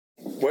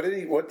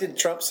What did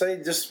Trump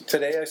say just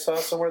today? I saw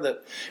somewhere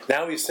that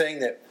now he's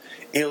saying that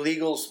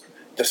illegals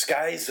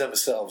disguised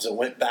themselves and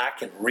went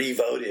back and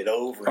re-voted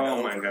over and over.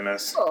 Oh my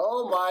goodness.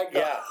 Oh my God.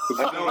 Yeah.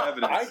 There's no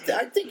evidence.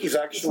 I think he's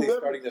actually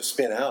starting to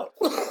spin out.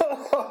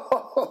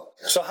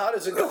 So how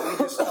does it go? We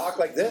just talk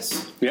like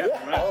this? Yeah.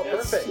 Yeah. Right. Oh,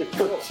 perfect.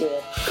 Cool.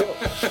 Cool.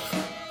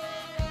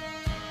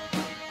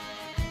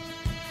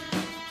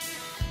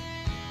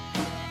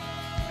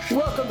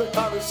 Welcome to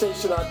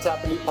Conversation on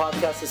Tap, a new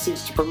podcast that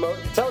seeks to promote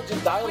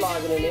intelligent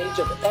dialogue in an age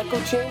of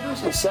echo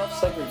chambers and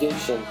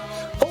self-segregation.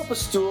 Pull up a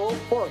stool,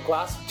 pour a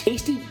glass of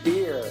tasty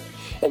beer,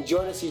 and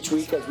join us each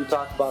week as we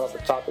talk about other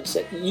topics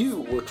that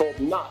you were told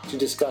not to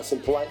discuss in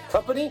polite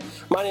company.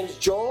 My name is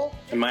Joel.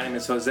 And my name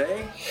is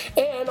Jose.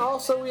 And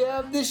also we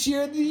have this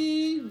year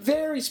the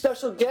very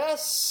special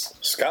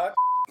guest. Scott,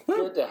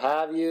 Good to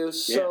have you.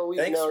 So we've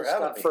thanks known for having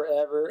Scott me.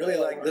 forever. really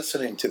like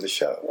listening to the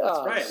show.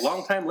 Oh, Right,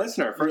 long-time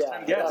listener,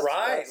 first-time Yeah, guest.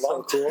 Right, That's so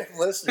long time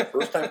listener,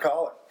 first time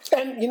caller.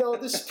 And,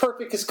 this is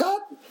perfect because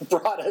Scott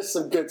brought us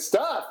some good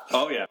stuff.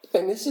 Oh, yeah.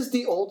 And this is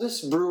the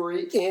oldest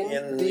brewery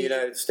in the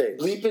United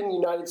States. bleeping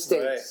United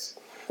States.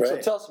 Right. So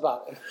tell us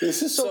about it.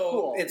 This is so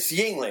cool. It's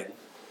Yuengling,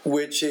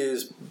 which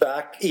is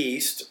back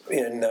east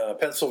in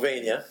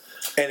Pennsylvania.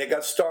 And it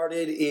got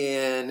started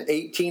in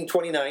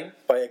 1829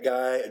 by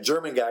a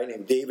German guy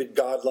named David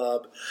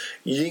Gottlob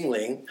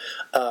Yuengling,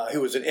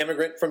 who was an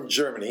immigrant from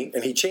Germany.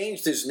 And he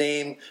changed his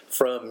name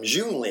from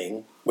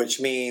Jüngling,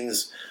 which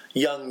means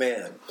young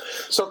man.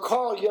 So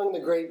Carl Jung, the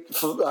great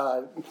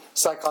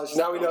psychologist,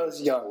 now we know he's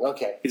Jung.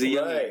 Okay. He's a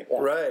young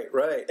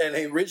Right. And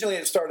originally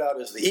it started out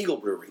as the Eagle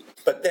Brewery.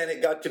 But then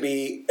it got to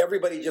be,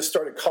 everybody just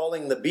started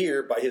calling the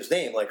beer by his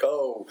name. Like,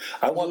 oh,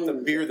 I want the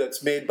beer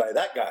that's made by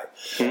that guy.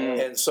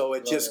 And so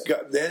it just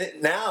got,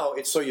 now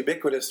it's so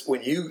ubiquitous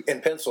when you,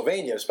 in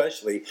Pennsylvania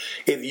especially,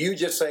 if you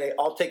just say,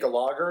 I'll take a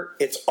lager,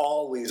 it's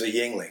always a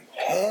Yuengling.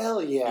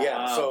 Hell yeah.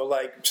 Yeah, Wow. so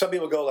like some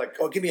people go like,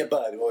 oh, give me a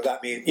Bud. Well,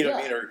 that means, you know what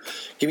I mean? Or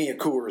give me a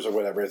Coors or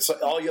whatever. It's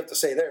like, all you have to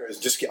say there is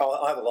just,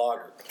 I'll have a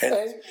lager.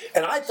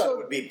 And I thought it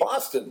would be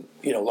Boston,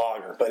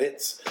 lager, but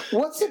it's...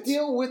 What's the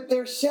deal with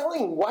their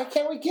selling? Why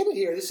can't we get it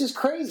here? This is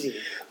crazy.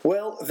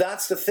 Well,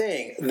 that's the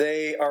thing.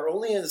 They are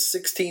only in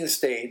 16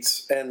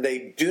 states, and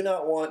they do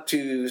not want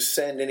to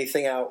send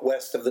anything out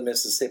west of the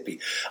Mississippi.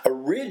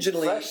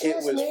 Originally, Freshness, it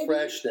was maybe?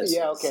 freshness.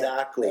 Yeah, okay.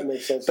 Exactly. That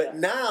makes sense, But yeah.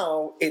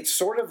 now it's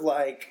sort of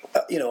like,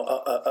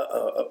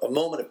 a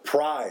moment of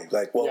pride.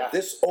 Like, well, Yeah.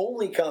 this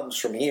only comes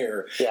from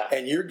here, Yeah.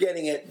 and you're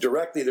getting it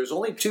directly. There's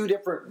only two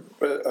different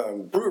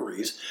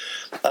breweries,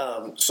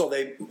 so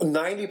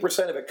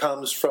 90% of it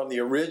comes from the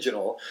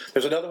original.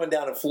 There's another one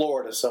down in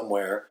Florida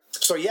somewhere.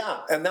 So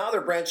yeah, and now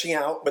they're branching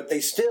out, but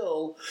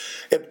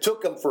it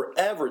took them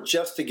forever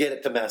just to get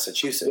it to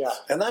Massachusetts. Yeah.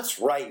 And that's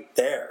right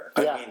there.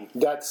 Yeah, I mean,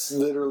 that's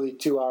literally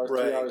 2 hours,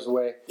 3 hours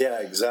away. yeah,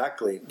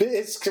 exactly.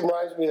 It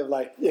reminds me of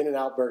like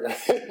In-N-Out Burger.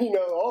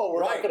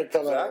 We're not going to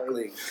come out.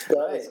 Exactly.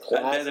 That is And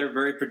classic. they're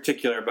very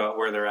particular about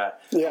where they're at.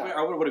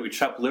 Yeah. What do we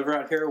chop liver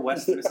out here,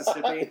 west of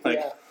Mississippi?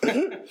 Yeah.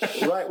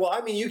 Right. Well,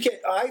 I mean,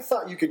 I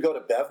thought you could go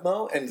to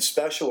Bevmo and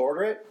special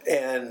order it,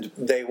 and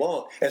they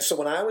won't. And so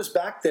when I was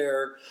back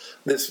there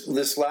this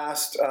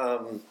last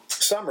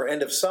summer,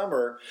 end of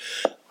summer,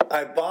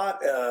 I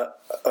bought a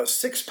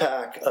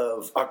 6-pack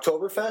of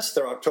Oktoberfest,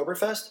 their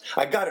Oktoberfest.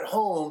 I got it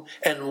home,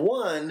 and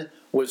one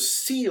was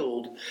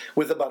sealed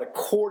with about a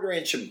 1/4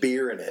 inch of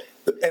beer in it.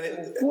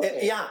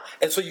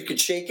 And so you could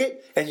shake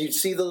it, and you'd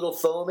see the little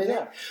foam in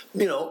it,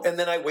 and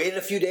then I waited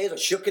a few days, I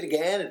shook it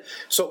again, and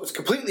so it was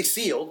completely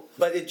sealed,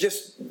 but it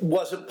just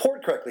wasn't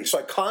poured correctly. So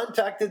I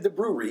contacted the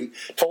brewery,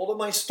 told them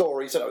my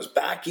story, said I was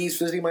back east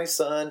visiting my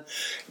son,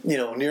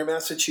 near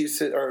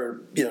Massachusetts,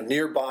 or,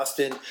 near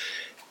Boston,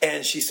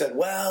 and she said,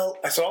 well,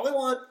 I said, all I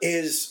want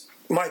is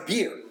my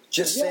beer.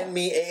 Just send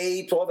me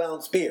a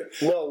 12-ounce beer.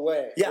 No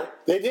way. Yeah.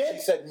 They did?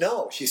 She said,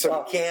 no. She said,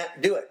 we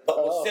can't do it, but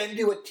we'll send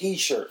you a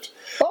T-shirt.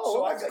 Oh,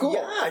 so that's cool.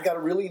 Yeah, I got a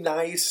really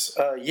nice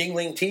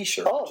Yuengling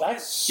T-shirt. Oh,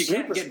 that's You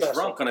can't get special.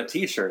 drunk on a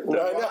T-shirt. No,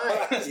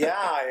 Right.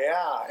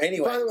 Yeah.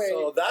 Anyway, By the way,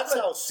 so that's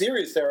how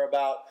serious they're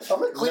about. I'm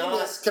going to clean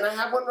this. Can I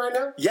have one right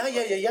now?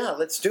 Yeah.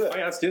 Let's do Oh, it.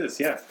 yeah, let's do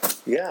this, yeah.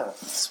 Yeah.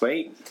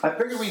 Sweet. I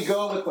figured we'd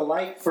go with the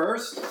light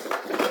first,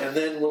 and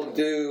then we'll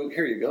do.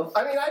 Here you go.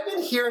 I mean, I've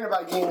been hearing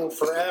about Yuengling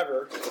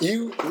forever.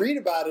 You read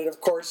about it, of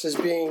course, as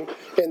being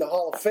in the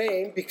Hall of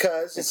Fame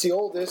because it's the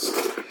oldest.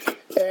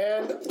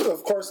 And,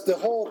 of course, the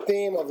whole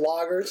theme of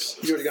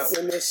lagers You already got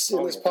in this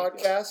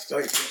podcast.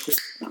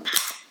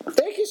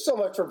 Thank you so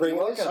much for bringing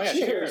this. welcome. Oh, yeah,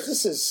 cheers. cheers.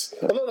 This is...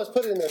 No, let's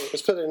put it in there.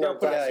 Let's put it in our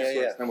glass.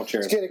 Yeah. Then we'll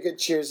cheers. Let's get a good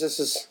cheers. This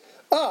is...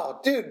 Oh,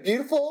 dude,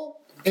 beautiful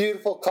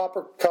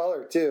copper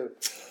color, too.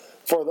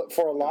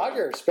 For a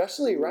lager,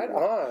 especially right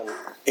on.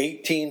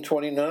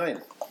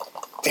 1829.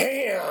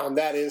 Damn,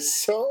 that is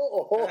so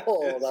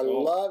old. I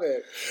love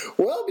it.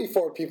 Well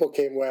before people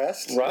came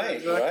west. Right.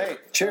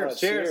 Cheers. Oh,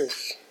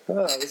 cheers.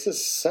 Oh, this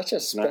is such a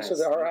special.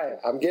 Nice. All right,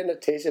 I'm getting a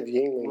taste of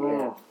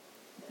Yuengling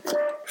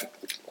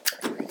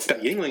It's got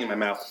Yuengling in my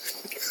mouth.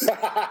 here.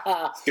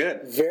 It's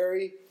good.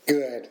 Very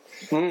Good.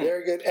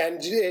 Very good.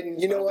 And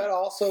you know what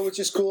also, which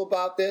is cool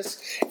about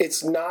this?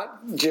 It's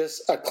not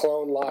just a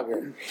clone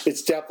lager.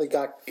 It's definitely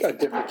got a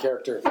different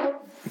character.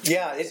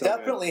 Yeah, it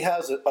definitely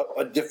has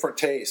a different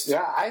taste.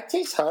 Yeah, I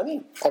taste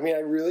honey. I mean, I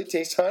really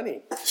taste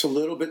honey. It's a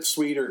little bit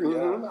sweeter.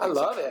 Yeah, I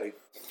love it.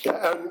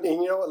 And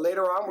you know what?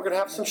 Later on, we're going to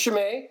have some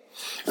Chimay.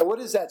 And what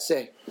does that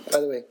say, by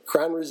the way?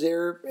 Crown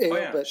Reserve Ale? Oh,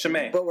 yeah,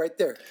 Chimay. But right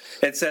there.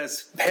 It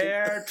says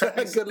Père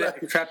Good luck.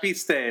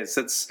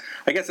 Trappistes.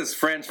 I guess it's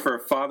French for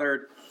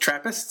Father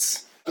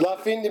Trappists. La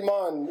Fin du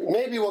Monde.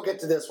 Maybe we'll get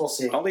to this. We'll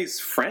see. All these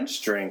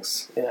French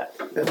drinks. Yeah,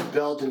 that's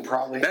Belgian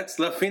probably. That's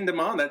La Fin du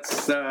Monde.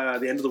 That's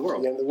the end of the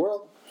world. The end of the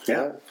world.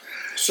 Yeah.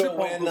 So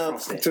when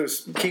to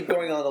keep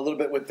going on a little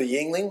bit with the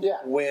Yingling,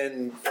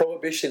 when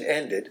Prohibition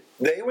ended,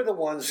 they were the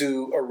ones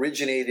who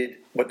originated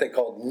what they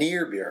called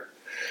near beer.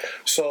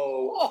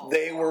 So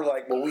they were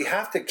like, well, we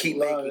have to keep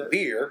making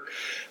beer,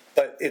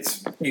 but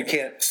you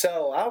can't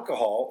sell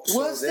alcohol.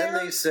 So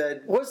they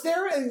said, was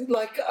there a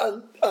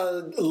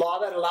law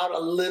that allowed a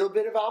little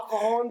bit of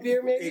alcohol in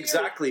beer? Maybe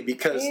exactly,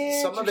 because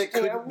some of it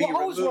couldn't be removed.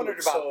 I always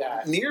wondered about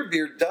that. Near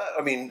beer does.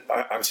 I mean,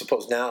 I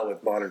suppose now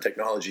with modern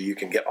technology you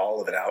can get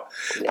all of it out,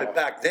 but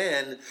back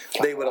then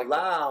they would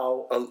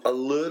allow a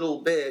little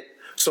bit.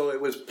 So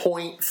it was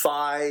 0.5%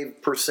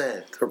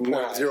 or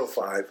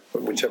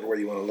 0.05, whichever way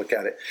you want to look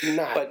at it.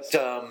 Nice.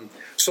 But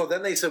so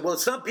then they said, well,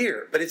 it's not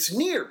beer, but it's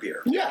near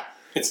beer. Yeah.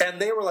 And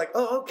they were like,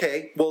 oh,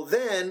 okay. Well,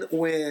 then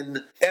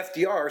when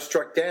FDR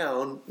struck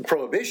down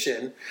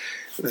Prohibition,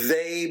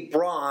 they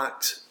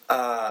brought,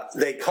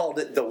 they called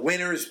it the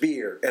winner's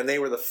beer. And they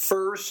were the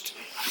first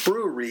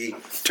brewery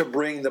to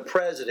bring the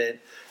president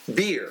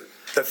beer.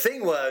 The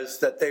thing was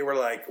that they were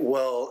like,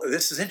 well,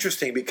 this is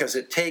interesting because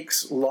it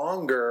takes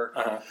longer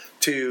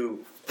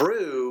to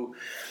brew.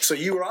 So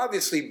you were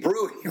obviously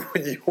brewing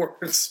when you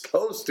weren't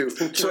supposed to.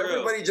 So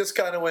everybody just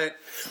kind of went,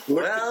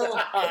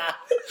 well.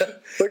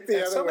 Look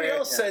the other somebody way.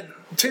 else said,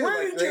 too.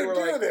 Where did you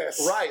do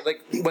this? Right.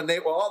 Like when they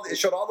were it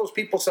showed all those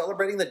people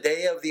celebrating the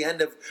day of the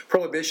end of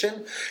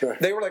Prohibition. Right.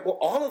 They were like, well,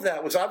 all of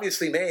that was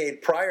obviously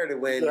made prior to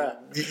when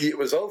it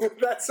was over.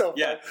 That's so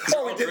fun.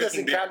 Oh, we did this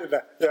in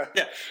Canada.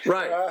 Yeah.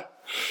 Right.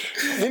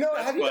 You know,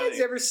 have you guys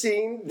ever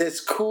seen this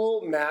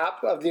cool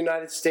map of the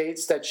United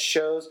States that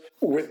shows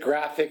with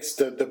graphics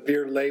the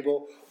beer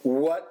label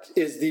what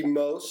is the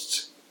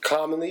most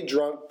commonly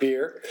drunk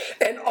beer?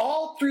 And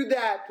all through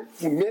that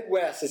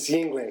Midwest is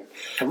Yingling.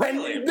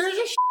 Really? And there's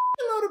a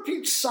load of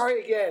people,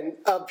 sorry again,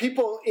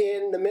 people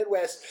in the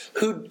Midwest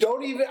who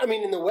don't even,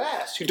 in the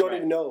West, who don't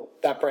even know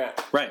that brand.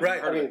 Right.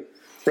 Right.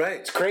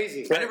 It's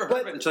crazy. I never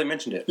heard of it until you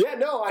mentioned it. Yeah,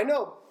 no, I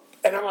know.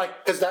 And I'm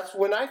like, because that's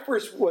when I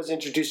first was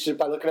introduced to it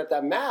by looking at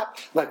that map.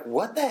 I'm like,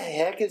 what the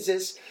heck is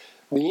this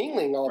the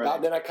Yingling all about?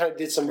 And then I kind of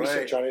did some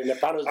research on it, and I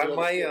found it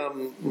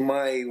was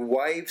my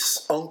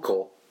wife's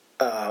uncle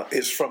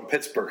is from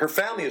Pittsburgh. Her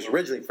family is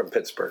originally from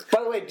Pittsburgh.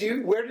 By the way,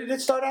 where did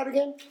it start out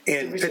again?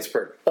 In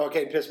Pittsburgh.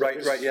 Okay, in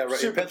Pittsburgh. Right,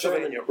 in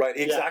Pennsylvania. Right,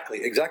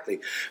 exactly.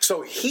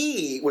 So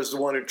he was the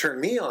one who turned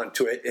me on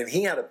to it, and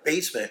he had a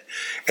basement.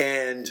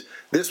 And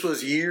this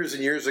was years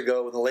and years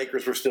ago when the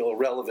Lakers were still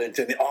relevant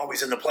and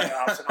always in the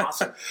playoffs and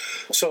awesome.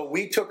 So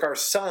we took our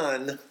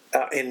son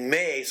in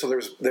May, so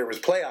there was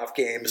playoff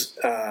games,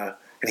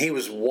 and he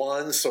was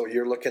 1, so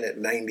you're looking at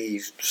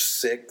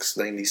 96,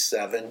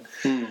 97.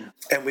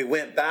 And we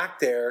went back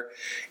there,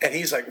 and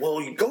he's like,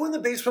 well, you go in the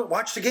basement,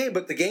 watch the game,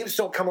 but the games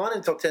don't come on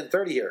until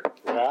 10:30 here.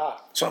 Yeah.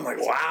 So I'm like,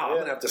 wow, I'm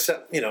going to have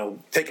to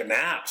take a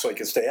nap so I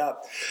can stay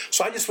up.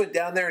 So I just went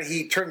down there, and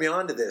he turned me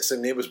on to this,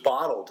 and it was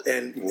bottled.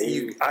 And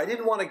I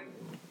didn't want to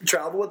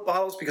travel with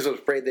bottles because I was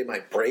afraid they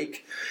might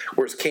break,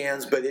 whereas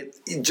cans, but it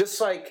just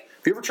like,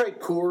 have you ever tried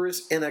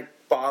Coors in a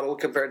bottle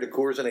compared to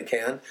Coors in a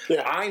can?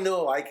 Yeah. I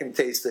know I can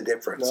taste the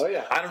difference. Oh,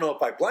 yeah. I don't know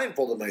if I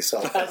blindfolded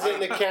myself. As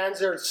in the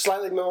cans are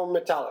slightly more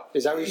metallic.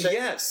 Is that what you're saying?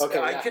 Yes. Okay,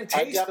 I can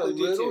taste a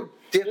little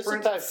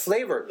different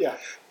flavor. Yeah.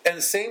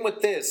 And same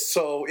with this.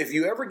 So if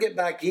you ever get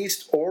back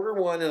east, order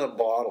one in a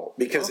bottle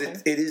because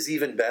it is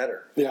even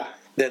better. Yeah.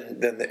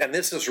 And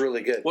this is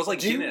really good. Well, it's like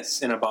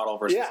Guinness in a bottle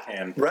versus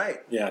can.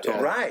 Right. Yeah,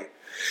 totally. Right.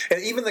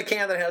 And even the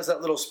can that has that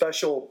little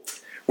special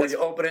where you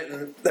open it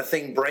and the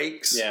thing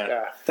breaks.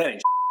 Yeah. That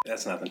ain't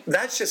that's nothing.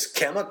 That's just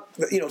chemical.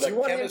 Do you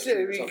want him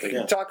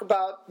to talk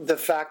about the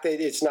fact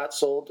that it's not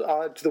sold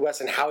to the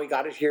West and how he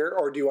got it here,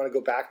 or do you want to go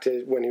back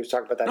to when he was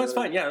talking about that? No, it's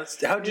fine. Yeah.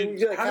 How'd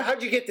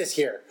you get this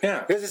here?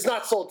 Yeah. Because it's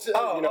not sold.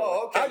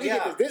 Okay. How'd you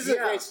get this? This is a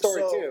great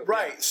story too.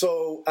 Right.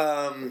 So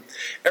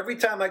every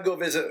time I go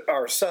visit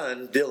our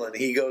son Dylan,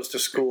 he goes to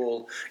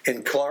school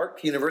in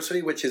Clark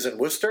University, which is in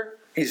Worcester.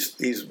 He's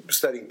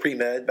studying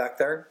pre-med back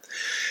there,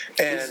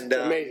 and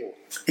amazing.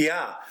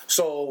 Yeah.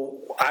 So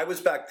I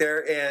was back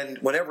there, and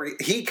whenever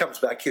he comes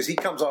back, because he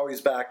comes always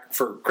back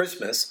for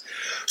Christmas,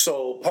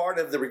 so part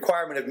of the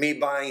requirement of me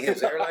buying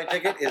his airline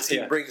ticket is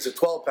he brings a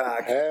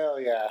 12-pack Hell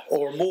yeah.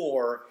 or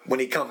more when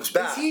he comes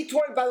back. Is he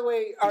 20? By the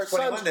way, our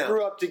 21 sons now.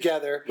 grew up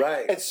together.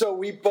 Right. And so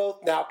we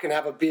both now can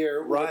have a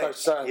beer with our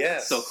sons.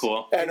 Yes. So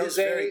cool. And It is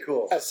Jose, very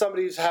cool. as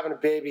somebody who's having a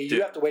baby, Dude.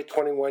 you have to wait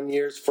 21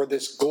 years for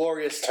this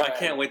glorious time. I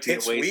can't wait to get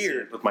It's wasted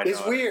weird. with my It's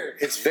daughter. weird.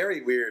 It's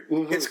very weird.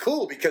 It's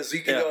cool because you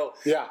can go,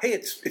 Yeah. hey,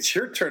 it's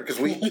your turn, because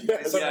my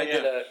son and I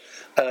did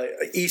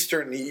a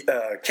Eastern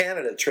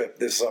Canada trip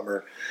this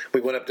summer.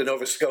 We went up to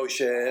Nova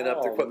Scotia and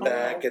up to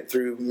Quebec and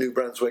through New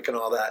Brunswick and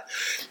all that.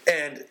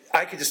 And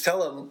I could just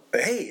tell him,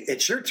 hey,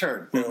 it's your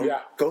turn. You know,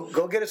 Yeah.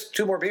 Go get us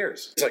 2 more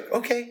beers. It's like,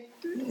 okay.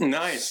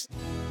 Nice.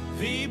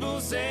 People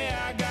say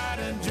I got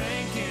a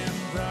drinking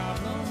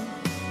problem.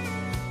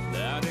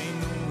 That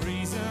ain't no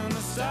reason to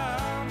stop.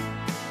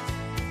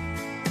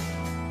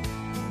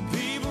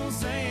 People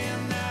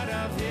saying that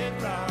I've hit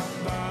rock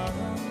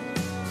bottom.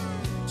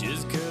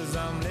 Just 'cause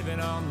I'm living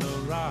on the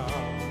rocks.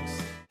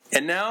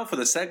 And now for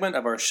the segment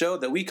of our show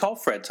that we call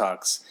Fred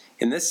Talks.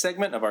 In this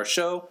segment of our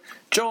show,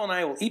 Joel and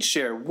I will each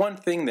share one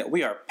thing that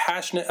we are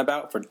passionate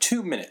about for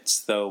 2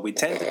 minutes, though we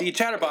tend to be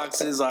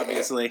chatterboxes,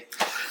 obviously,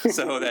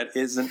 so that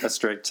isn't a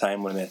strict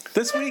time limit.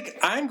 This week,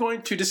 I'm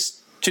going to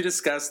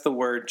discuss the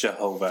word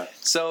Jehovah.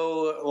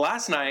 So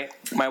last night,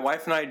 my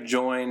wife and I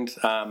joined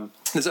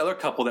this other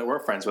couple that we're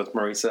friends with,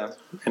 Marisa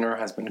and her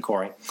husband,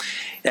 Corey,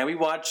 and we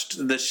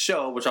watched this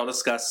show, which I'll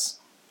discuss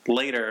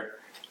later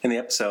in the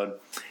episode,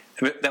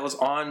 that was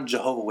on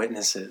Jehovah's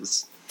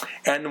Witnesses.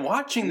 And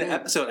watching the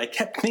episode, I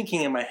kept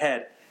thinking in my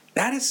head,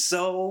 that is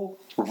so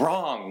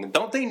wrong.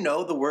 Don't they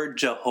know the word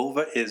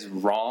Jehovah is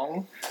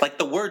wrong? Like,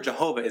 the word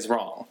Jehovah is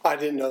wrong. I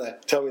didn't know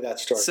that. Tell me that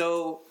story.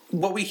 So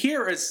what we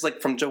hear is,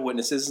 like, from Jehovah's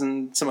Witnesses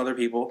and some other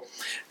people,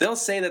 they'll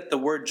say that the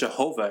word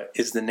Jehovah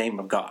is the name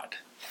of God.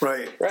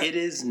 Right. It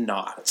is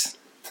not.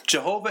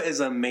 Jehovah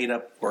is a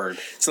made-up word.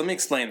 So let me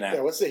explain that.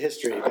 Yeah, what's the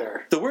history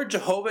there? The word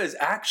Jehovah is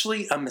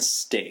actually a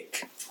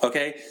mistake.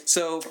 Okay?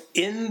 So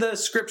in the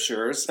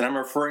scriptures, and I'm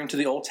referring to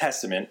the Old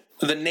Testament,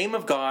 the name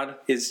of God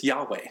is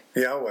Yahweh.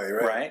 Yahweh,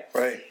 right? Right.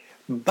 Right.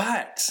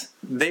 But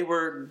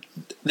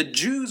the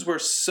Jews were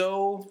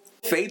so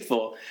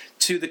faithful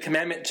to the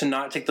commandment to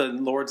not take the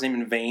Lord's name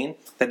in vain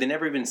that they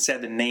never even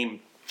said the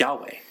name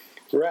Yahweh.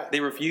 Right. They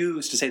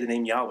refused to say the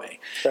name Yahweh.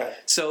 Right.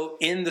 So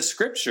in the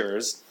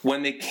scriptures,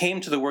 when they came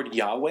to the word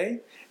Yahweh,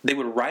 they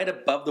would write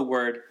above the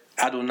word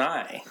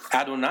Adonai.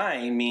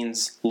 Adonai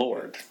means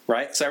Lord,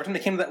 right? So every time they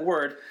came to that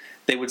word,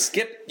 they would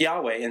skip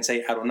Yahweh and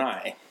say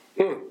Adonai.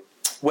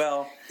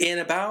 Well, in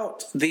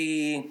about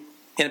the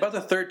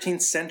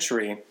 13th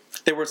century,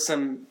 there were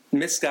some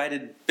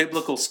misguided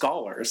biblical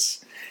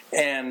scholars,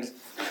 and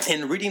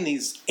in reading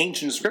these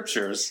ancient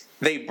scriptures,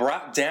 they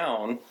brought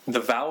down the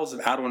vowels of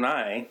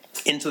Adonai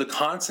into the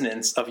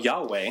consonants of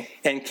Yahweh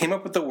and came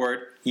up with the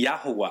word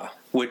Yahuwah,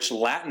 which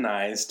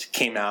Latinized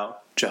came out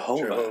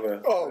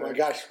Jehovah. Oh my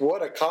gosh,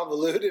 what a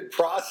convoluted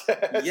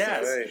process.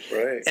 Yes.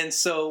 Right. And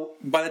so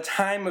by the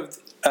time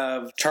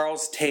of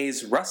Charles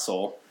Taze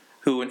Russell,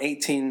 who in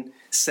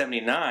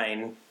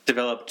 1879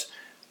 developed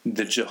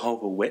the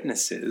Jehovah's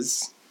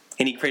Witnesses,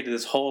 and he created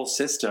this whole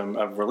system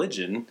of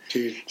religion,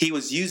 he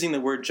was using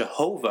the word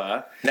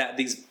Jehovah that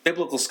these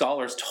biblical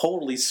scholars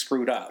totally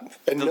screwed up.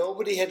 And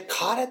nobody had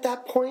caught at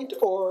that point,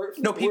 or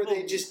No, were people-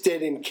 they just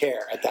didn't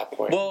care at that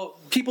point? Well,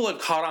 people had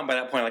caught on by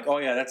that point, like, oh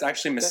yeah, that's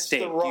actually a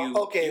mistake. the wrong-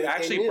 okay, you they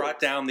actually knew. brought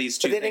down these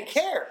two but they things.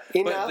 didn't care But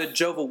enough. the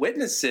Jehovah's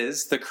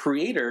Witnesses, the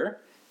creator,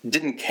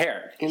 didn't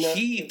care. Enough.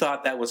 He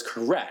thought that was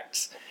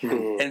correct.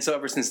 And so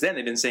ever since then,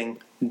 they've been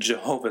saying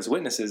Jehovah's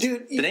Witnesses.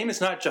 Dude, the name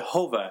is not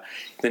Jehovah.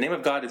 The name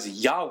of God is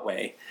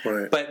Yahweh.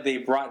 Right. But they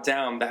brought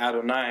down the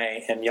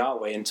Adonai and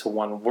Yahweh into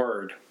one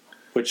word,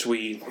 which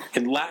we,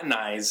 in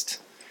Latinized,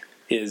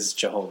 is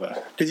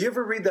Jehovah. Did you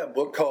ever read that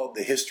book called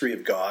The History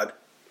of God?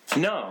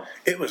 No.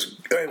 It was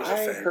a I heard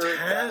that was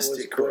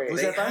fantastic great. book.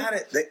 Who's They that by?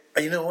 had it.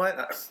 You know what?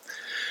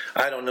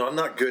 I don't know. I'm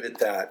not good at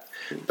that.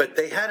 But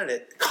they had it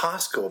at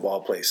Costco of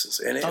all places,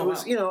 and it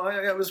was, wow.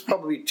 it was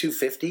probably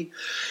 $2.50.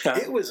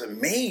 It was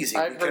amazing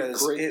I've heard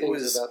because great it things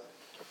was. about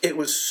It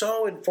was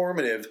so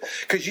informative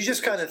because you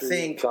just kind of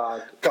History of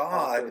think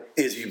God.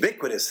 is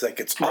ubiquitous, like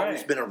it's always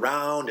Right. been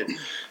around,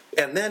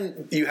 and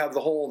then you have the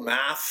whole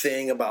math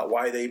thing about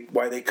why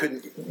they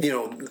couldn't,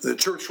 the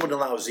church wouldn't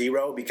allow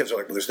zero because they're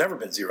like, well, there's never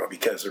been zero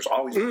because there's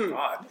always been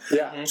God.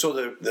 Yeah. So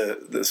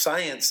the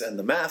science and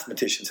the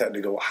mathematicians had to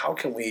go, how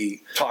can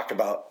we talk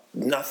about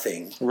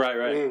nothing?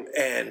 Right.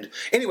 And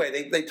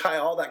anyway, they tie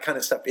all that kind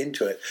of stuff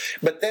into it.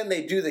 But then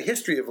they do the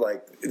history of,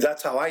 like,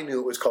 that's how I knew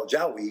it was called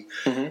Yahweh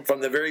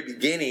from the very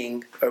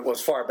beginning,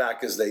 as far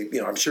back as they,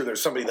 I'm sure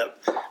there's somebody that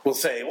will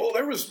say, well,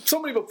 there was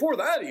somebody before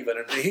that even,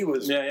 and he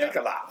was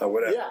Nicola or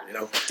whatever,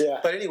 Yeah. Yeah.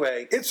 But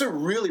anyway, it's a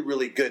really,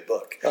 really good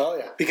book. Oh,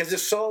 yeah. Because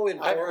it's so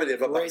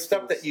informative about great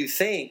stuff things. that you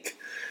think,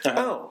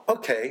 oh,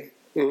 okay.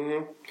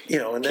 And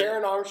then,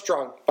 Karen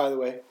Armstrong, by the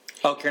way.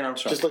 Oh, Karen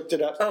Armstrong. Just looked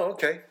it up. oh,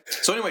 okay.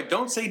 So anyway,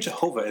 don't say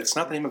Jehovah. It's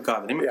not the name of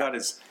God. The name of God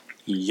is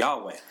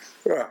Yahweh.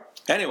 Yeah.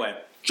 Anyway,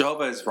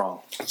 Jehovah is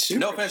wrong.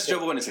 No offense to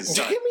Jehovah's Witnesses.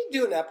 Sorry. Can we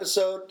do an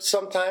episode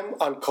sometime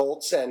on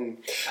cults? And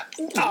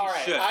all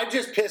right, should. I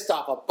just pissed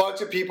off a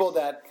bunch of people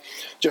that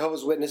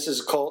Jehovah's Witnesses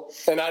is a cult,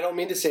 and I don't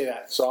mean to say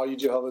that. So all you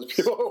Jehovah's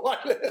people who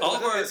watch it. All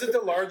of our, Is it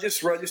the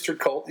largest registered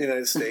cult in the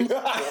United States?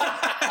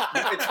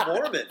 It's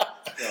Mormon.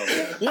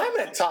 I'm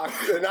going to talk,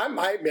 and I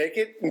might make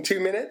it in 2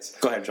 minutes.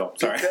 go ahead, Joel.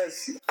 Sorry.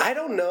 Because I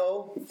don't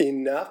know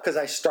enough, because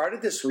I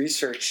started this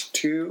research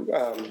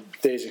 2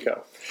 days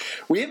ago.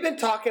 We have been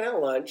talking at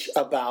lunch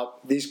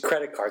about these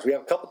credit cards. We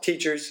have a couple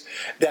teachers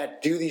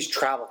that do these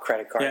travel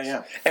credit cards.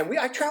 Yeah. And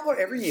I travel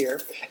every year,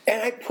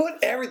 and I put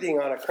everything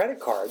on a credit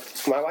card.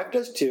 My wife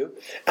does too.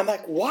 I'm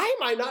like, why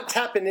am I not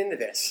tapping into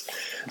this?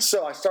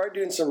 So I started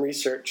doing some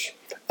research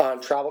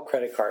on travel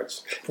credit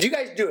cards. Do you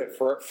guys do it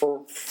for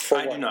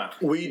I what? do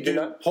not. We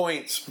do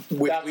points,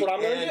 which That's we what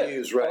I'm gonna can do.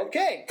 use, right?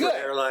 Okay, For good.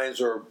 airlines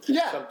or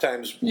Yeah.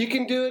 sometimes You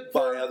can do it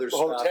for buy other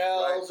stuff,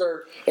 hotels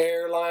or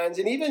airlines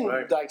and even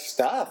Right. like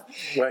stuff.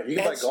 right. You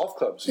can buy And- golf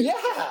clubs. Yeah.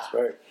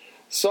 Right.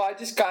 So I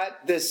just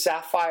got this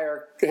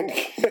sapphire, and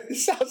it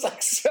sounds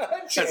like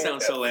such That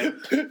sounds so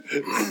lame.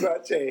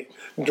 such a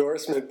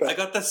endorsement. But I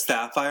got the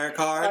Sapphire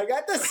card. I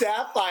got the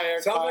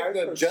sapphire Sounds card. like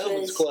the from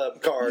Gentleman's Chase.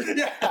 Club card.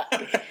 Yeah.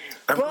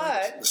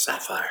 But The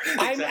Sapphire.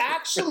 I'm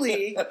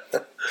actually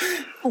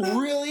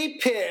really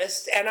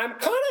pissed, and I'm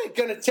kind of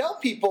going to tell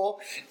people,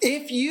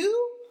 if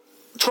you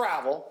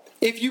travel,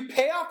 if you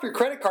pay off your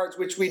credit cards,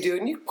 which we do,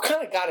 and you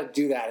kind of got to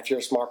do that if you're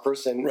a smart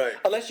person, Right.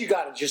 unless you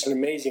got just an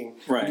amazing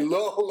Right.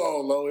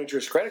 low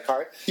interest credit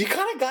card, you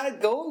kind of got to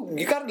go,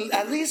 you got to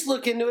at least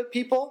look into it,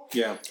 people.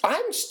 Yeah.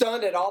 I'm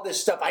stunned at all this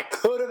stuff I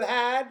could have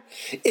had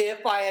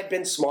if I had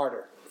been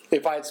smarter.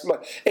 If I had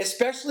smart,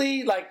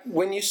 especially like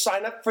when you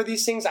sign up for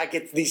these things, I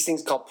get these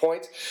things called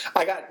points.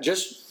 I got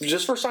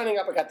just for signing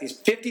up, I got these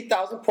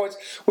 50,000 points,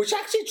 which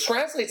actually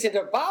translates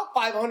into about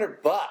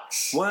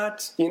 $500.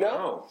 What? You know,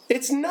 Wow.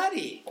 it's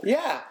nutty.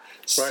 Yeah.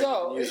 So You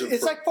can use it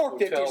it's for like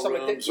 450 or hotel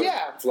something. rooms or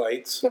Yeah.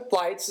 Flights. The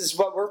flights is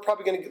what we're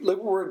probably going to.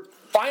 We're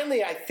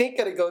finally, I think,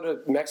 going to go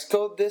to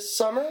Mexico this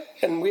summer,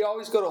 and we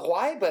always go to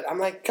Hawaii. But I'm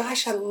like,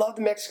 gosh, I love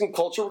the Mexican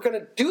culture. We're going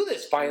to do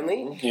this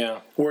finally. Yeah.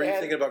 Where are you And-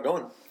 thinking about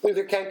going?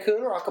 Either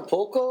Cancun or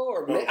Acapulco,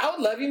 or I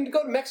would love even to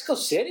go to Mexico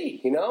City,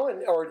 you know,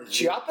 or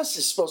Chiapas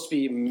is supposed to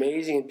be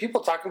amazing. And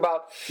people talking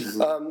about,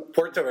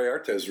 Puerto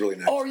Vallarta is really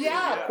nice. oh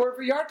yeah, Puerto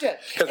Vallarta.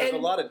 Because there's a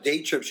And- lot of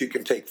day trips you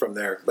can take from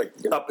there, like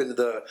up into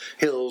the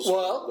hills.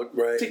 Well, Look,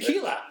 right.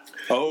 tequila,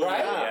 Oh,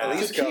 right? yeah.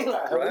 Jalisco,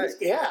 Tequila, right.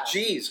 yeah,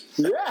 Cheese.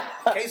 yeah,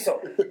 Queso.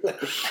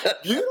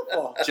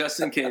 beautiful. Just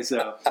in case,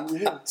 though.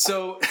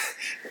 So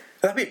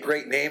That'd be a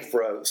great name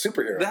for a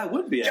superhero. that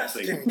would be Just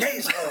actually. in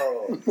Queso.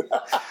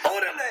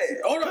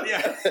 Orale. Hold on,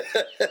 yeah.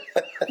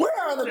 Where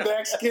are the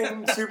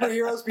Mexican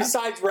superheroes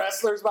besides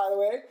wrestlers? By the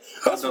way,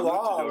 that's The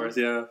wrong. luchadors,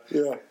 yeah.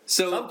 Yeah,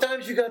 So,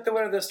 Sometimes you got to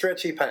wear the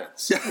stretchy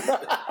pants.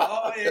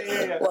 oh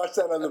yeah. watch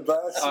that on the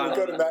bus. We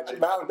go to Magic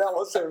Mountain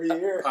almost every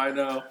year. I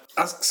know.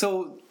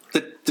 So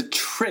the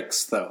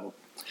tricks, though.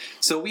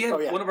 So we had Oh,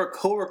 yeah. one of our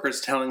coworkers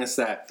telling us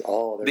that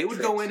Oh, they're they would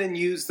go tricks. in and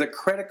use the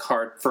credit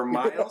card for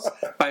miles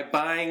by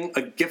buying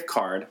a gift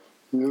card.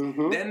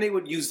 Mm-hmm. Then they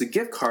would use the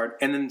gift card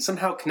and then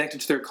somehow connect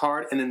it to their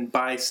card and then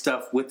buy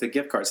stuff with the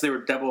gift card. So they were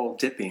double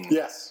dipping.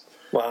 Yes.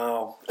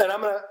 Wow. And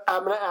I'm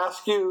gonna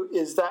ask you,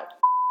 is that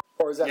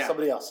or is that Yeah.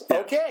 somebody else? Yeah.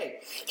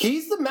 Okay.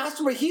 He's the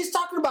master, but he's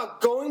talking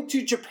about going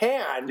to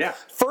Japan Yeah.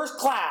 first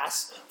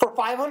class for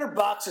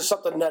 $500 or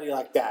something nutty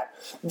like that.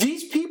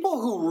 These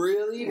people who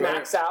really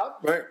max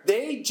out, Right.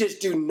 they just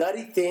do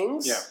nutty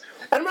things. Yeah.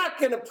 I'm not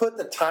going to put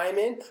the time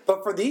in,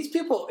 but for these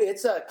people,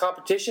 it's a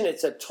competition.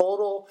 It's a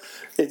total.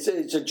 It's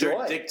a joy.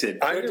 They're addicted.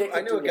 I They're knew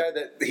addicted a to guy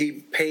it. that he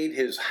paid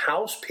his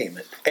house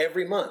payment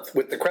every month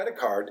with the credit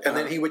card, and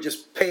then he would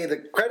just pay the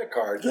credit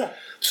card. Yeah.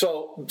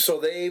 So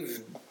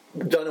they've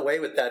done away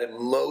with that in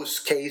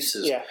most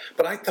cases. Yeah.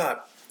 But I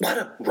thought, what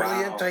a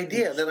brilliant Wow.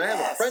 idea. And then I have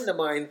a Yes. friend of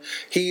mine,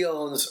 he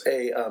owns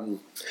a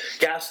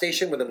gas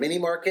station with a mini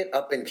market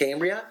up in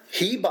Cambria.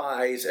 He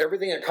buys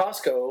everything at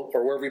Costco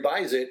or wherever he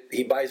buys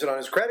it on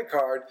his credit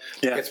card.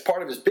 Yeah. It's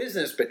part of his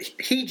business, but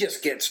he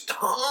just gets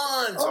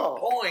tons Oh. of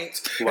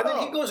points. And then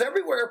Wow. he goes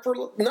everywhere for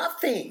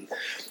nothing.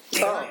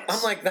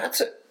 I'm like,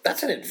 that's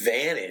an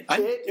advantage.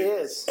 It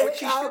is.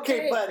 But you should Okay,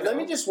 pay, but you let know?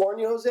 me just warn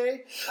you,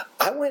 Jose.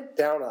 I went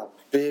down a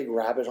big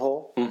rabbit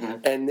hole,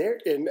 and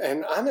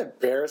I'm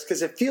embarrassed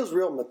because it feels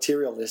real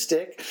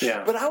materialistic.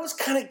 Yeah. But I was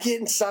kind of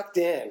getting sucked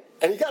in,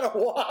 and you gotta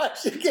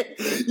watch.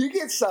 You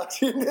get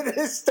sucked into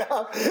this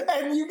stuff,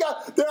 and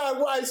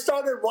I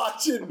started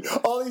watching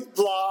all these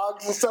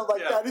blogs and stuff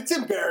like Yeah. that. It's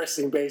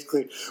embarrassing,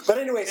 basically. But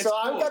anyway, so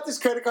I've cool. got this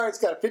credit card. It's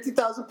got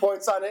 50,000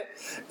 points on it,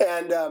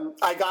 and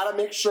I gotta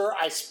make sure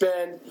I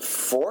spend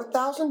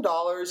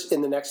 $4,000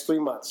 in the next 3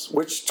 months,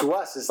 which to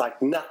us is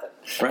like nothing.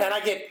 Right. And I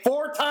get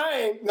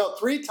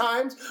 3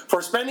 times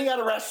for spending at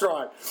a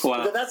restaurant. Wow.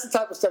 Because that's the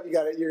type of stuff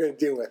you're gonna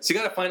deal with. So you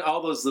got to find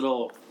all those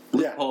little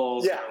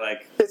loopholes, Yeah, or,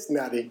 like it's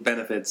nutty.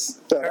 benefits.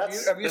 So Have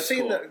you that's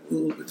seen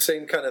cool. that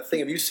same kind of thing?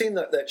 Have you seen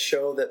that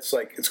show that's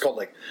like, it's called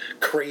like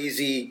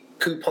Crazy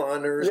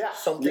couponers Yeah, or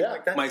something yeah.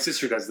 like that. My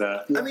sister does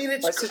that. I mean,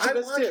 My sister I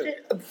does watched too.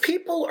 it.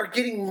 People are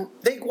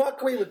they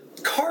walk away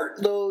with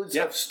cartloads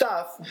Yeah. of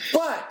stuff,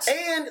 But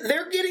and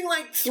they're getting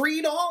like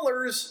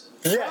 $3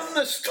 Yes. from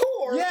the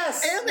store.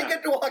 Yes. And they Yeah.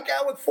 get to walk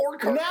out with 4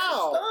 cartons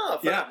Now, of stuff.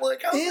 And yeah. I'm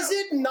like, oh, is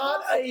it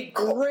not a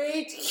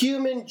great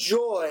human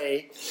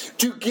joy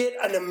to get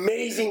an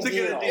amazing To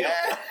get a deal? deal.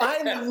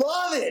 I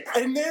love it.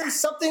 And there's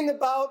something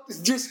about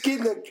just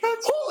getting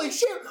holy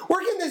shit,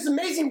 we're getting this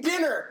amazing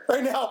dinner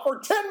right now for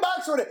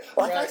 $10 or whatever.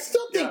 Like, I Right.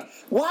 still think,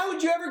 why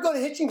would you ever go to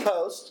Hitching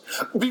Post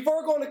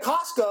before going to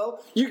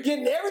Costco? You're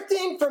getting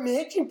everything from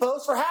Hitching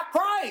Post for half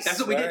price. That's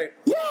what we did. Right.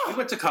 Yeah. We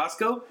went to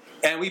Costco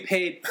and we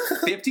paid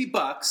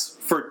 $50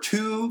 for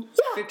 2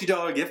 Yeah.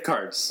 $50 gift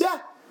cards. Yeah.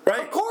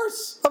 Right. Of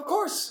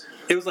course.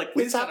 It was like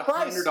we It's spent half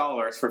price.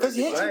 $100 for Because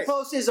 50 Hitching Right.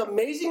 Post is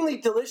amazingly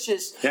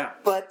delicious, Yeah.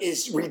 but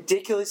is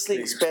ridiculously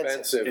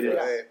expensive. It is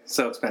right?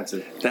 so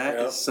expensive. That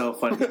is Yep. so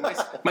funny.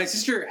 My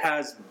sister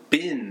has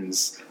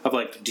bins of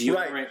like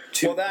deodorant, Right.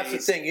 toothpaste. Well, that's the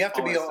thing. You have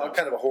to all be that stuff.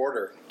 kind of a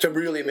hoarder to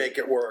really make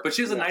it work. But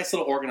she has a nice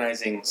little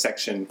organizing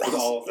section with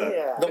all of the,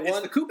 Yeah.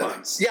 it's the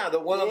coupons. Yeah, the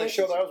one on the Yeah.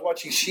 show that I was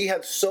watching, she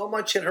had so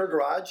much in her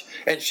garage,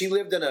 and she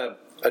lived in a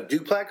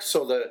duplex,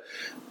 so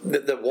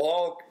the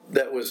wall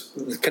that was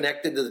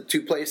connected to the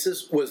two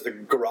places was the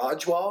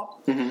garage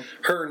wall. Mm-hmm.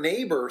 Her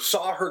neighbor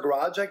saw her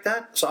garage like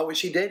that, saw what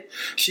she did.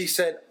 She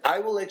said, I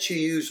will let you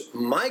use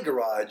my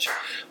garage,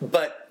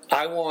 but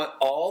I want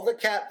all the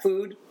cat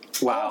food.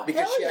 Wow.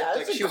 Because Hell she had, yeah, like,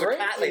 that's a she was a great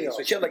cat lady, deal.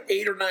 so she had like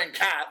 8 or 9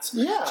 cats.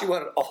 Yeah. She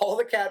wanted all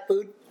the cat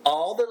food,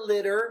 all the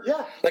litter,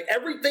 Yeah. like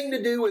everything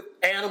to do with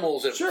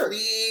animals and Sure.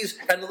 fleas.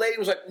 And the lady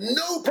was like,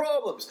 no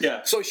problems.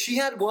 Yeah. So she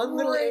had one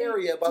little Great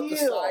area about the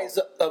deal. size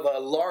of a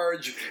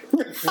large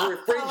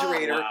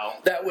refrigerator Wow.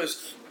 that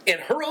was in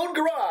her own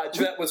garage.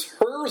 That was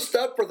her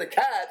stuff for the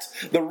cats.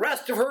 The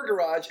rest of her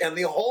garage and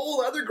the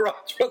whole other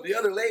garage from the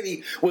other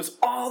lady was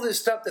all this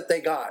stuff that they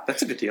got.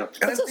 That's a good deal.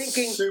 And That's I'm a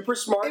thinking, super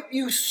smart if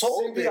you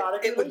sold it,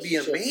 symbiotic it would be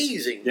relationship.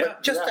 amazing. Yeah.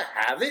 But just Yeah. to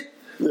have it,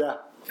 Yeah.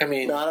 I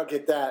mean, No, I don't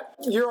get that.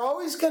 You're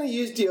always going to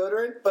use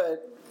deodorant,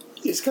 but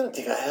it's going to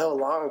take a hell of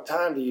a long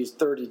time to use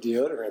 30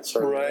 deodorants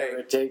or Right. whatever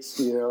it takes,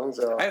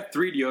 So I have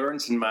 3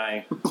 deodorants in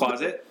my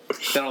closet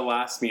that'll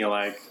last me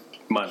like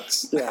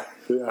months. yeah.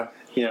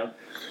 You know,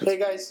 Hey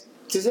guys,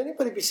 does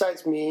anybody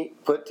besides me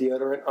put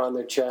deodorant on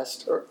their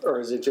chest, or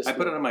is it just I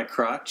put me? it on my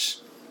crotch,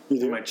 You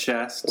do? my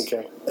chest.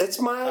 Okay, it's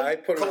my I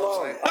put it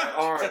cologne. on my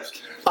arms.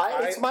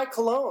 It's my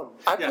cologne.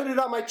 I Yeah. put it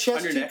on my chest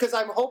On your too neck? because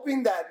I'm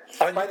hoping that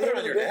Oh, you by put the it end on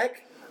of your the day-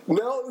 neck?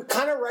 No,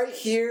 kind of right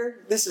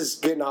here. This is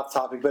getting off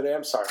topic, but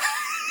I'm sorry.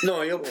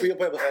 No, you'll be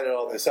able to edit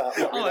all this out.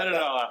 I'll edit it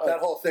all out. That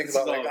whole thing This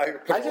about is like all- I,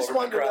 put I it just over my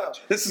wanted to know.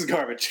 crotch. This is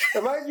garbage. It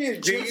reminds me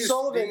of Do Jim you,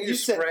 Sullivan. do you You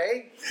said,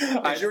 spray?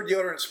 Is your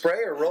deodorant spray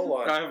or roll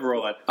on? I have a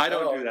roll on. I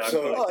don't do that. I'm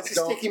So good. Oh, it's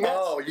a sticky mess.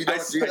 Oh, you I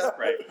don't do that.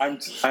 spray.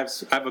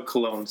 I have a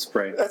cologne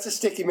spray. "That's a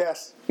sticky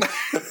mess."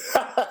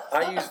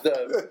 I use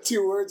the.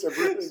 Two words are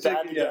really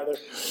bad together.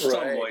 It's all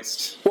Right.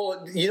 moist.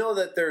 Well, you know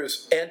that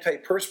there's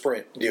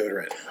antiperspirant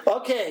deodorant.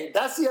 Okay,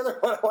 that's the other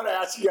one I want to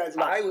ask you guys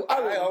about. I will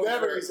always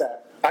never wear- use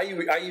that. I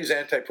use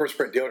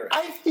antiperspirant deodorant.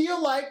 I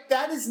feel like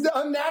that is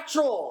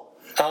unnatural.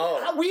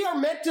 Oh. We are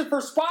meant to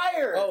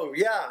perspire. Oh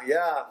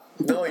yeah.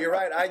 No, you're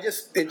right.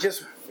 It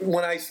just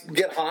when I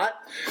get hot,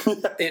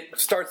 it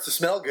starts to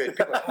smell good.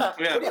 People are like,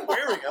 Yeah. what are you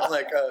wearing? I'm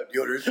like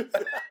deodorant.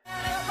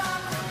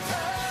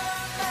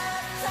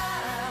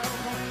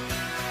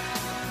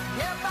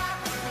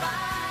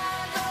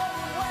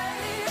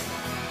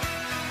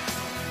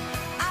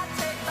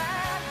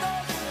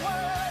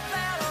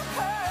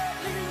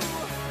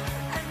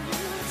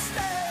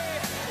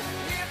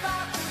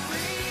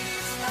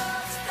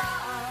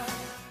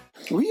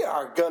 We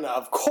are gonna,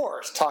 of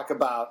course, talk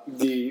about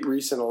the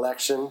recent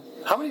election.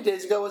 How many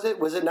days ago was it?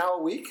 Was it now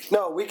a week?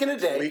 No, a week and a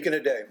day. Week in a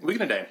day. Week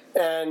and a day.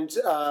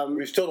 And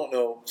We still don't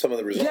know some of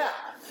the results.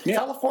 yeah,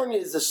 California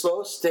is the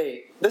slow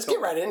state. Let's get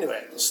right into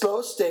it.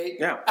 Slow state.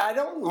 Yeah. I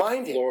don't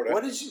mind it. Florida.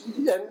 What is?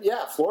 And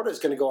yeah, Florida is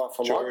going to go on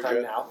for a long time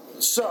Georgia. now.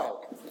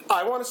 So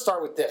I want to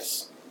start with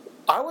this.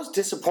 I was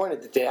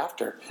disappointed the day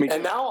after, Me too.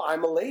 and now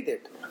I'm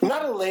elated. I'm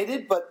not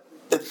elated, but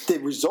the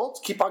results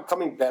keep on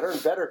coming better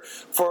and better.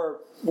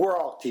 We're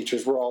all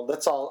teachers.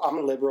 That's all. I'm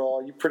a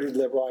liberal. You're pretty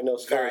liberal. I know,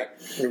 Very.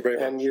 Scott, You're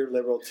very and you're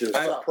liberal too.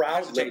 I'm So, a proud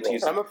Hesitate to liberal.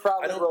 use I'm a proud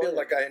I don't liberal. feel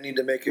like I need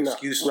to make No,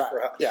 excuses right, for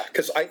how. yeah.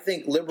 Because I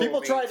think liberal.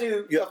 People try means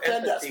to you have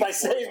offend us empathy by towards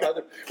saying that.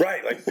 other-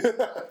 Right.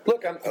 Like,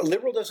 look,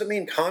 liberal doesn't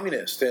mean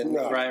communist, and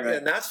No. Right.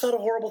 and that's not a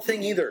horrible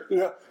thing either.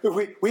 Yeah,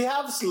 we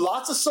have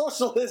lots of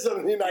socialism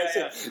in the United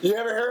Yeah, States. You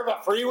ever heard of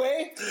a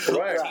freeway?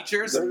 Right. Yeah.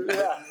 Teachers.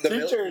 Yeah, The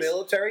teachers.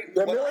 military.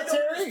 The What I don't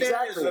military, understand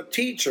exactly. is a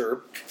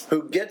teacher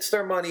who gets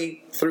their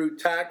money through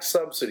tax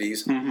subsidies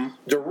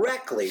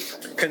directly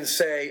can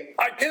say,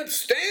 "I can't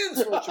stand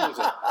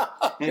socialism."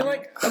 You're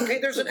like, okay,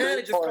 there's an It's a great adage.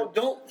 It's called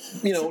 "Don't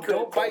It's a great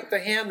don't bite point. the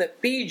hand that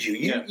feeds you."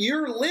 Yeah.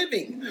 You're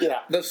living Yeah.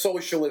 the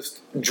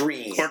socialist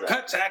dream. Or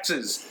cut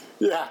taxes.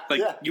 Yeah, Like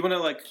yeah. you want to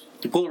like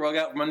pull the rug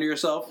out from under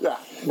yourself. Yeah.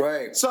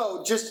 Right.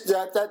 So just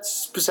that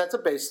sets a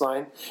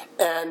baseline,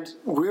 and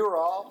we were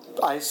all,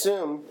 I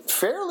assume,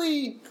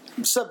 fairly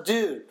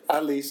subdued,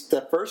 at least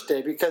the first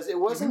day, because it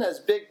wasn't as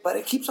big, but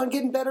it keeps on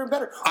getting better and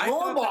better. I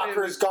thought that it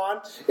Rohrbacher was- is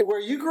gone. Where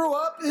you grew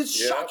up is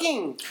Yeah.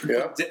 shocking.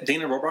 Yeah.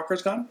 Dana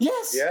Rohrabacher's gone.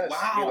 Yes. Yes. Wow,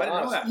 he I didn't know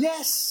lost. that.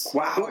 Yes.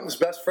 Wow. Putin's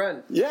best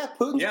friend. Yeah,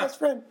 Putin's Yeah. best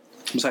friend.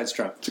 Besides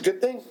Trump. It's a good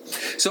thing.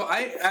 So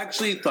I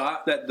actually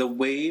thought that the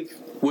wave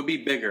would be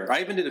bigger. I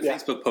even did a Yeah.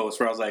 Facebook post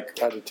where I was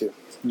like, I did too.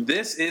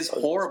 this is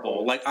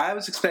horrible. Like, I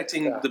was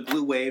expecting Yeah. the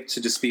blue wave to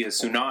just be a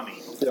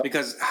tsunami. Yep.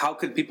 Because how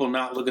could people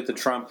not look at the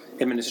Trump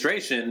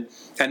administration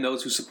and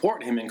those who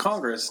support him in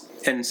Congress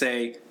and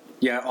say,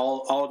 yeah,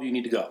 all of you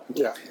need to go.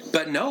 Yeah.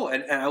 But no,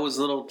 and I was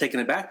a little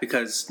taken aback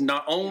because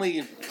not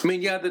only, I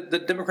mean, yeah, the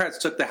Democrats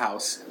took the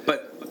House,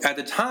 but at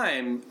the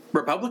time,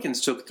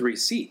 Republicans took 3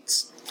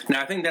 seats.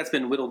 Now, I think that's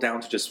been whittled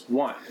down to just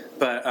 1.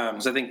 But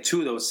so I think 2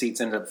 of those seats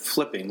ended up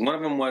flipping. One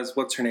of them was,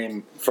 what's her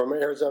name? From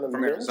Arizona.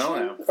 From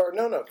Arizona. Or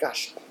no,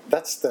 gosh.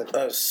 That's the...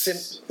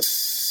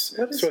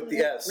 So at the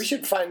S. We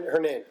should find her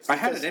name. I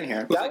had it in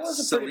here. It was That like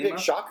was a pretty big Salima.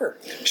 shocker.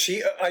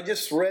 She, I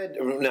just read.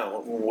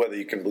 Now, whether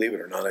you can believe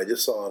it or not, I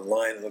just saw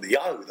online. The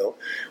Yahoo though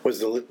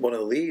was one of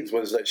the leads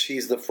was that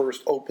she's the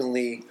first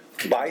openly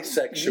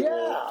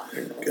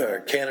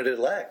bisexual candidate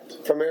elect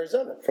From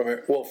Arizona. from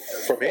anywhere.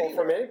 From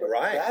anybody.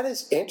 right? That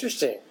is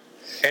interesting.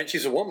 And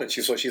she's a woman.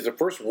 She's the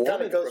first Kind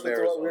woman of goes from with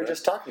Arizona. what we were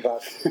just talking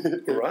about.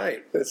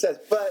 right. It says,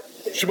 but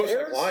She must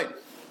like wine.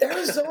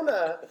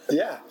 Arizona,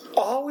 yeah,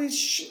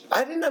 always.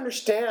 I didn't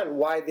understand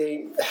why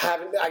they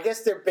haven't. I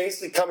guess they're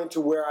basically coming to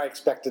where I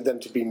expected them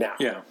to be now.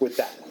 Yeah. With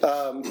that,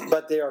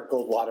 but they are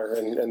Goldwater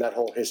and that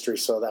whole history,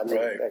 so that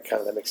Right.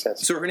 that makes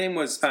sense. So her name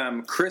was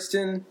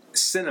Kristen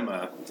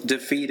Sinema,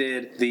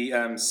 defeated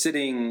the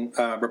sitting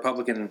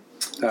Republican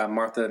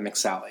Martha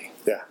McSally.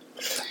 Yeah.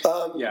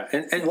 Yeah,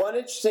 and One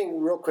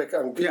interesting, real quick.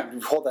 Yeah.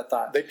 Hold that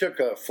thought. They took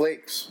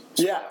Flakes.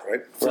 Yeah.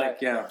 Right. like,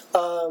 yeah,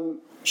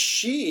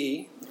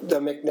 The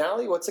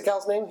McNally, what's the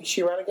gal's name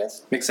she ran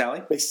against?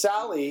 McSally.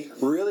 McSally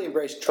really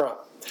embraced Trump.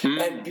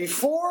 And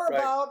before Right.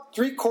 about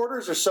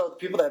 3/4 or so, the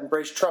people that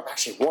embraced Trump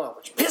actually won,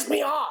 which pissed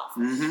me off.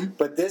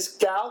 But this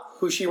gal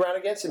who she ran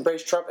against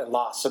embraced Trump and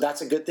lost. So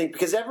that's a good thing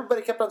because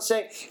everybody kept on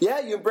saying, yeah,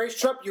 you embrace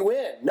Trump, you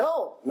win.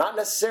 No, not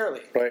necessarily.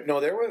 Right. No,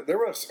 there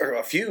were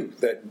a few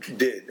that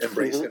did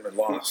embrace him and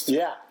lost.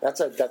 Yeah, that's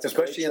a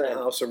Especially in great the trend.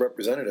 House of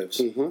Representatives.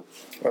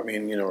 I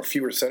mean,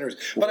 fewer senators.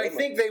 But I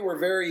think they were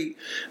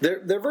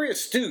they're very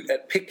astute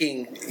at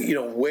picking,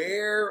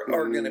 where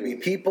are going to be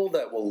people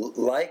that will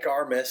like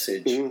our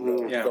message.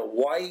 Yeah. The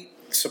white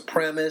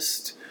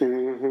supremacist,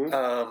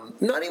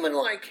 not even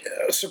like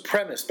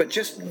supremacist, but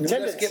just let's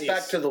Tendencies. get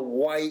back to the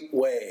white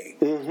way,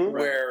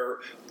 where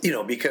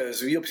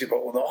because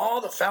people, well, all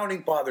the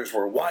founding fathers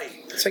were white.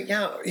 It's like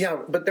yeah,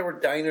 but there were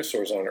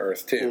dinosaurs on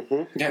Earth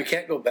too. Yeah. We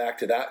can't go back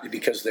to that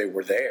because they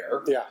were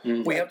there. Yeah.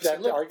 We have to say,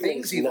 That look, argument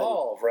things is nutty.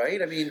 evolve,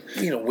 right? I mean,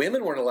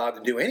 women weren't allowed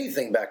to do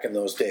anything back in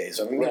those days.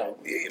 I mean,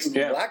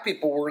 Yeah. black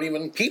people weren't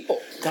even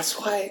people. That's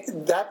why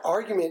that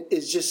argument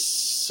is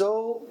just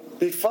so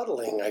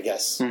befuddling, I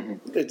guess.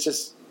 It's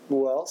just,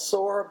 well,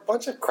 so are a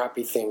bunch of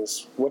crappy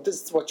things.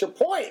 What's your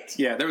point?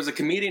 Yeah, there was a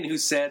comedian who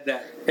said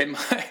that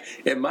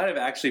it might have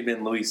actually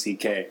been Louis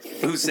C.K.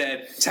 who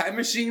said time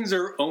machines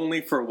are only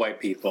for white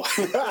people.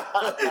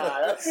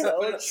 That's so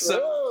true. It's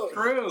so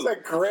true. It's a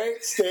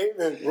great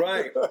statement.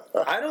 Right.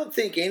 I don't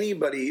think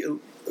anybody,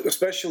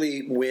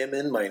 especially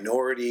women,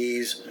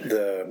 minorities,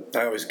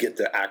 I always get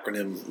the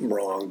acronym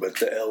wrong, but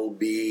the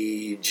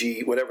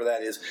LBG, whatever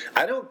that is,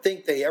 I don't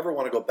think they ever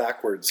want to go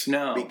backwards.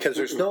 No. Because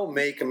there's no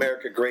Make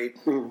America Great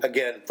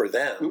again for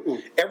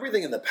them.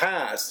 Everything in the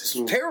past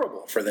is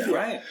terrible for them.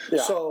 Right.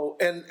 Yeah. So,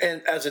 and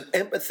as an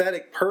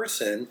empathetic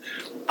person,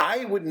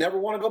 I would never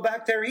want to go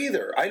back there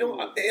either. I don't.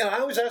 And I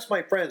always ask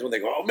my friends when they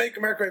go, "Oh, Make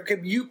America Great."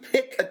 Okay, you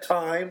pick a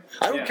time.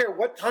 I don't Yeah. care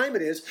what time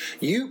it is.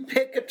 You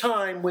pick a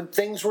time when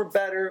things were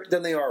better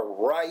than they are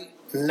right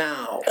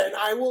now. And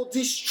I will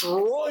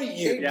destroy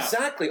you. Yeah.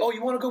 Exactly. Oh,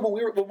 you want to go when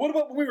we were? Well, what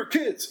about when we were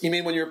kids? You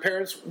mean when your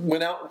parents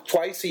went out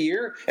twice a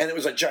year and it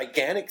was a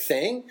gigantic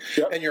thing,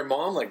 Yep. and your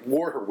mom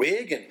wore her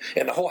wig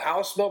and the whole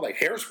house smelled like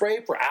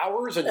hairspray for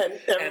hours, and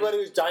Everybody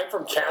was dying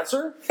from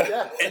cancer?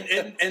 Yeah.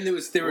 and there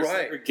was Right.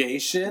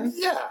 segregation.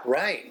 Yeah.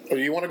 Right. Or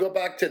you want to go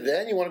back to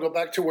then? You want to go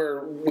back to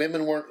where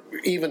women weren't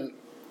even,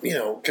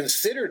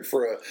 considered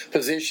for a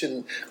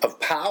position of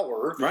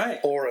power, Right.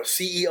 Or a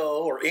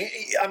CEO,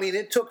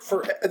 it took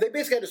they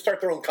basically had to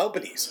start their own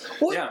companies.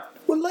 What, Yeah.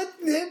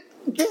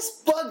 This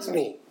bugs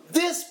me.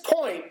 This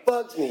point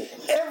bugs me.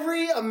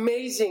 Every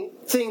amazing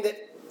thing that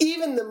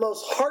even the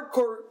most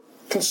hardcore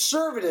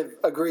conservative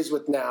agrees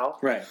with now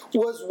Right.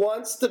 was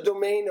once the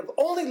domain of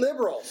only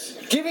liberals.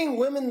 Giving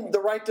women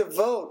the right to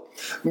vote,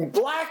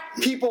 black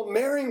people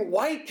marrying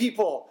white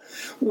people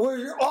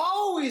were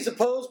always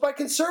opposed by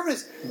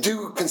conservatives.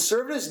 Do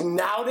conservatives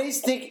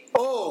nowadays think,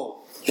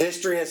 oh,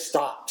 history has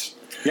stopped.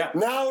 Yeah.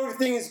 Now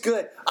everything is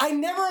good. I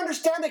never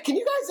understand that. Can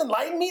you guys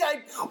enlighten me?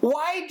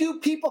 Why do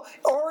people,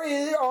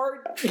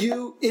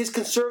 is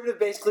conservative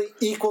basically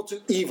equal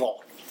to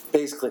evil?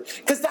 Basically.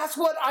 Because that's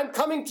what I'm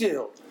coming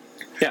to.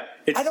 Yeah.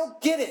 I don't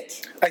get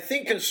it. I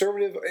think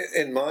conservative,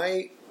 in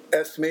my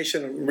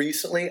estimation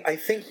recently, I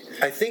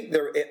think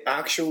they're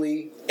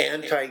actually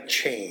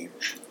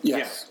anti-change.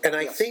 Yes. And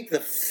I think the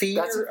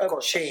fear That's, of of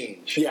course.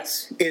 change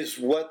Yes. is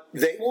what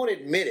they won't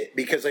admit it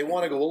because they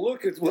want to go, well,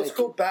 look, let's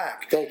go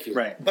back. Thank you.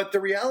 Right. But the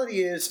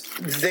reality is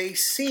they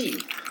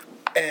see,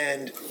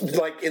 and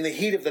like in the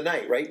heat of the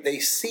night, right? They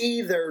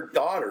see their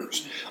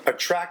daughters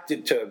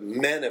attracted to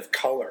men of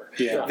color.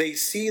 Yeah. They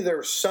see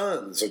their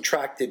sons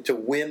attracted to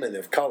women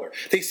of color.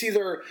 They see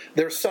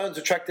their sons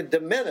attracted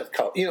to men of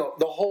color. You know,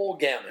 the whole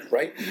gamut,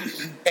 right?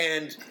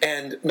 And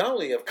not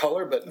only of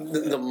color, but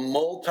the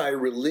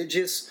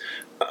multi-religious,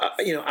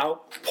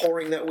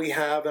 outpouring that we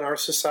have in our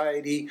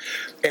society,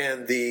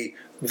 and the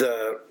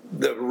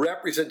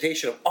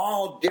representation of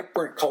all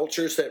different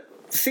cultures that.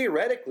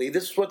 Theoretically,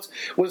 this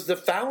was the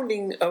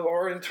founding of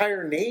our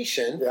entire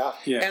nation, Yeah.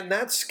 and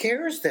that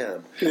scares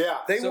them. Yeah.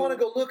 They want to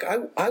go, look,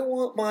 I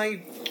want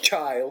my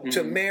child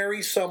to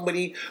marry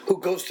somebody who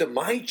goes to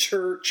my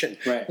church and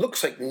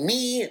looks like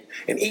me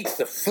and eats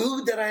the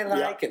food that I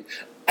like, and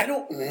I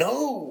don't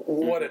know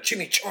what a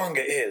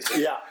chimichanga is.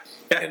 Yeah.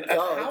 And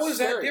how is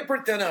that scary.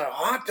 different than a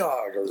hot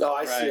dog? Or,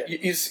 I see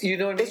it. You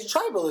know what I mean? It's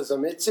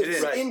tribalism. It's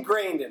is.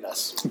 ingrained in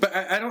us. But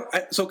I don't.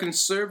 So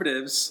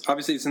conservatives,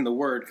 obviously, it's in the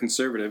word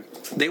conservative.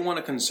 They want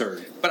to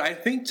conserve, but I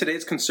think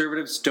today's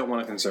conservatives don't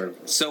want to conserve.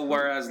 So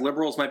whereas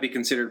liberals might be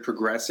considered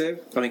progressive,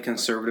 I think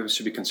conservatives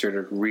should be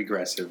considered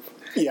regressive.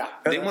 Yeah.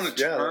 They want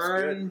to Yeah, that's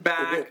turn good.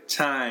 back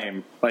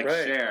time, like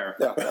Right. Cher,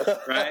 Yeah.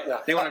 right? Yeah.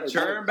 They want to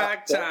turn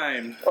back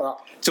time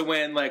to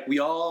when, like, we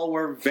all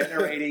were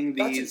venerating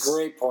That's a these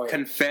great point.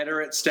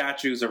 Confederate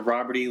statues of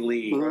Robert E.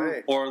 Lee,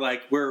 Right. or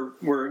like we're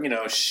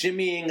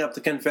shimmying up the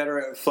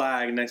Confederate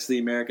flag next to the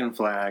American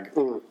flag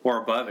or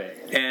above it,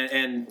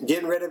 and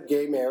Getting rid of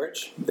gay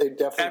marriage. They definitely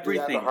do that in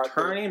everything, a heartbeat.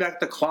 turning back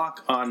the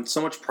clock on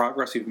so much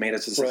progress we've made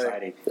as a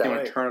society. They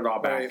want to turn it all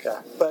back. Right.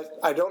 Yeah. But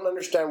I don't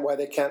understand why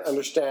they can't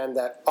understand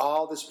that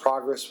all this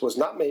progress was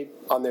not made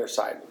on their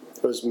side.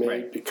 It was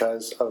made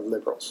because of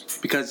liberals.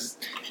 Because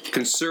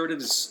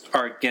conservatives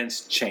are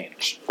against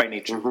change by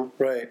nature,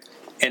 Right.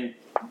 and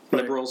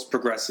liberals,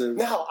 progressive,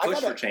 Now, I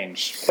push gotta- for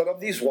change. But of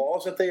these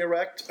walls that they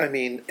erect, I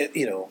mean,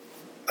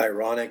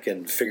 ironic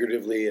and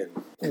figuratively,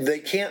 and they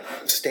can't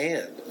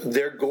stand.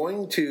 They're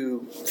going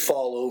to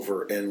fall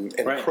over and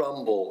Right.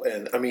 crumble.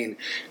 And I mean,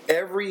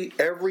 every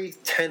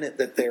tenet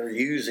that they're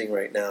using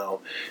right now,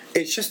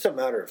 it's just a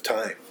matter of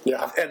time.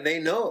 Yeah. And they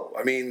know.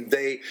 I mean,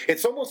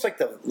 it's almost like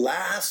the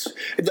last.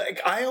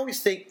 Like I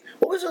always think,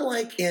 what was it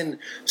like in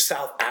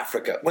South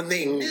Africa when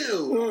they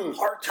knew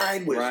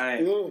apartheid was?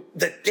 Right.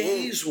 The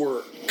days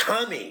were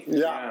coming.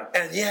 Yeah.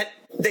 And yet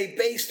they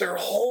base their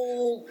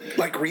whole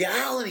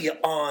reality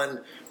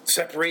on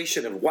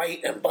separation of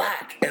white and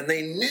black, and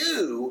they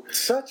knew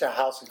Such a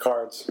house of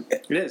cards.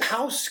 It is.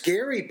 how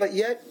scary, but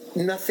yet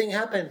nothing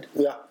happened.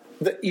 Yeah.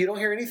 You don't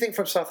hear anything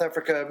from South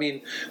Africa. I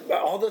mean,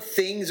 all the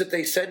things that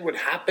they said would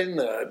happen,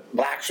 the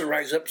blacks would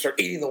rise up, start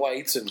eating the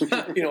whites, and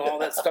all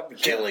that stuff, and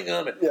killing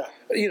them, and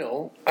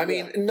I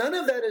mean, none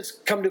of that has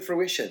come to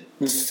fruition.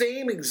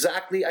 Same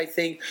exactly, I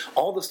think,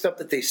 all the stuff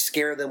that they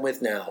scare them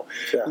with now.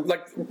 Yeah.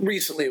 Like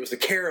recently, it was the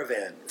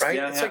caravan, right?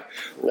 Yeah, It's yeah.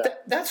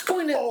 like that's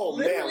going to Oh,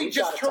 man, literally we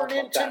just gotta talk turn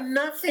about into that.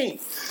 nothing.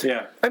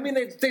 Yeah. I mean,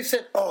 they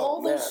sent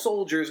all man. those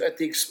soldiers at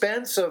the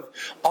expense of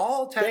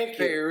all Thank you.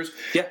 taxpayers.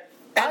 Yeah.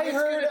 And I it's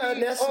heard gonna an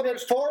be estimate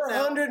others torn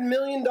down. $400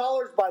 million,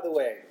 by the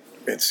way.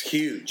 It's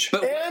huge.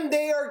 But And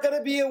they are going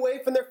to be away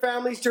from their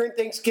families during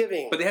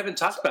Thanksgiving. they haven't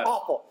talked about it.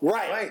 Awful.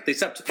 Right. Right. They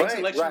stopped. Once the Right,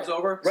 election's right,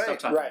 over, Right, stop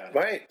talking right,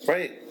 about it.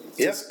 Right.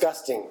 Yep.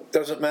 Disgusting.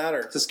 Doesn't matter.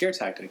 It's a scare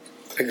tactic.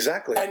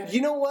 Exactly. And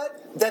you know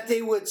what? That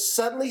they would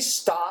suddenly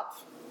stop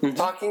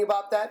talking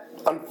about that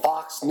on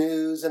Fox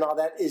News and all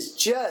that is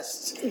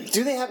just.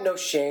 Do they have no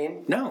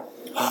shame? No.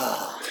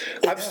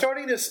 I'm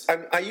starting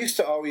to. I used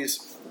to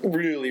always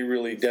really,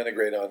 really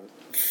denigrate on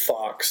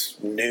Fox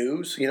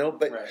News,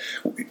 but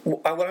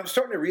what I'm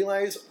starting to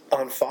realize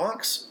on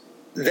Fox,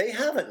 they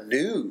have a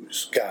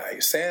news guy,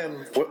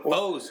 Sam.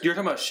 Oh, you're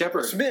talking about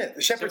Shepard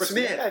Shepard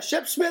Smith. Yeah,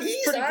 Shep Smith is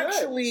He's pretty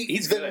actually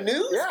He's the good.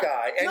 news Yeah.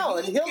 guy, and No,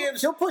 and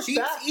he'll push he's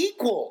back.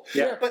 equal.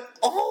 Yeah. But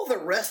all the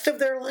rest of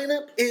their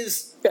lineup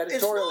is it's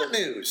Editorial. not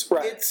news.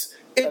 Right. It's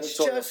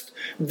Editorial. just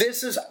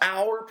this is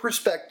our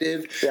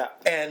perspective, Yeah.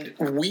 and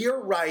we are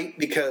right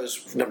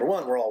because number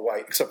one, we're all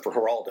white except for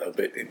Geraldo,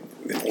 but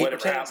whatever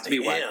pretends happens to be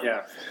white, him.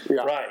 yeah.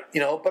 Yeah. Right.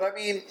 But I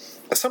mean,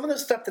 some of the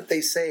stuff that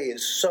they say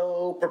is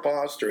so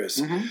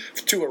preposterous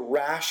to a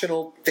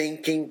rational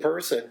thinking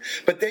person.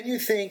 But then you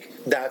think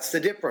that's the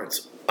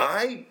difference.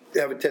 I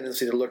have a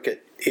tendency to look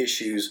at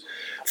issues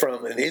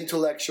from an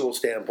intellectual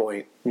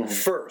standpoint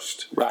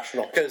first.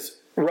 Rational. Because,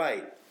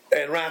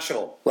 and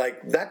rational.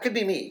 Like, that could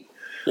be me.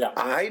 Yeah.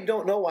 I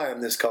don't know why I'm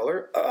this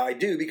color. I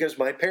do because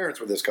my parents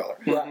were this color.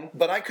 Right.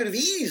 But I could have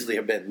easily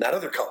have been that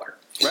other color.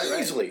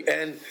 Easily.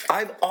 And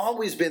I've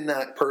always been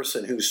that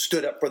person who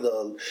stood up for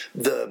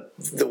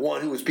the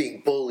one who was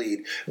being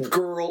bullied,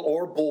 girl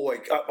or boy.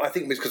 I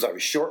think it was because I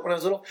was short when I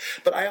was little.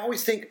 But I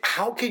always think,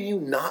 how can you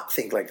not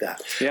think like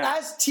that? Yeah.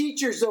 As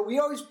teachers, though, we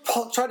always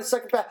try to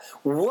suck it back.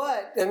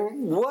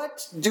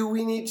 What do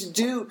we need to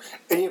do?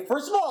 And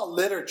first of all,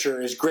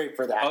 literature is great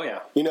for that. Oh, yeah.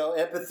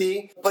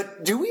 Empathy.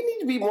 But do we need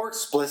to be more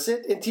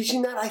explicit in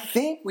teaching that? I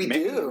think we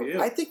Maybe do. we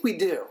do. I think we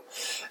do.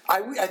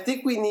 I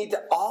think we need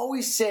to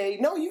always say,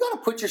 no, you got to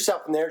put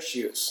yourself in their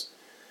shoes.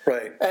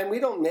 Right. And we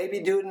don't maybe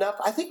do it enough.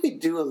 I think we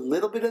do a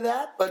little bit of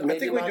that, but maybe I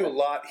think we not do a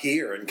lot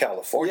here in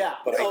California. Yeah.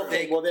 But I Okay,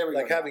 think, well, there we go.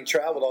 like having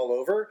traveled all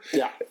over,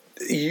 Yeah.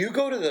 you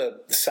go to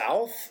the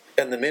South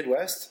and the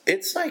Midwest,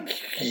 it's like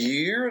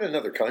you're in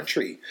another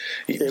country.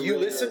 You really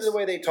listen is. to the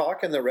way they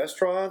talk in the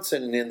restaurants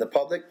and in the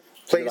public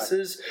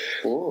places.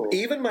 Ooh.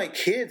 Even my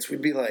kids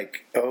would be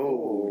like,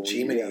 "Oh,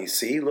 Jiminy, yeah.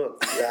 see, look,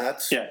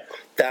 that's Yeah.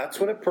 that's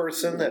what a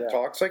person that Yeah.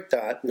 talks like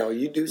that No,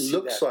 you do see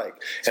looks that. like."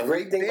 It's a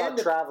great thing about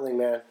traveling,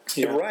 man.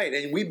 Yeah. Right,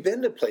 and we've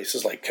been to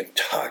places like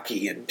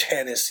Kentucky and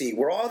Tennessee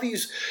where all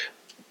these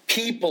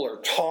people are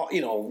taught,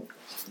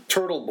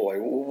 Turtle Boy,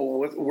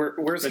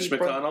 where's Mitch he from?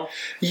 McConnell?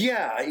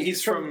 Yeah,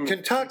 he's from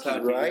Kentucky,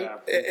 right?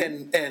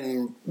 yeah.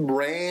 And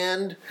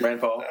Rand.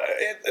 Rand Paul.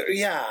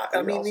 Yeah,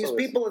 I mean, also these is-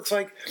 people, it's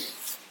like,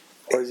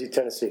 Or is he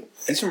Tennessee?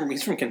 He's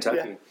from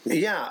Kentucky.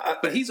 yeah.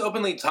 But he's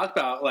openly talked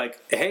about, like,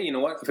 hey, you know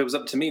what? If it was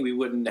up to me, we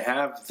wouldn't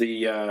have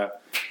the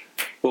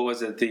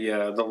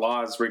the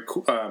laws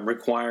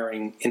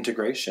requiring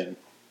integration.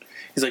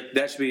 He's like,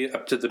 that should be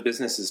up to the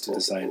businesses to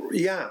decide.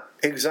 Yeah,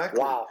 exactly.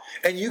 Wow.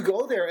 And you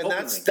go there, and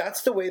Openly.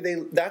 that's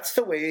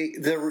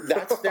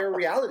their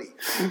reality.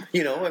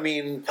 I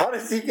mean, How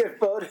does he get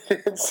voted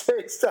and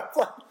say stuff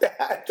like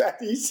that? That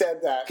he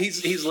said that.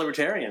 He's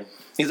libertarian.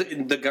 He's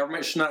like, the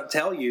government should not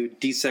tell you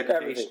Everything.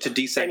 desegregation to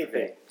desegregate.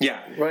 Anything. Yeah,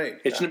 Right.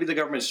 It shouldn't be the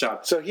government's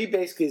job. So he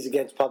basically is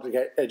against public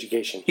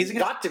education. He's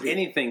against got to be.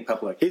 anything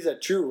public. He's a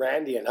true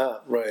Randian, huh?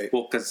 right.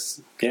 Well,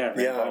 because Rand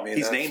Yeah, Paul. I mean,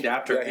 he's that's- named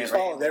after. yeah, he's- Ayn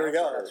Oh, Rand. there we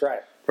go. That's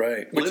right.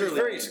 Right, which is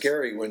Literally very is.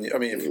 scary when you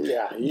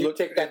Yeah, you look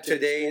take that at to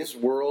today's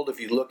world. If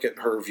you look at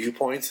her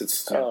viewpoints,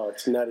 it's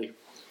nutty.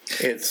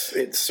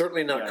 it's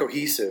certainly not Yeah.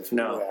 cohesive.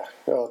 No.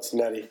 Yeah. Oh, it's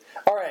nutty.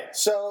 All right,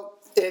 so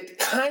it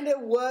kind of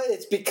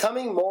it's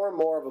becoming more and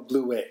more of a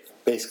blue wave,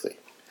 basically,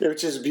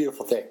 which is a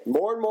beautiful thing.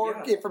 More and more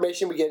Yeah.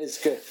 information we get is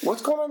good.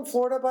 What's going on in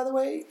Florida, by the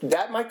way?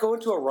 That might go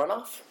into a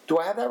runoff. Do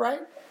I have that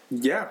right?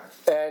 Yeah.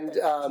 And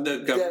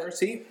The governor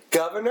seat?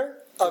 Governor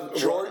of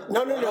Georgia.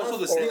 No. Also the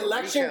The Senate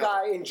election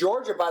recount. guy in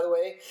Georgia, by the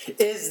way,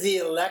 is the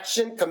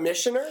election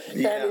commissioner, and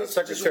he's just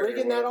secretary,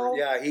 rigging that all.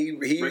 Yeah, he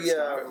Rick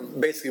Scott.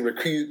 basically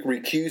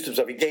recused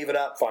himself. He gave it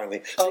up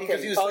finally. Okay.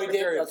 Because he was Oh, he did?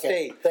 Secretary of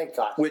Okay. State. Thank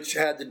God. Which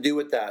had to do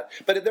with that.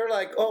 But they're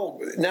like, oh,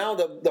 now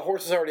the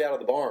horse is already out of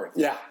the barn.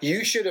 Yeah.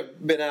 You should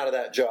have been out of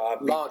that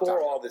job Long before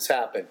time. all this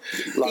happened.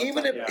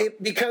 Even time, if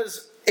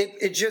because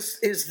it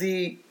just is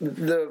the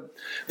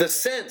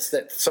sense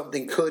that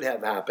something could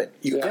have happened.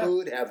 You Yeah.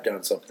 could have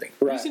done something.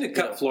 We just need to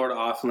cut Florida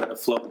off and let it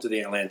float into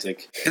the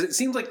Atlantic. Because it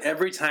seems like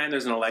every time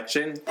there's an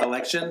election,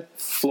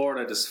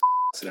 Florida just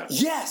f***s it up.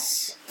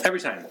 Yes. Every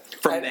time.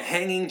 From And- the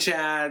hanging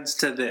chads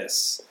to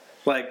this.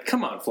 Like,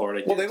 come on,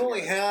 Florida. Well, get they've it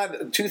only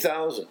had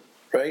 2,000,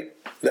 right?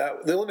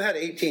 They only had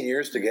 18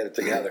 years to get it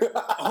together.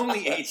 together.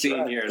 Only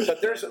 18 years.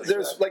 But there's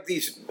like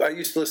these. I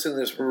used to listen to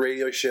this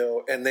radio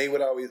show, and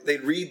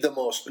they'd read the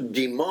most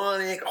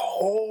demonic,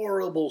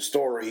 horrible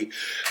story,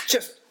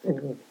 just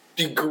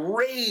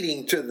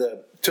degrading to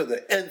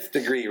the nth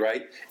degree,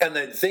 right? And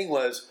the thing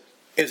was,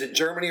 is it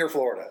Germany or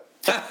Florida?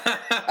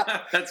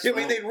 That's I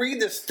mean, they'd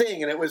read this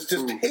thing, and it was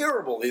just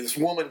terrible. This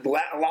woman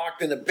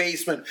locked in the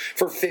basement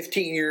for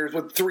 15 years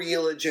with 3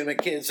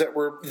 illegitimate kids that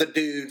were the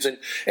dudes, and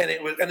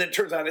then it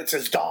turns out it's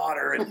his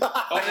daughter, and it'd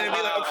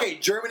be like, okay,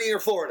 Germany or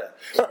Florida,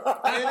 and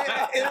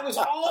it was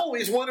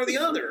always one or the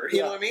other.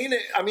 You know what I mean?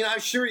 I'm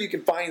sure you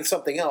could find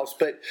something else,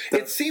 but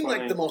it seemed funny.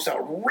 like the most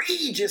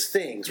outrageous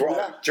things were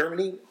always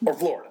Germany or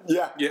Florida.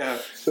 Yeah. Yeah.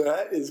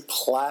 That is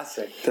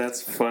classic.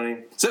 That's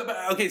funny. So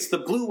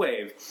the blue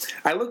wave.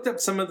 I looked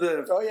up some of the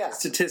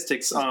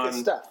statistics on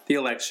stuff. the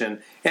election,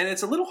 and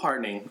it's a little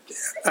heartening,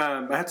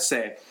 I have to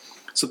say.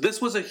 So this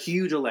was a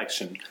huge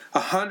election.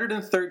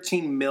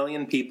 113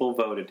 million people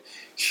voted.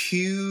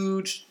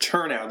 Huge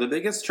turnout. The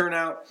biggest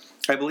turnout,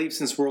 I believe,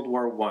 since World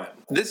War I.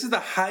 This is the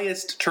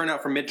highest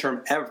turnout for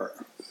midterm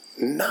ever.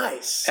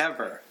 Nice.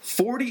 Ever.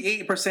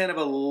 48%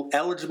 of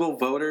eligible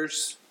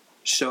voters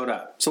showed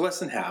up. So less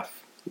than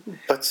half.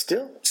 But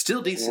still,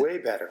 Still decent. way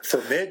better. For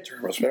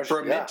midterm, especially. For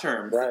a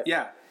midterm. right.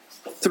 Yeah.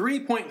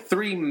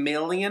 3.3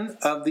 million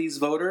of these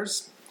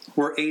voters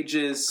were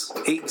ages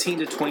 18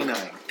 to 29,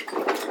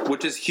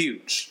 which is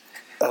huge.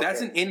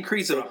 That's an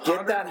increase of Get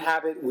 100. that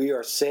habit, we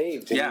are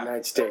saved in Yeah. the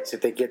United States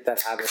if they get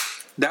that habit.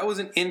 That was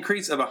an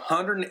increase of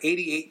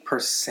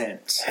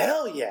 188%.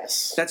 Hell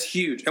yes. That's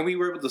huge. And we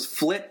were able to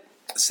flip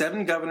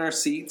 7 governor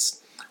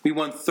seats. We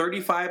won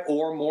 35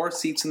 or more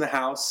seats in the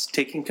House,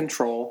 taking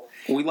control.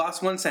 We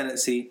lost 1 Senate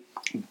seat,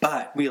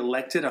 but we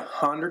elected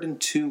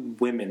 102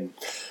 women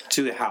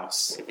to the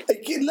House.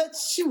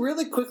 Let's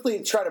really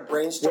quickly try to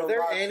brainstorm. Were there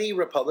about- any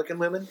Republican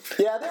women?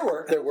 Yeah, there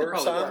were. There were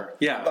probably some? were,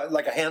 yeah. But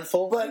like a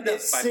handful? But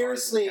it's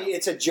seriously,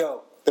 it's a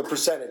joke. The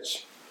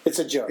percentage. It's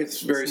a joke.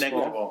 It's very small.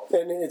 negligible.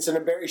 And it's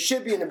it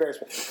should be an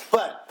embarrassment.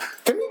 But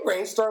can we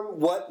brainstorm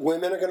what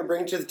women are going to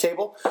bring to the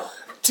table?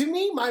 To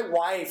me, my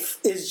wife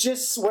is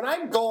just, when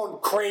I'm going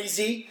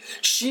crazy,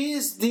 she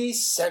is the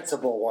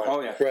sensible one.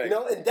 Oh, yeah. Right. You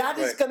know, and that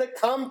is Right. going to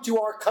come to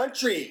our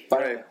country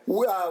Right.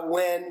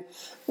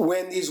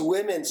 When these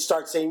women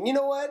start saying, you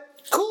know what,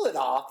 cool it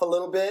off a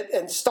little bit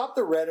and stop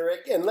the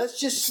rhetoric and let's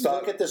just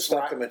look at this.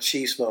 Stop the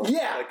machismo.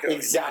 Yeah,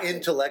 exactly.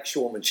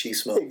 Intellectual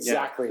machismo.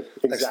 Exactly.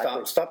 Like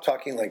Exactly. stop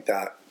talking like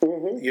that.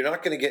 Mm-hmm. You're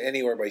not going to get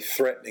anywhere by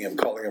threatening him,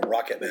 calling him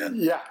Rocket Man.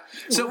 Yeah.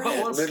 So, but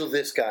And once, little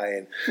this guy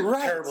and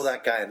Right. terrible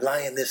that guy and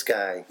lying this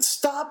guy.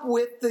 Stop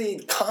with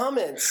the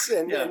comments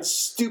and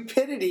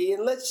stupidity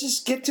and let's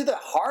just get to the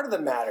heart of the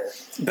matter.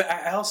 but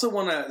I also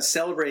want to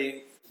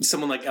celebrate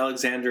someone like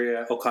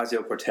Alexandria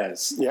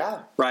Ocasio-Cortez. Yeah.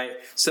 Right?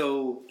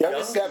 So,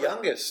 Youngest ever.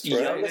 Youngest.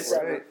 Right? youngest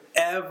ever.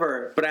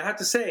 ever. But I have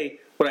to say,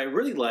 what I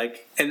really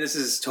like, and this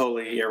is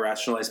totally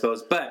irrational, I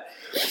suppose, but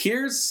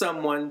here's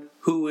someone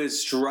who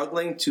is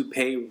struggling to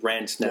pay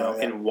rent now Oh,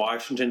 yeah. in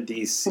Washington,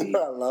 D.C.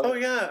 I love Oh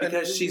it. yeah, and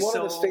Because she's one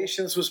of the so-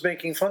 stations was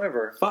making fun of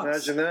her. Fucks.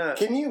 Imagine that.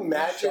 Can you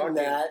imagine Shocking.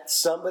 that?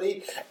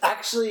 Somebody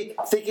actually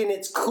thinking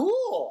it's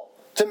cool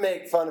to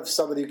make fun of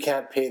somebody who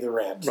can't pay the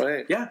rent.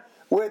 Right. Yeah.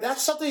 Well,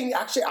 that's something,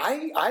 actually,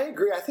 I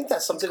agree. I think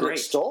that's something to Great.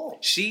 extol.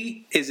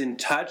 She is in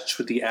touch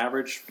with the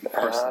average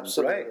person.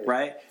 Absolutely.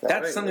 Right? That's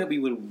Right. something that we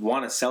would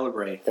want to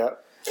celebrate.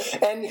 Yep.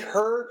 And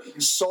her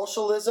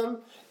socialism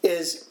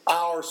is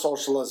our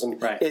socialism.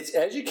 Right. It's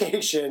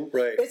education.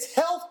 Right. It's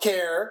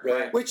healthcare,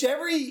 Right. which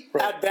every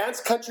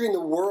advanced country in the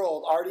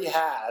world already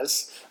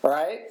has.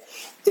 Right.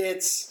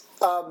 It's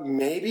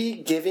maybe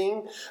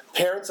giving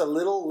parents a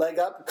little leg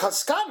up, because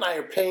Scott and I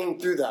are paying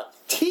through the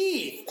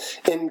teeth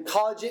in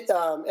college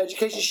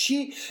education.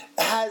 She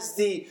has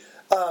the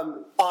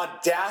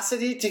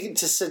audacity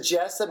to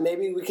suggest that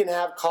maybe we can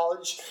have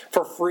college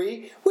for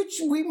free, which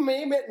we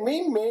may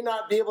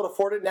not be able to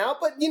afford it now,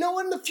 but you know,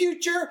 in the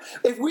future,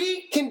 if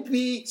we can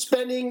be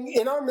spending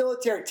in our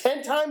military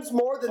 10 times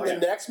more than the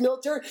next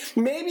military,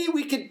 maybe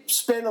we could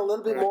spend a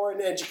little bit more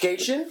in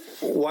education.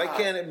 Why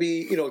can't it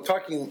be,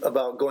 talking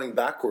about going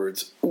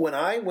backwards, when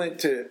I went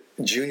to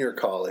junior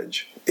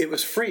college, it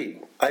was free.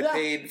 I Yeah.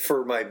 paid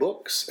for my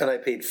books and I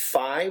paid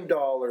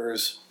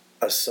 $5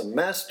 a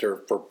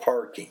semester for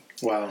parking.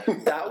 Wow.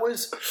 That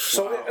was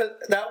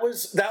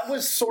that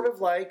was sort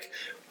of like,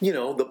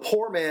 the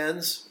poor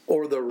man's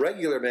or the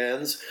regular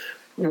man's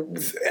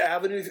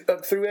avenue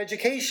through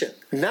education.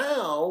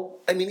 Now,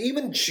 I mean,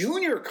 even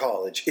junior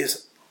college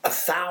is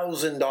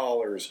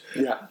 $1,000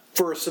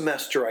 for a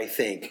semester, I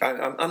think.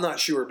 I'm not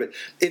sure, but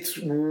it's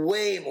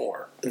way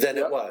more than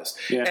it was.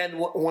 Yeah. And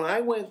when I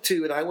went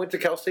to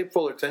Cal State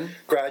Fullerton,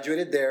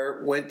 graduated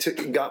there,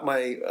 got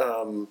my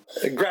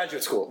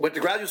graduate school. Went to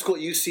graduate school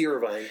at UC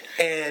Irvine,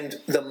 and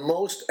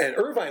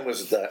Irvine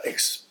was the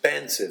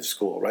expensive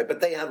school, right? But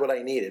they had what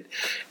I needed,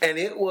 and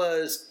it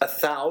was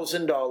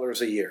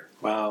 $1,000 a year.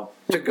 Wow.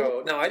 To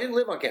go. Now, I didn't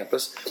live on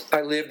campus.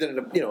 I lived in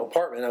an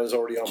apartment. I was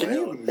already on Can my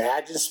you own.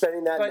 imagine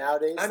spending that But,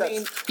 nowadays? I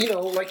mean,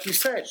 like you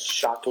said,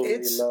 shockingly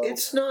low.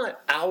 it's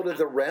not out of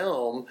the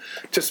realm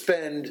to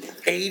spend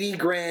 80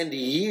 grand a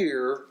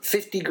year,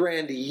 50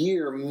 grand a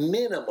year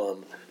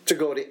minimum to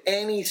go to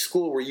any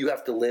school where you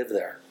have to live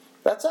there.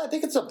 I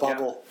think it's a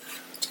bubble.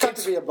 It's got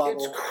to be a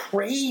bubble. It's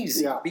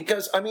crazy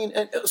because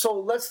so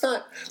let's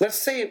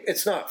say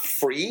it's not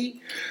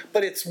free,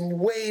 but it's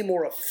way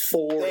more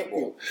affordable. Thank you.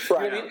 You know what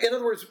I Right. mean? In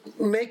other words,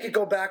 make it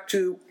go back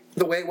to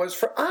the way it was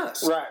for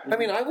us. Right. I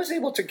mean, I was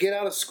able to get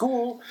out of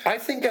school. I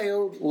think I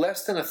owed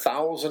less than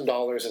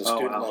 $1,000 in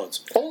student wow.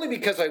 loans, only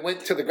because I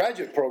went to the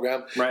graduate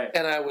program. Right.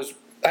 And I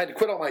had to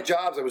quit all my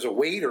jobs. I was a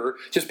waiter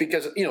just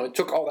because it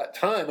took all that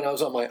time, and I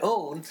was on my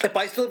own. If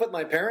I still lived with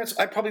my parents,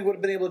 I probably would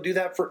have been able to do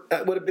that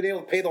would have been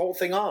able to pay the whole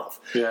thing off.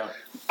 Yeah.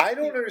 I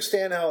don't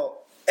understand how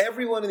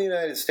everyone in the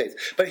United States.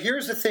 But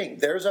here's the thing: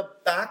 there's a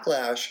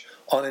backlash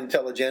on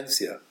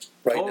intelligentsia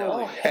right now,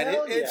 Oh, and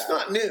hell it's yeah.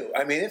 not new.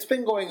 I mean, it's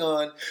been going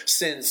on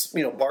since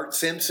Bart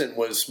Simpson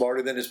was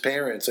smarter than his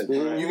parents, and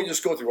you can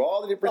just go through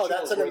all the different. Oh,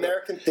 that's shows an where the-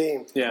 American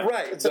theme. Yeah.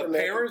 Right, It's the an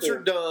American parents are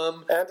thing.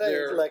 dumb.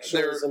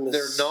 Anti-intellectualism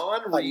They're is- I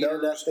know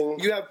non-readers. nothing.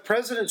 You have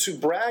presidents who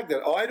brag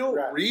that I don't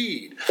Right.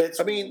 read. It's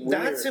I mean,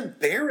 weird. that's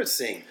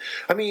embarrassing.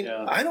 I mean,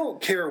 Yeah. I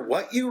don't care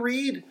what you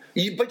read,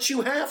 but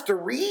you have to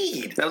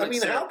read. That was I like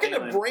mean, Sarah how can a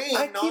Palin. brain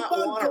I not keep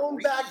on want to going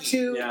read? back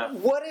to Yeah.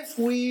 what if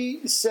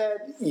we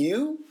said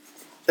you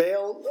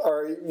fail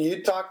or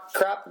you talk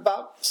crap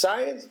about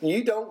science,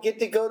 you don't get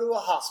to go to a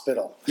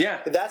hospital. Yeah.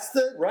 That's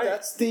the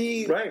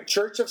Right.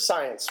 Church of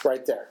Science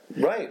right there.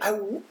 Right. I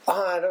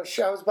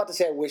was about to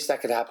say I wish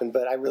that could happen,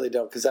 but I really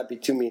don't because that'd be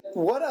too mean.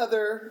 What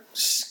other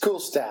school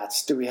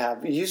stats do we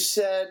have? You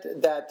said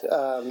that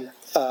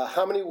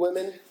how many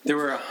women? There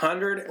were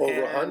 100.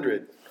 Over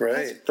 100,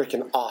 right?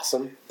 Freaking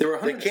awesome. There were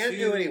They 102. can't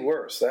do any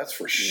worse, that's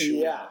for sure.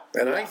 Yeah.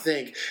 And Yeah. I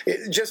think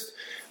it just,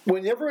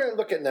 whenever I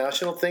look at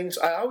national things,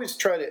 I always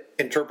try to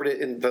interpret it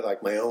into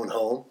like my own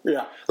home.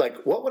 Yeah. Like,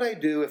 what would I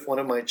do if one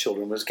of my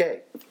children was gay?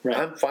 Right.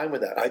 I'm fine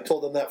with that. I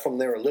told them that from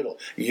they were little.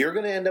 You're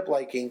going to end up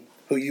liking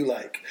who you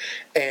like.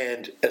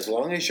 And as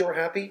long as you're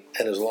happy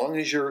and as long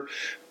as you're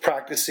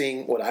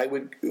practicing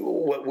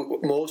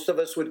what most of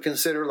us would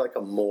consider like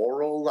a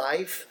moral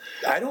life,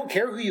 I don't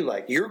care who you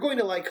like. You're going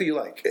to like who you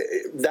like.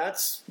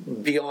 That's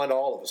beyond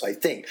all of us, I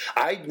think.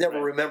 I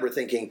never remember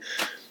thinking,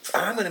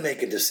 I'm going to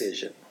make a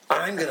decision.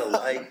 I'm going to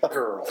like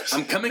girls.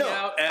 I'm coming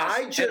out as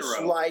I just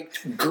hetero.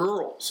 liked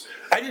girls.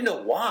 I didn't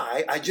know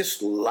why. I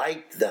just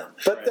liked them.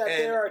 But that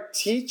And- there are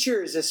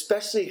teachers,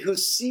 especially, who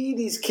see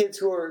these kids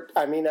who are,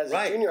 I mean, as a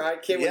Right. junior high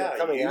kid when Yeah, they're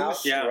coming you-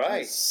 out, yeah.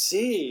 right.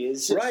 see,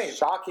 it's just Right.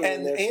 shocking.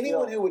 And when they're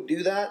anyone still- who would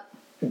do that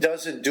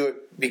doesn't do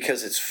it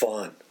because it's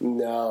fun.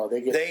 No, they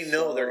get They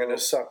know so- they're going to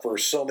suffer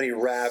so many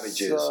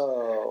ravages.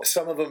 So-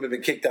 Some of them have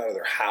been kicked out of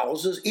their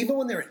houses, even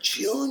when they're in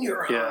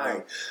junior Yeah.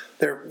 high.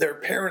 Their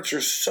parents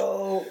are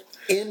so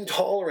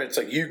intolerant. It's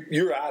like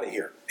you're out of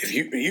here. If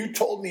you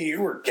told me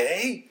you were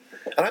gay,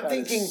 and I'm That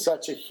is thinking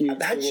such a huge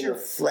that's thing in your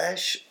it.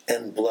 flesh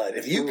and blood.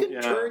 If you can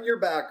Yeah. turn your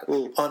back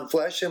on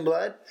flesh and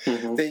blood,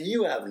 then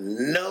you have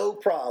no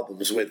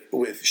problems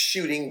with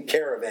shooting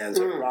caravans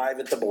that arrive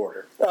at the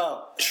border.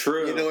 Oh,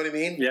 True. You know what I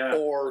mean? Yeah.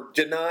 Or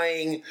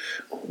denying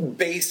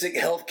basic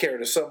health care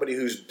to somebody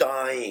who's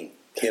dying,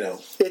 you know.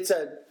 it's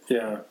a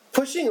Yeah.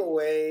 pushing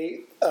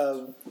away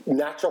of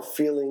natural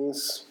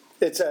feelings.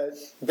 It's a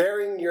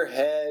burying your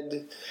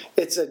head.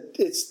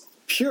 It's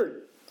pure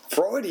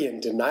Freudian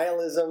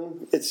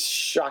denialism. It's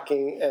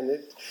shocking, and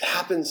it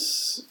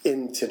happens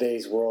in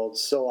today's world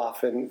so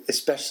often,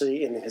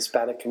 especially in the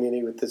Hispanic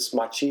community with this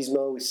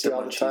machismo we see The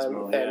all the time,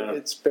 machismo, and yeah.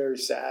 it's very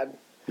sad.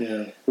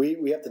 Yeah.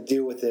 We have to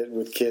deal with it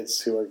with kids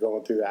who are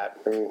going through that.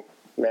 I mean,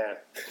 man.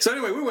 So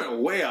anyway, we went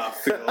way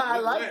off field. I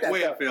like that,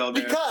 way though. off field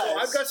there. Because- So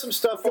I've got some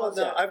stuff on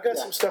the Yeah.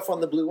 some stuff on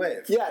the Blue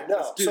Wave. Yeah,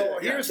 no. do So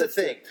that, yeah. here's the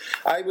thing.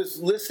 I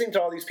was listening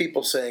to all these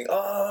people saying,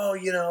 "Oh,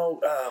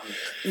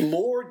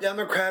 more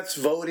Democrats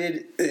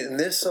voted in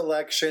this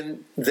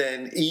election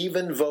than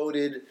even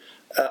voted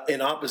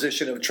in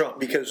opposition of Trump."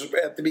 Because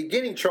at the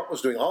beginning, Trump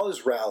was doing all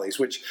his rallies,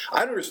 which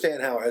I don't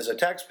understand how, as a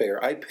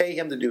taxpayer, I pay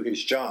him to do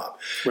his job.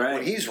 Right.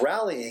 When he's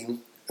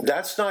rallying,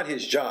 that's not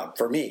his job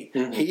for me.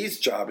 His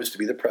job is to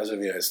be the president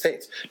of the United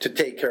States, to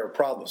take care of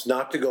problems,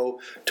 not to go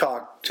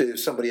talk to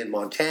somebody in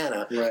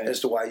Montana Right. as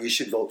to why you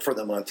should vote for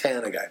the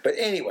Montana guy. But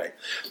anyway,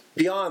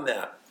 beyond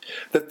that,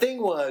 the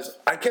thing was,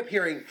 I kept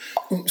hearing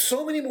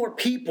so many more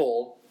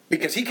people,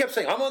 because he kept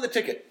saying, I'm on the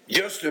ticket.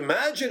 Just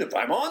imagine if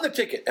I'm on the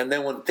ticket. And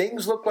then when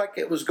things looked like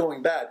it was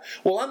going bad,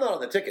 well, I'm not on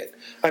the ticket.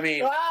 I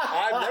mean,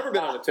 I've never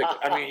been on the ticket.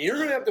 I mean, you're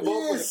going to have to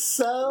vote He for is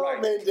so Right.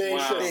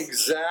 mendacious. Wow.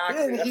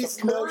 Exactly. And That's he's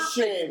a no perfect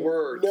shame.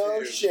 word, no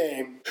too.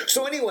 shame.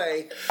 So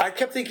anyway, I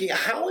kept thinking,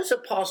 how is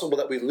it possible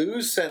that we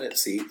lose Senate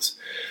seats,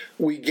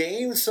 we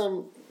gain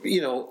some,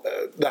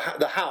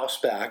 the House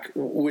back,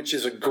 which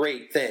is a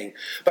great thing,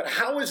 but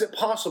how is it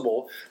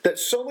possible that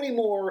so many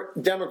more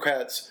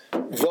Democrats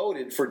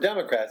voted for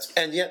Democrats,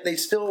 and yet they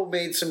still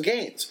made some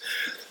gains?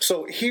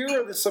 So here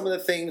are some of the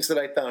things that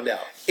I found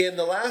out. In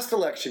the last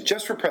election,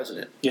 just for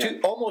president, Yeah.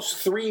 almost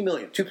 3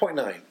 million,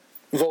 2.9,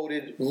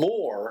 voted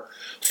more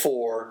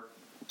for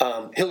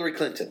Hillary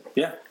Clinton.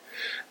 Yeah.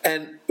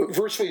 And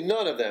virtually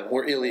none of them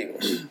were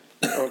illegals.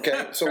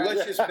 Okay, so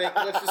let's just state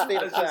Let's just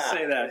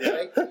say that, yeah.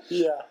 okay?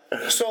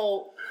 Yeah.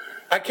 So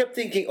I kept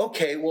thinking,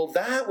 okay, well,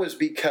 that was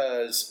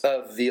because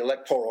of the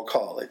Electoral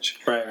College.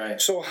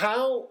 Right.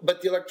 So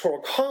but the Electoral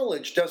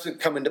College doesn't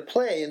come into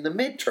play in the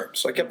midterms.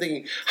 So I kept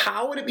thinking,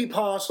 how would it be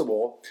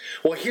possible?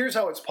 Well, here's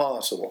how it's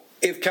possible.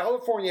 If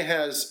California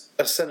has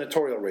a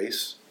senatorial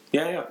race,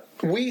 Yeah.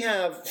 we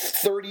have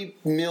 30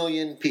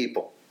 million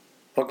people,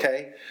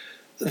 okay?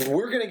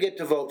 We're going to get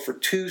to vote for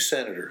 2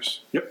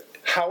 senators. Yep.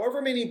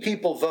 However many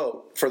people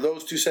vote for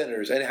those 2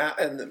 senators,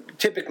 and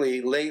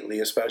typically lately,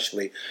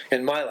 especially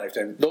in my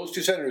lifetime, those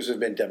 2 senators have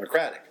been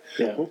Democratic.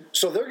 Yeah.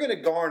 So they're going to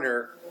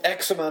garner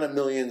X amount of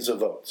millions of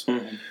votes.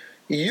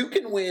 You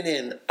can win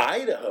in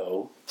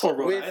Idaho Or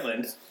Rhode with-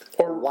 Island.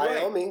 or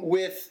Wyoming.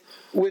 right,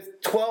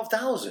 with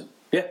 12,000.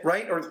 Yeah.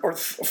 Right? Or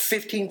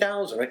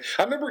 15,000, right?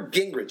 I remember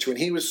Gingrich when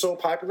he was so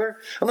popular.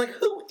 I'm like,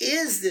 who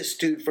is this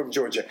dude from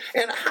Georgia?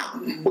 And how?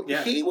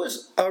 Yeah. He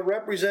was a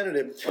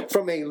representative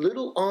from a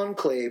little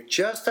enclave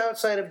just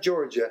outside of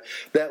Georgia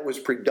that was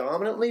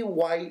predominantly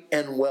white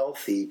and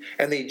wealthy,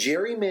 and they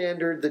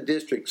gerrymandered the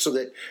district so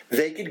that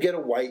they could get a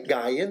white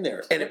guy in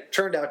there. And it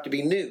turned out to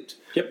be Newt.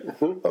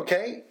 Yep.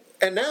 Okay?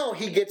 And now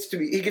he gets to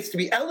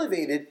be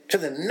elevated to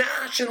the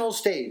national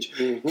stage.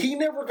 He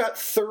never got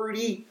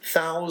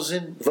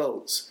 30,000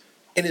 votes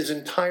in his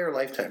entire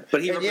lifetime.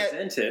 But he And yet,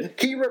 represented.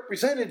 he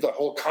represented the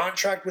whole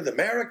contract with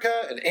America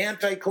and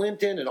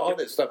anti-Clinton and all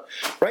this stuff,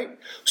 right?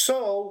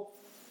 So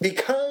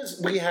because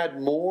we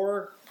had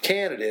more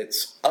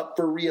candidates up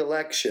for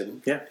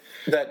re-election Yeah.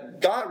 that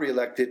got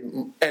reelected,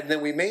 and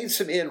then we made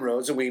some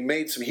inroads and we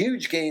made some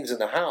huge gains in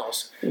the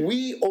House,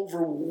 we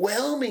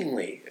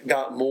overwhelmingly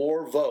got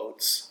more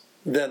votes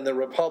than the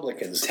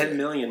Republicans 10 did.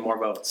 million more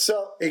votes.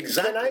 So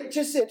Exactly. Can I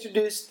just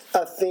introduce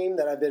a theme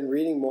that I've been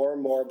reading more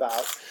and more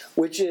about,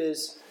 which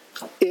is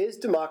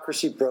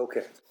democracy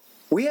broken?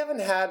 We haven't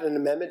had an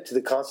amendment to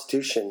the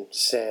Constitution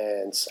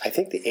since, I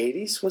think, the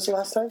 80s was the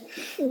last time.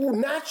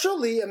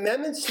 Naturally,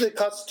 amendments to the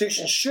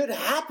Constitution should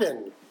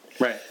happen.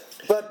 Right.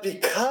 But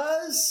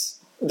because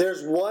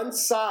there's one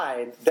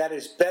side that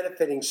is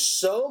benefiting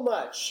so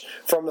much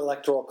from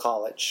Electoral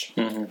College,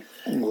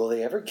 will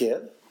they ever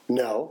give?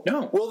 No.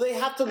 No. Will they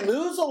have to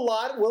lose a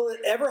lot? Will it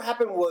ever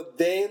happen? Will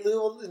they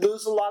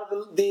lose a lot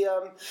of the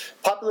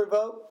popular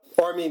vote?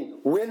 Or, I mean,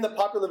 win the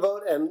popular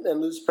vote and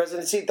lose the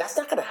presidency? That's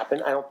not going to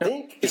happen, I don't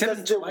think. It's Because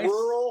happened it's a twice.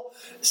 rural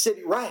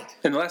city. Right.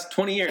 In the last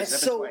 20 years, And it's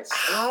so happened twice.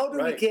 how do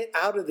we Right. get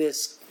out of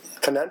this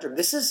conundrum?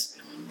 This is...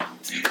 I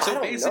don't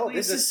know. basically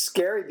This the- is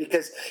scary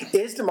because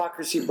is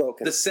democracy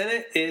broken? The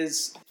Senate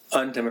is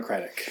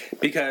undemocratic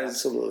because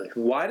Absolutely.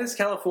 why does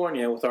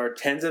California, with our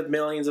tens of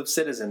millions of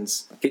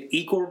citizens, get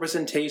equal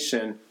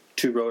representation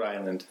to Rhode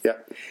Island? Yeah.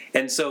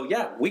 And so,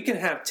 yeah, we can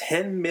have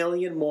 10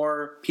 million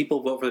more people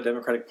vote for the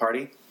Democratic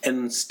Party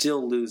and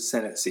still lose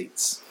Senate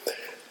seats.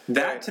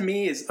 That, to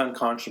me, is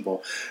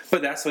unconscionable.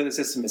 But that's the way the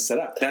system is set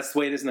up. That's the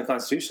way it is in the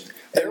Constitution.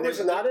 There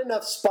was not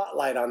enough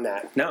spotlight on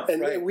that. No.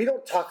 And Right. we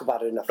don't talk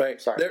about it enough. Right.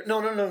 Sorry. There,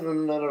 no,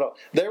 not at all.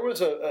 There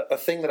was a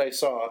thing that I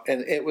saw,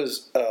 and it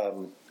was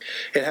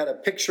it had a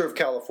picture of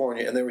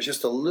California, and there was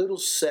just a little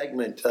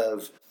segment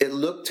of. It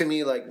looked to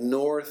me like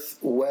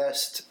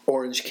northwest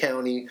Orange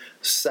County,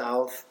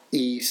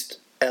 southeast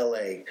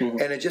LA,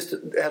 and it just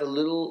had a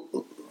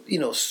little,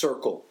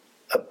 circle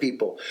of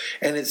people,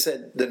 and it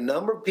said the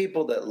number of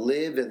people that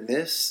live in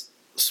this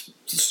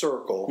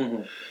circle,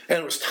 and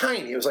it was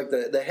tiny. It was like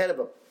the head of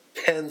a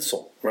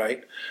pencil,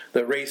 right?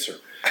 The eraser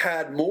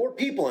had more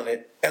people in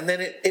it, and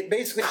then it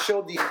basically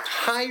showed the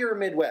entire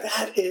Midwest.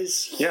 That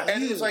is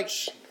And it was like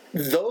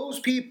those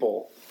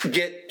people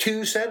get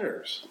 2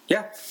 senators.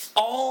 Yeah.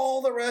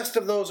 All the rest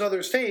of those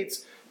other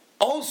states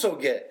also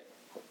get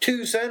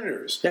 2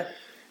 senators. Yeah.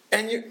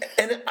 And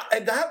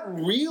that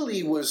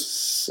really was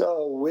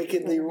so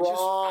wickedly just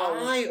wrong.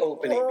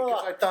 eye-opening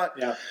because I thought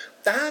Yeah.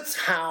 that's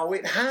how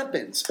it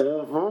happens.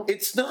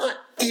 It's not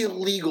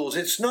illegals.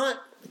 It's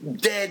not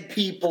dead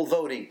people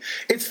voting.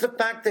 It's the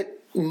fact that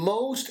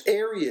most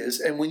areas,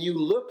 and when you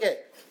look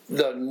at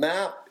the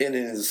map in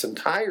its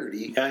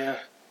entirety, Yeah.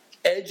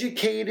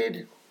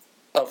 educated,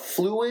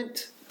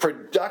 affluent,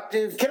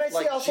 productive. Can I say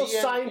like also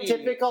GMP,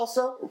 scientific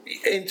also?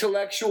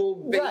 intellectual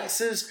Right.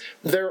 bases?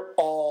 They're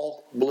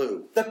all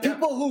blue. The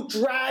people who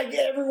drag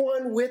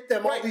everyone with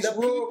them, all Right, these the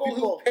rural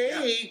people who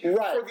pay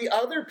Right. for the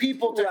other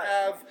people to Right.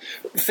 have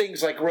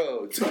things like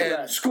roads and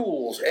Right.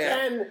 schools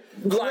and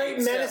great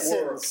lights that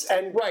medicines work.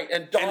 and right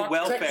and doctors.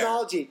 welfare.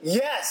 technology.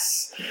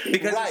 Yes.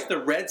 Because right. it's the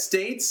red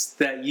states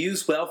that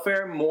use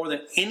welfare more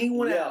than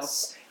anyone Yes.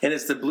 else, and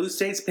it's the blue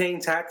states paying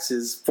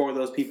taxes for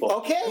those people.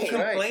 Okay. Who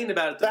complained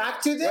about it?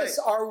 Back to this.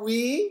 Right. Are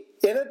we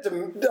in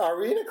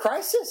a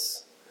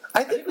crisis?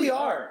 I think we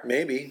are.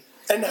 Maybe.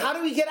 And how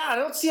do we get out? I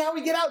don't see how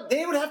we get out.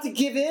 They would have to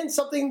give in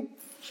something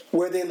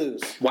where they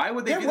lose. Why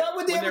would they? Yeah, do why that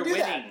would they when ever they're do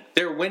that? winning?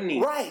 They're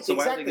winning. Right, So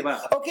why exactly. would they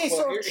give up? Okay,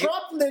 Well, so here-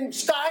 Trump, then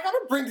I got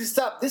to bring this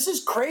up. This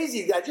is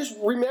crazy. I just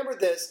remembered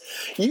this.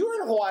 You were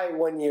in Hawaii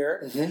one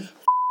year.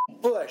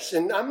 Bush,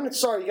 and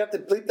sorry, you have to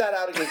bleep that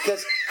out again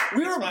because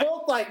we were fine.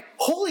 both like,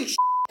 holy shit,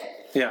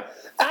 Yeah.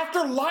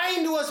 after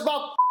lying to us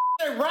about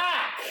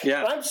Iraq. Yeah.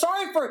 And I'm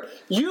sorry for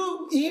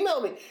you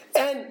emailed me.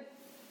 And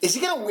is he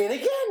going to win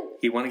again?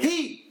 He won again.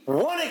 He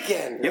won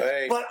again. Yep.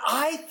 Right. But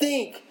I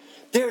think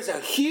there's a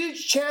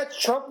huge chance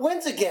Trump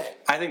wins again.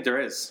 I think there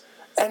is.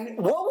 And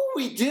what will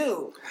we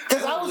do?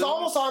 Because I was lose.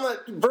 almost on the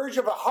verge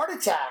of a heart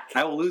attack.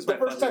 I will lose The my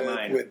first fucking time-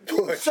 mind. With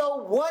Bush, So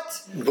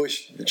what?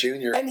 Bush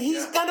Jr. And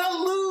he's gonna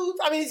lose.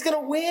 I mean, he's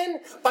gonna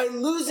win by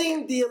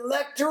losing the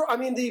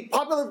the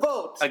popular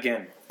vote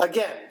Again.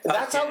 again.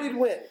 That's how Again. we'd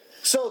win.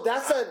 So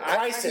that's a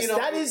crisis.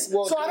 That is.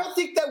 well, So I don't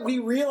think that we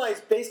realize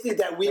basically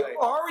that we Right.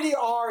 already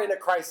are in a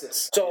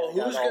crisis. So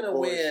Yeah, who's all going to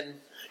Bush.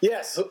 win?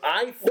 Yes.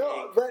 I think.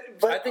 No,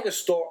 but I think a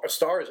star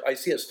is. I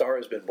see a star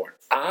has been born.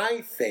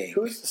 I think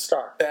who's the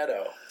star?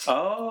 Beto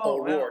Oh.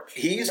 O'Rourke.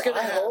 He's going to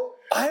I have.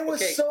 hope. I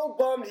was Okay. so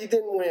bummed he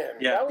didn't win.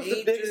 Yeah. That was the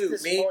Me biggest too. Me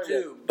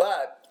disappointment. too.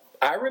 But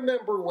I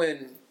remember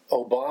when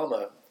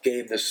Obama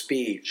gave the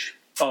speech,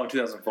 Oh,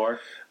 2004.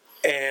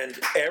 and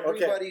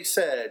everybody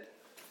said,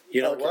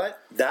 "You know Okay. what?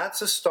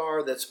 That's a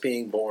star that's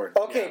being born."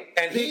 Okay,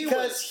 And he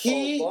because was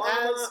he Obama,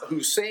 has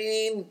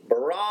Hussein,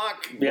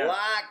 Barack, Yeah.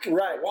 Black,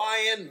 Right.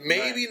 Hawaiian,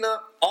 maybe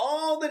not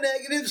all the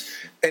negatives,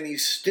 and he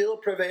still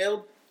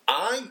prevailed.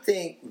 I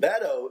think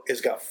Beto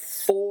has got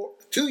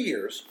 2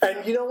 years.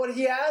 And you know what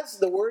he has?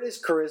 The word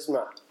is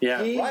charisma.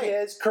 Yeah. He Right.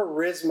 has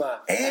charisma.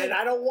 And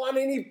I don't want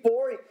any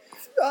boring.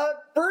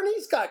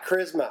 Bernie's got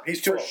charisma.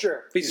 He's too for old.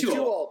 sure. He's too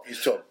old.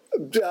 He's told.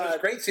 It was Uh,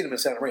 great seeing him in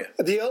Santa Maria.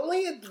 the saw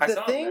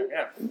him thing,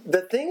 there,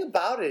 the thing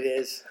about it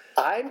is,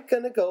 I'm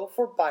gonna go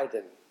for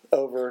Biden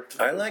over.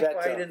 I like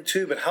Beto. Biden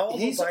too, but how old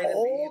He's will Biden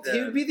old. be?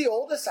 He would be the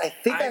oldest. I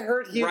think I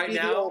heard he would right be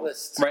now, the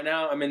oldest. Right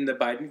now, I'm in the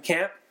Biden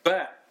camp,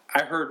 but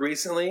I heard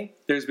recently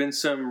there's been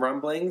some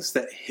rumblings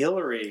that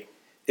Hillary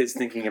is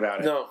thinking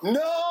about it.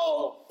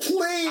 No,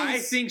 please. I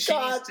think she's.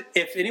 God.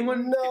 If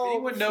anyone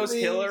knows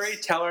please. Hillary,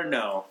 tell her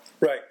no.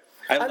 Right.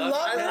 I I love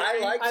love her. her. I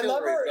like I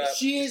love Hillary, her. but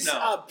She's no.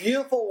 a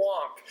beautiful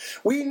wonk.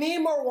 We need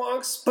more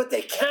wonks, but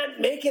they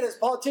can't make it as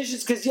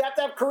politicians because you have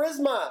to have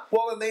charisma.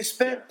 Well, and they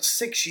spent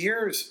 6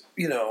 years,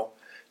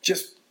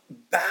 just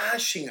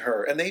bashing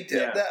her, and they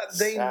did Yeah. that.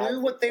 They knew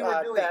what they were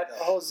doing. That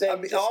Jose I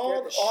mean, just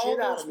scared the shit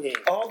out those, of me.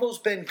 all those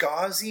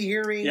Benghazi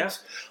hearings, Yeah.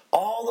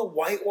 all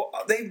the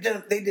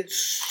they did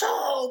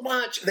so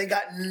much. They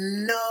got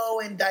no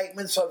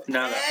indictments of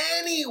Nada.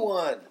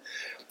 anyone.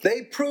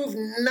 They proved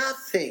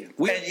nothing.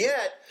 And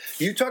yet,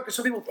 you talk to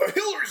some people,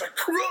 Hillary's a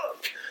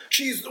crook.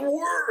 She's the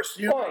worst.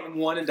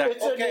 One indictment.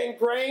 It's Okay. an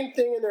ingrained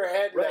thing in their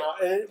head Right. now,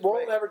 and it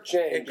won't Right. ever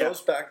change. It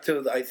goes back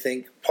to, I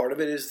think, part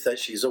of it is that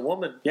she's a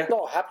woman. Yeah.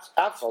 No,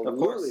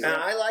 absolutely. And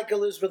I like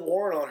Elizabeth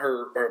Warren on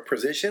her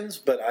positions,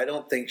 but I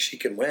don't think she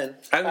can win.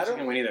 I don't think I she don't-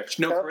 can win either.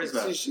 No I don't think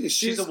charisma.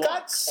 She's a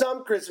got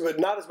some charisma, but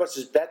not as much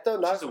as Beto,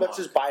 not She's as a much wonk.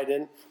 as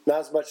Biden, not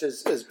as much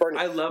as Bernie.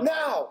 I love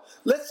Now,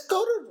 let's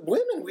go to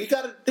women. We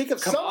got to think of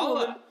some Kamala.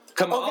 women.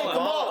 Kamala. Okay,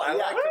 Kamala. I yeah.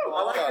 like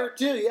Kamala. I like her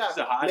too. Yeah, She's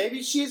a hottie.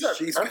 maybe she's a.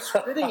 She's- I'm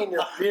spitting in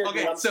your beard. Okay,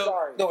 dude. I'm so-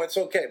 sorry. No, it's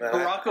okay, man.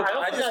 Barack Obama.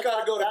 I just got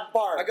to go to that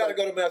far, I got to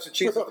but- go to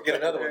Massachusetts to get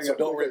another one, so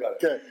don't worry about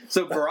it. Okay.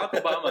 So Barack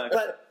Obama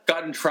But-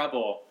 got in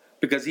trouble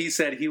because he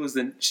said he was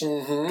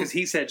Mm-hmm. because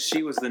he said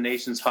she was the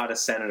nation's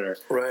hottest senator.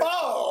 Right.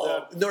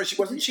 Oh, No,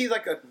 wasn't she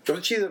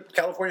the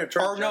California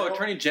Attorney Or General? no,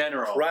 Attorney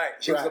General. Right.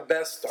 She was Right. the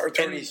best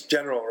Attorney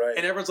General, right?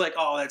 And everyone's like,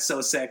 "Oh, that's so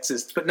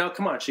sexist." But no,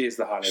 come on, she is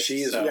the hottest.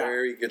 She is so.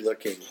 very good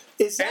looking.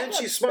 is that And a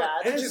she's smart.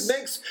 bad- And she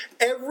makes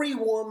every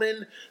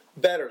woman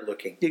better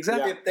looking.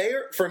 Exactly. If they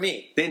are, for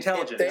me, The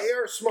intelligence. if they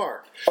are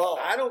smart, Oh,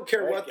 I don't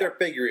care right, what their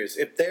figure is.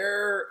 If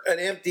they're an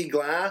empty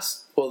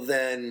glass, well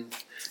then,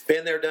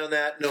 been there, done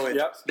that, no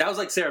interest. That was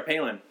like Sarah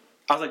Palin.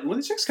 I was like, "Well,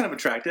 this chick's kind of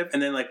attractive,"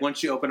 and then like once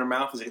she opened her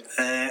mouth, it was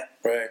like,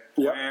 Right.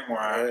 wah, wah.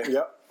 Right.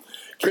 Yep.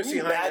 Chrissy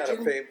you Hynde had a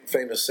imagine?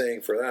 famous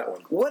saying for that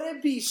one. Would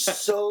it be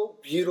so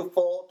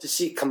beautiful to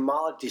see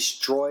Kamala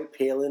destroy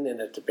Palin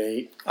in a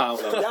debate? Oh,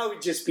 well. That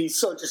would just be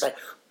so, just like,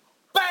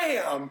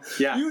 bam!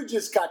 Yeah. You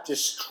just got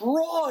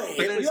destroyed.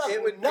 But then You have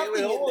It would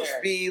nothing in almost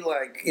there. be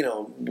like,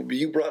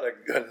 you brought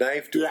a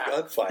knife to Yeah.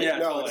 a gunfight. Yeah.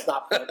 No, totally. it's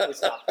not.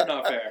 It's not.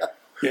 Not fair.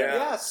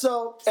 Yeah,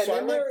 so, and So I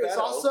then like there is Beto.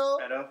 also,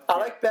 Beto. I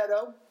like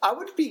Beto. I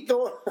would be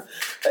going,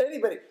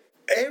 anybody.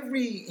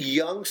 Every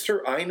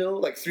youngster I know,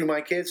 like through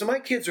my kids, and my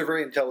kids are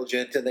very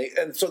intelligent,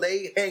 and so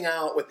they hang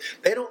out with.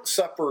 They don't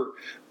suffer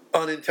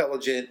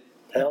unintelligent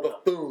Hell no.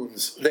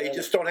 buffoons. They Hell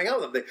just don't hang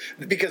out with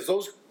them because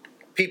those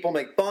people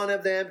make fun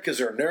of them because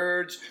they're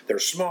nerds. They're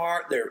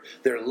smart.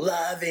 They're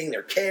loving.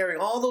 They're caring.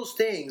 All those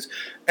things,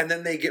 and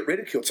then they get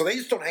ridiculed. So they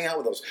just don't hang out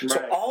with those. So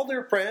Right. all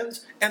their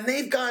friends, and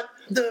they've got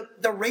the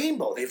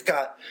rainbow. They've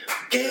got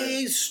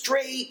gays,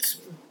 straights,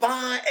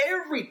 bi,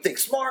 everything.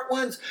 Smart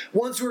ones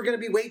who are going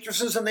to be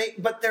waitresses,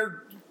 but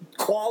they're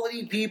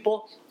quality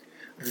people.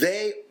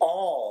 They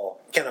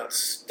all cannot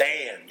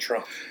stand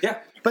Trump. Yeah.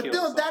 But Kills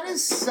no, them. that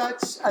is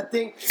such a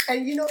thing.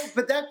 And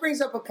but that brings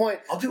up a point.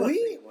 I'll do a We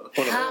thing, one of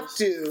have those.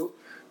 to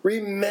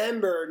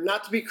remember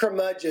not to be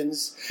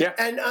curmudgeons Yeah.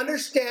 and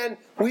understand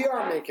we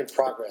are making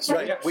progress.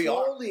 Right, we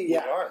are. Slowly, We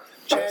yeah. are.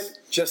 And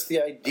Just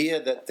the idea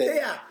that they,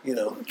 Yeah.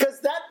 Because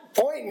that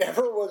point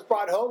never was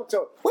brought home.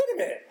 So wait a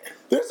minute,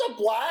 there's a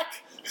black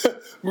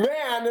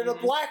man and a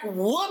black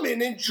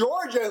woman in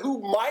Georgia who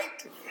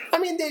might. I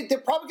mean, they're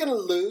probably going to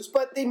lose,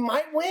 but they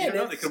might win. You don't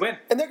know, they could win.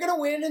 and they're going to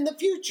win in the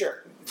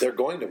future. they're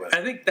going to win.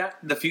 I think that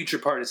the future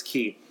part is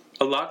key.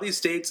 A lot of these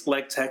states,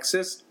 like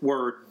Texas,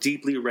 were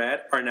deeply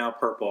red, are now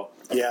purple.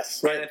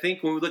 Yes, And I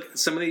think when we look at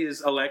some of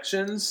these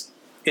elections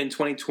in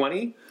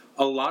 2020,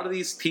 a lot of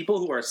these people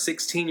who are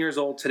 16 years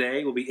old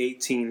today will be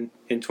 18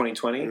 in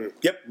 2020.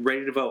 Yep.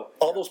 Ready to vote.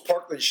 All those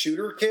Parkland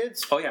shooter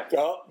kids. Oh, yeah.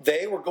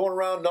 They were going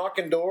around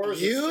knocking doors,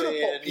 Beautiful and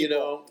saying,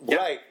 people. Yeah.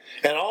 right?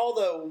 And all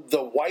the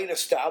white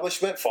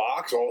establishment,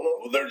 Fox,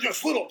 they're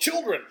just little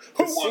children.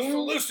 Who wants to thing-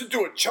 listen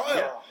to a child?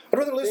 Yeah. I'd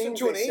rather listen things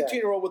to an they said.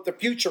 18-year-old with the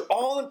future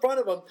all in front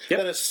of them Yep.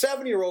 than a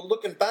 7-year-old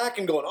looking back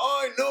and going,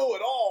 "I know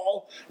it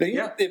all." Now,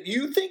 Yeah. if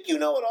you think you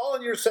know it all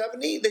and you're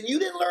 70, then you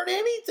didn't learn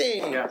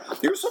anything. Yeah.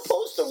 You're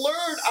supposed to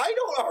learn. I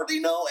don't hardly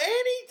know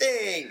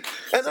anything,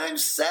 and I'm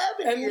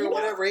 70 or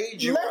whatever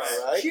age you let's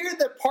are. Right? hear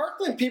the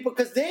Parkland people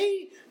because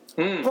they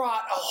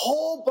brought a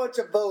whole bunch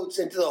of votes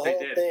into the They whole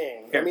did.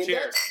 thing. Yeah, I mean,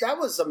 cheers. that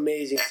was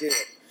amazing too,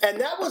 and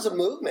that was a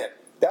movement.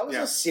 That was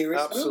Yeah. a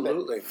serious movement.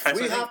 Absolutely. I We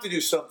think- have to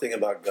do something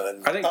about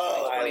guns. I think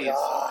Oh my 2020 is.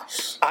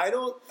 gosh!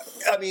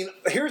 I mean,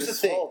 here's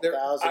This the thing. whole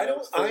Thousand I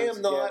Oaks am things,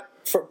 not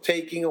for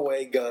taking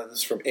away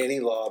guns from any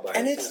law-abiding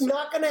And it's citizen.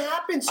 not going to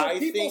happen. So I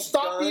people think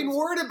stop guns- being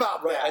worried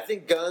about Right. that. I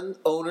think gun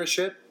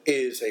ownership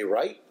is a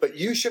right, but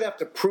you should have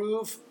to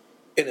prove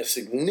in a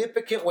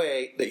significant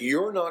way that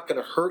you're not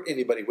going to hurt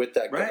anybody with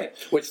that gun. Right.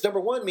 Which, number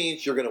one,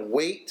 means you're going to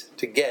wait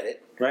to get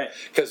it. Right.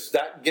 Because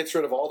that gets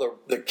rid of all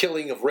the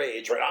killing of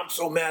rage, right? I'm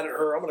so mad at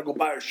her, I'm going to go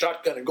buy a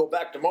shotgun and go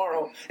back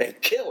tomorrow and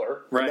kill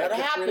her. Right. That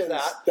Gets rid of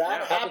happens. That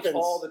That happens happens.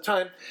 all the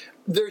time.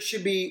 There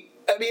should be,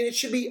 it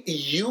should be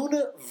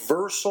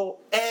universal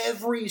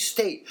every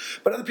state.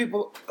 But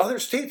other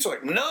states are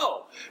like,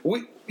 no,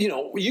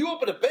 you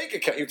open a bank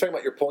account. You were talking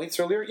about your points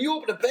earlier. You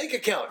open a bank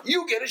account,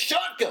 you get a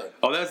shotgun.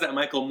 Oh, that's that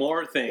Michael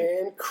Moore thing.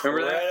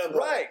 Remember that? Incredible.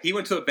 Right. He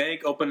went to a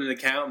bank, opened an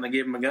account, and they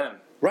gave him a gun.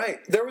 Right.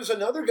 There was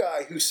another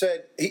guy who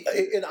said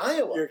in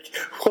Iowa.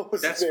 What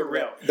was That's his for name?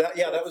 real.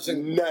 That was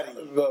in Nutty.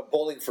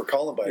 Bowling for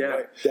Columbine, Yeah.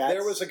 right? That's-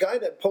 There was a guy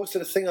that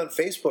posted a thing on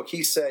Facebook.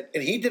 He said,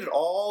 and he did it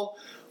all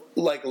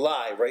like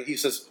live, right? He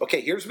says, okay,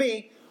 here's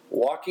me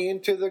walking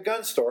into the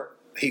gun store.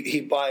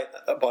 He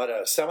bought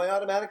a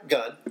semi-automatic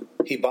gun.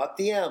 He bought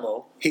the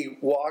ammo. He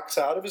walks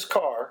out of his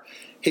car.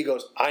 He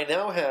goes, I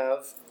now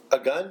have a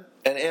gun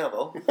and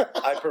ammo.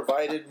 I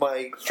provided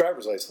my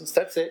driver's license.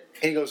 That's it.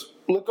 And he goes,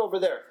 look over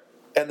there.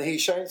 And he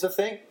shines the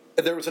thing.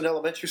 And there was an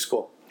elementary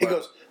school. He Wow.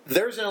 goes,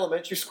 there's an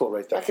elementary school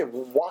right there. I could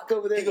walk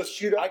over there He goes, and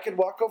shoot up. I could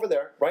walk over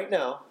there right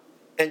now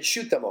and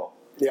shoot them all.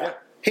 Yeah.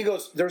 He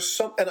goes, there's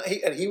some, and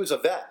he was a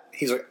vet.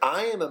 He's like,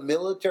 I am a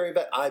military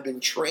vet. I've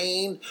been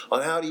trained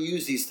on how to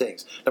use these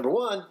things. Number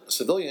one, a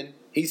civilian,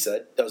 he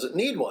said, doesn't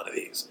need one of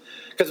these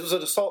because it was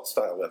an assault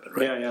style weapon,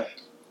 right? Yeah, yeah.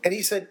 And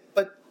he said,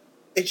 but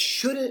it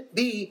shouldn't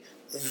be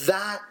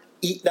that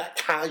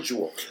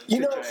casual. You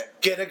Good know, try.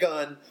 get a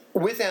gun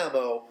with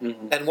ammo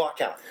and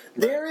walk out.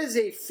 There is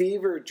a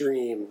fever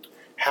dream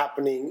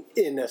happening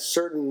in a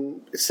certain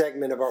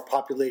segment of our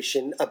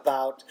population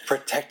about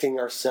protecting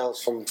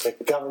ourselves from the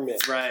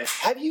government. Right.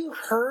 Have you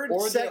heard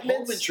Or the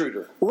segments? home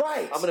intruder.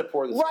 Right. I'm gonna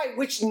pour this. Right,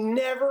 which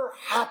never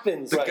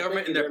happens. The Right.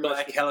 government Thank and you their very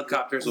much. black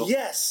helicopters will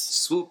Yes.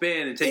 swoop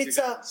in and take It's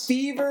your a guns.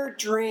 fever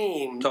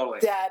dream Totally.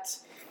 that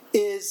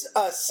is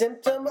a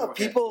symptom of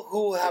Okay. people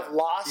who have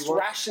lost You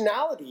want-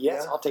 rationality.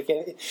 Yes, Yeah. I'll take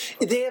anything.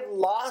 They have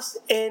lost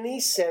any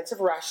sense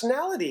of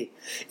rationality.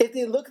 If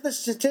they look at the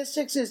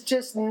statistics, it's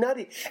just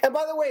nutty. And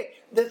by the way,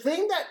 the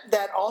thing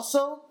that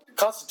also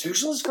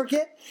constitutionalists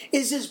forget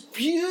is this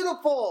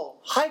beautiful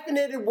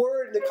hyphenated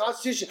word in the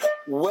Constitution,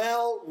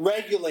 well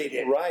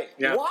regulated. Right.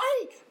 Yeah.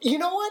 Why? You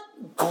know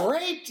what?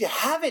 Great to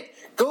have it.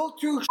 Go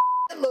through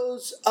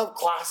loads of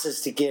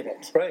classes to get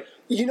it. Right.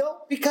 You know,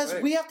 because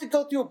Right. we have to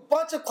go through a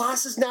bunch of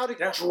classes now to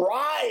Yeah.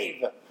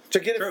 drive. To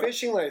get True. a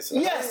fishing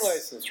license, Yes. hunting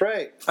license,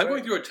 right? I'm right.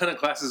 going through a ton of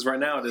classes right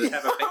now to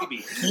have a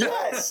baby.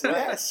 Yes,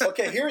 yes.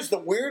 Okay, here's the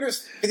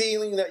weirdest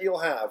feeling that you'll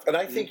have, and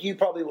I think you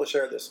probably will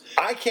share this.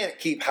 I can't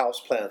keep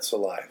houseplants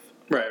alive.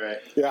 Right, right.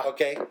 Yeah.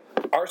 Okay?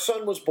 Our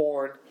son was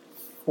born,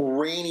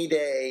 rainy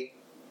day,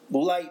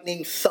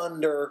 lightning,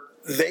 thunder.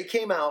 They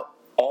came out.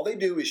 All they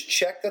do is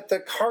check that the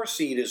car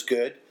seat is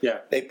good. Yeah.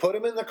 They put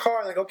him in the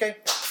car, and they go, okay,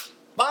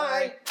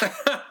 bye.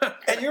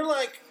 And you're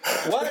like,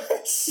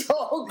 what?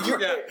 So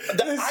great. Yeah.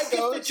 I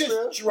get to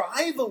just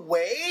drive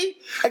away.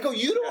 I go,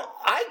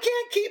 I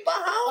can't keep a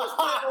house.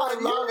 I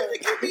love You're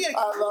it. gonna give me a-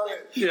 I love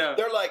it. Yeah.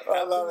 They're like,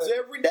 I love happens it.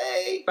 every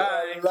day.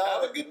 Bye.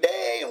 Have a good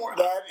day. And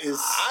That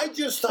is- I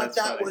just thought That's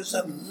that funny. was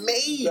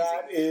amazing.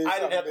 That is I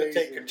didn't have to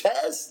take a amazing.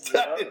 test.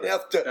 I didn't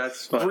have to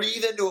That's funny.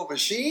 breathe into a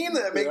machine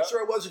and make Yeah.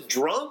 sure I wasn't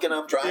drunk and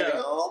I'm driving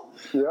Yeah. home.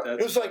 Yeah. That's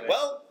It was like, funny.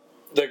 well,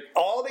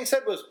 all they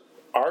said was,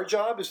 our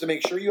job is to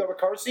make sure you have a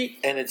car seat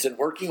and it's in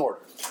working order.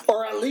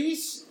 Or at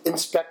least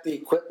inspect the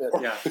equipment.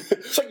 Yeah.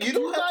 It's like you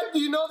don't have to.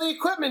 You know the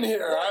equipment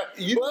here.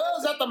 Right? Well,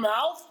 is that the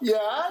mouth?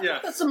 Yeah. Yeah.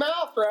 That's the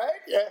mouth, right?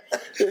 Yeah.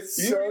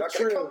 It's You're so not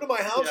true. going to come to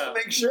my house Yeah. to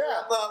make sure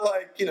Yeah. I'm not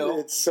like,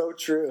 It's so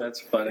true.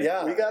 That's funny.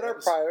 Yeah. we got our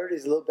It's-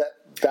 priorities a little bit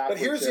backwards. But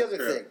here's the there. other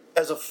True. thing,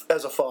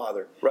 as a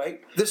father,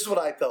 right? This is what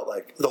I felt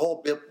like. The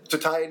whole to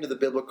tie into the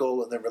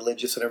biblical and the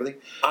religious and everything.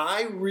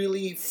 I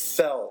really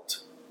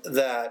felt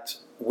that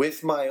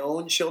with my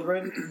own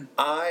children,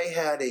 I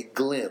had a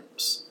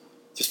glimpse,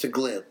 just a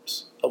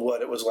glimpse of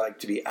what it was like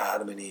to be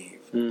Adam and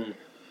Eve.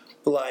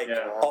 Like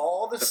Yeah.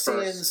 all the first.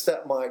 sins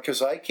that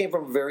because I came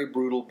from a very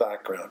brutal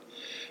background.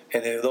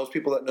 And those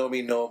people that know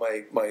me know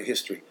my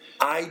history.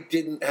 I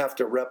didn't have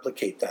to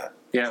replicate that.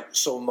 Yeah.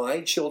 So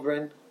my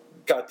children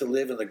got to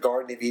live in the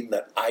Garden of Eden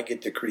that I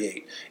get to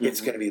create.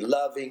 It's going to be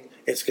loving.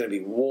 It's going to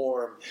be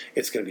warm.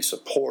 It's going to be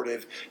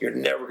supportive. You're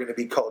never going to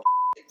be called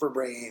for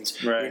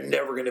brains. Right. You're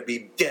never going to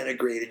be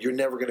denigrated. You're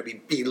never going to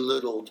be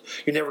belittled.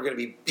 You're never going to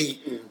be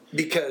beaten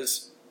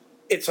because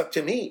it's up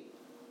to me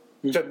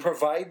to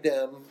provide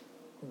them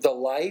the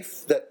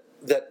life that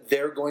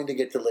they're going to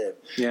get to live.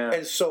 Yeah.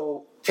 And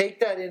so take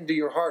that into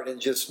your heart and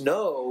just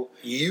know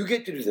you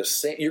get to do the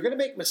same. You're going to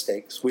make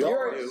mistakes. We all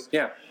You're- do.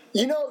 Yeah.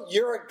 You know,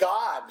 you're a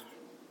god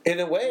In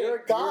a way, You're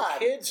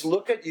God. your kids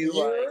look at you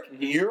like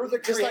you're the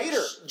Just like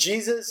creator.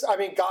 Jesus, I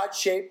mean, God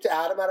shaped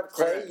Adam out of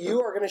clay. Right.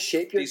 You are going to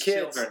shape your These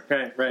kids.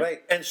 children. Right.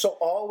 Right. And so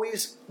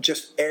always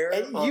just err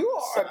And on you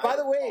the are, side by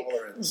the of way,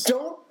 tolerance.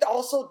 don't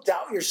also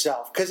doubt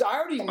yourself because I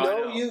already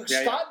know know. you.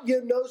 Yeah, Scott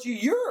knows you.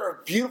 You're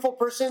a beautiful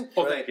person.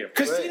 Well, thank you.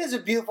 Christina's a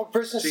beautiful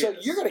person, She so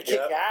is. you're going to kick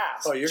Yep.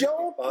 ass. Oh, you're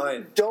gonna be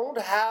fine. Don't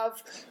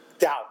have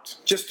doubt.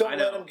 Just I don't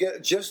know. let them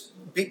get. Just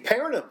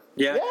parent them.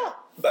 Yeah. Yeah.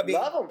 I mean,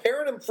 Love 'em.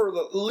 parent them for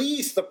at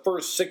least the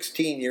first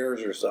 16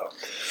 years or so,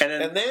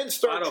 And then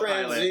start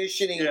autopilot.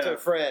 transitioning Yeah. to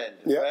friend.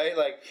 Yeah. Right?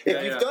 Like if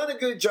Yeah, you've yeah. done a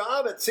good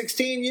job at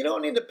 16, you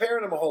don't need to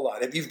parent them a whole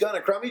lot. If you've done a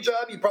crummy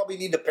job, you probably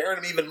need to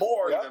parent them even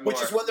more, Yeah.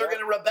 which is when they're Yeah.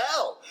 going to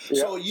rebel.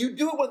 Yeah. So you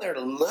do it when they're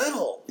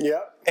little.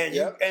 Yep. And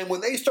Yep. and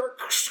when they start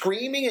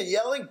screaming and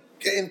yelling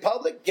in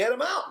public, get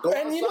them out. Go And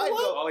outside. you know what?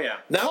 Go, Oh, yeah.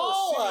 Now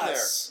Call we're sitting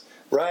us. there.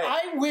 Right.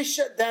 I wish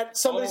that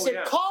somebody Oh, said,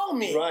 yeah. call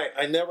me. Right.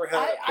 I never had.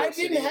 a I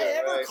person didn't either,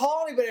 ever right?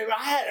 call anybody. But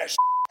I had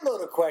a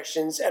load of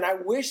questions, and I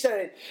wish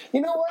that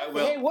you know I what?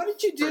 will. Hey, what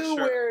did you For do sure.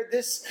 where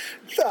this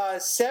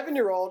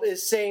 7-year-old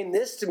is saying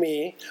this to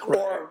me,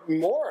 or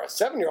more, a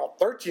 7-year-old,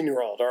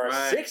 13-year-old, or a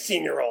Right.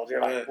 16-year-old?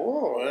 You're like, Right.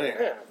 oh, Right.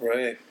 yeah.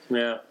 Right.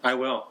 Yeah, I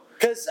will.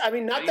 Because I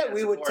mean, not I that need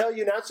we that would support. tell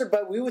you an answer,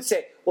 but we would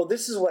say, well,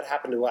 this is what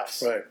happened to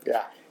us. Right.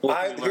 Yeah.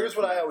 Here's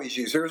what I always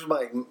use. Here's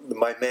my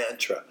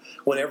mantra.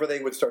 Whenever they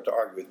would start to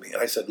argue with me,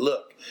 I said,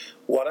 "Look,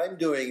 what I'm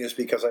doing is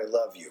because I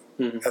love you,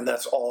 and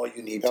that's all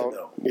you need to Don't,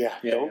 know. yeah,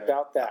 Yeah, don't yeah.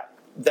 doubt that.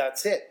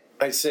 That's it."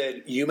 I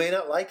said, "You may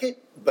not like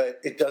it, but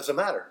it doesn't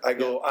matter." I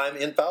go, "I'm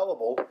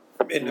infallible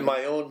in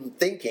my own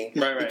thinking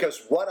Right.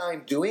 because what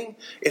I'm doing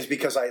is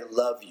because I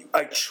love you.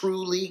 I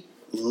truly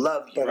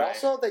love you, But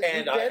also that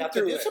and you've I been have to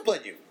through it.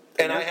 discipline you,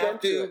 and I You've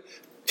have been through to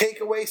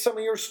take away some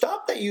of your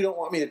stuff that you don't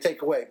want me to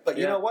take away. But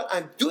you Yeah. know what?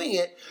 I'm doing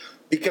it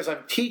because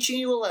I'm teaching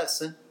you a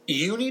lesson.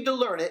 You need to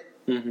learn it,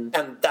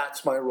 and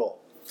that's my role."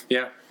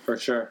 Yeah, for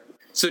sure.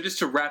 So just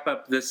to wrap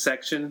up this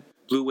section,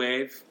 blue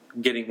wave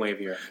getting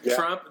wavier. Yeah.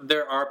 Trump,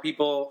 there are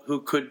people who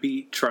could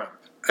beat Trump.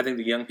 I think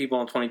the young people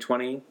in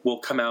 2020 will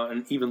come out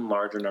in even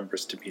larger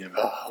numbers to beat him.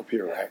 Oh, I hope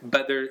you're right.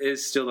 But there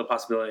is still the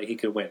possibility he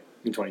could win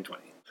in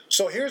 2020.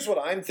 So here's what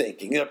I'm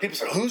thinking. People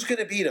say, "Who's going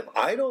to beat him?"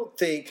 I don't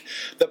think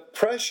the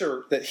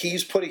pressure that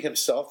he's putting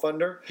himself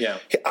under. Yeah.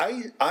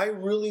 I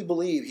really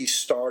believe he's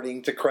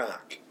starting to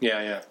crack.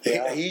 Yeah.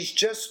 Yeah.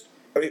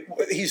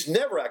 He's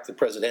never acted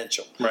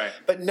presidential. Right.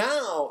 But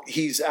now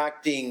he's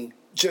acting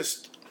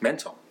just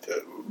Mental.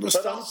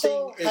 something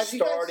also, is have you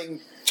guys-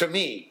 starting to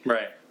me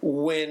Right.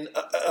 when,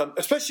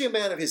 especially a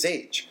man of his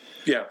age.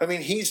 Yeah. I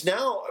mean, he's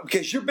now,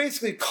 because you're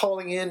basically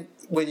calling in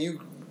when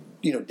you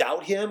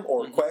doubt him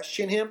or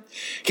question him.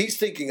 He's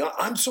thinking,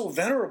 "I'm so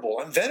venerable.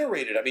 I'm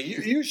venerated. I mean,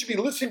 you should be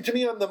listening to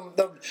me on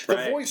the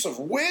Right. voice of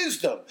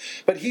wisdom."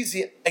 But he's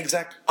the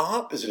exact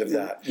opposite of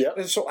that. Yep.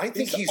 And so I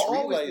think he's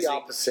always realizing, the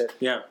opposite.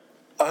 Yeah.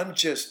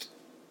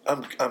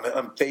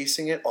 I'm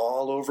facing it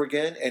all over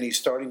again, and he's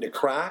starting to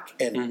crack.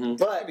 And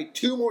But maybe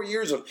 2 more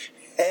years of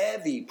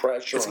heavy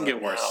pressure. It's gonna on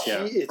get worse, him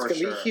now. yeah. it's for going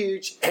to sure. be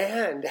huge.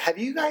 And have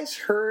you guys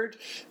heard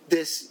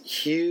this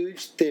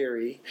huge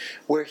theory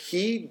where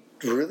he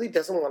really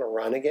doesn't want to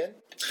run again?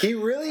 He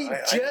really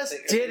I just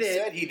think did he it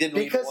said he didn't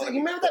even because wanna you be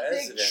remember that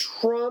big president.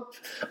 Trump?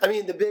 I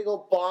mean, the big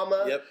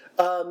Obama Yep.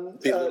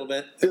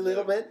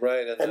 belittlement,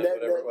 right? And then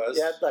whatever it was.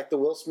 yeah, like the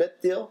Will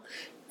Smith deal.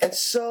 And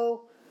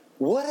so,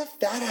 what if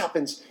that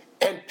happens?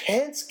 And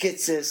Pence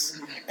gets this,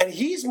 and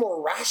he's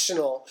more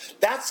rational.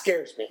 That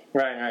scares me.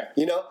 Right.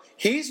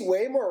 He's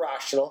way more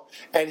rational,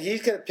 and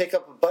he's going to pick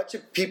up a bunch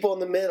of people in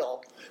the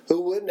middle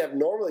who wouldn't have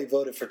normally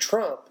voted for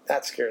Trump.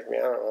 That scares me.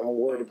 I don't know. I'm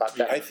worried about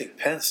that. I think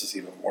Pence is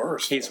even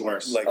worse. He's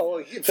worse. Like,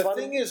 Oh, the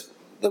funny- thing is,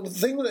 the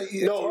thing that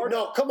it's hard-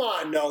 no, come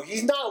on, no,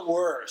 he's not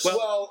worse.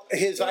 Well,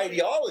 his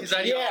ideology. His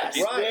ideology.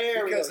 Yes, right?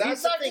 there we Because go. that's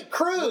He's the like thing. a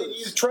Cruz. When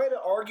you try to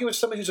argue with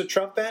somebody who's a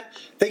Trump fan,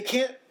 they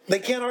can't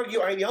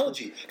argue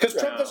ideology because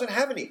Trump No. doesn't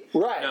have any.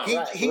 Right,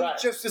 No. He right.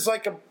 just is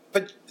like a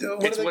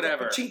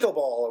whatever. pachinko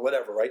ball or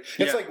whatever, right?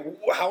 It's Yeah. like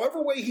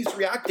however way he's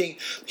reacting,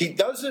 he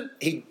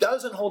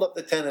doesn't hold up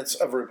the tenets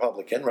of a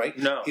Republican, right?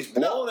 No. He's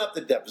blowing up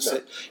the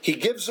deficit. He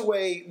gives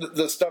away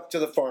the stuff to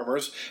the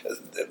farmers.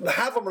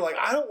 Half of them are like,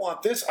 "I don't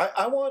want this.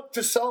 I want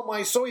to sell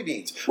my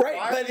soybeans." Right,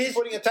 Why but are you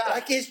putting a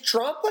tax? is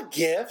Trump a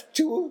gift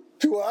to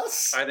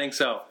us? I think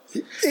so.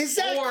 Is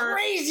that Or-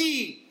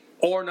 crazy?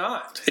 Or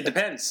not. It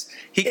depends.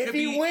 He If could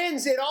he be.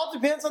 wins, it all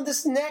depends on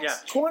this next Yeah.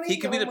 20. He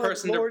could be the my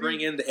person to lordy.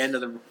 bring in the end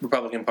of the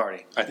Republican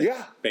Party. I think.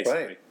 Yeah.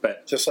 Basically. Right.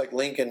 But Just like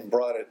Lincoln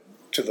brought it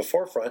to the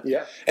forefront.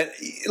 Yeah. And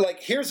like,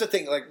 here's the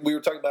thing, like we were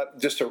talking about,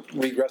 just to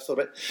regress a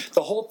little bit,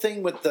 the whole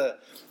thing with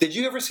did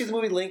you ever see the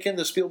movie Lincoln,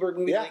 the Spielberg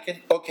movie Yeah.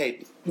 Lincoln?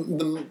 Okay.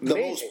 The most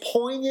Amazing.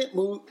 poignant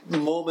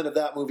moment of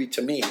that movie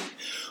to me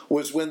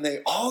was when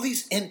all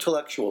these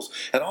intellectuals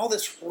and all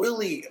this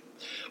really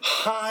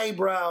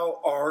highbrow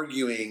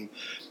arguing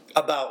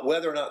about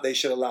whether or not they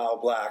should allow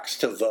blacks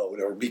to vote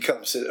or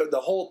become the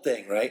whole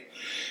thing, right?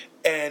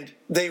 And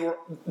they were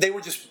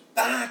just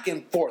back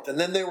and forth, and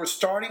then they were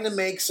starting to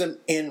make some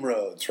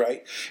inroads,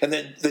 right? And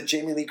then the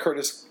Jamie Lee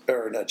Curtis,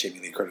 or not Jamie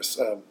Lee Curtis,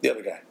 the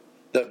other guy,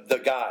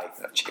 The guy,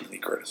 not Jamie Lee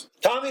Curtis.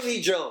 Tommy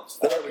Lee Jones.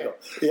 There we go.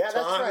 Yeah, that's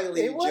Tommy right.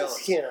 Lee It was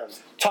Jones. him.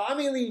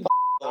 Tommy Lee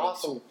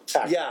Awesome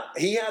actor. Yeah,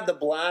 he had the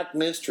black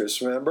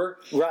mistress, remember?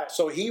 Right.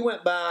 So he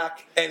went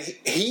back and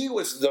he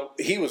was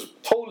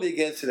totally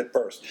against it at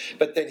first.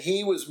 But then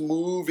he was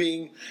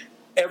moving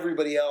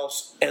everybody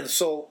else, and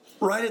so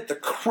right at the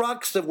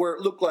crux of where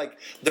it looked like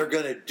they're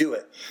gonna do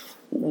it,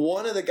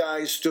 one of the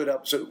guys stood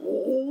up and said,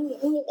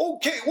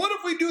 okay, what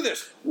if we do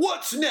this?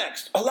 What's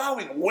next?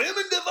 Allowing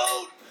women to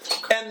vote?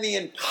 And the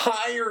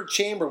entire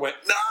chamber went,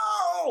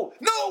 no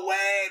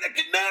way, that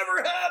could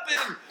never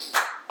happen.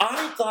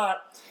 I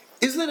thought,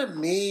 isn't it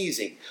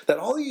amazing that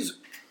all these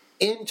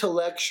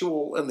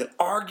intellectual, and the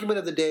argument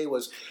of the day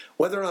was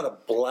whether or not a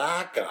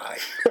black guy,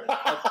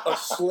 a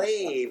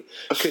slave,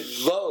 could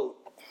vote.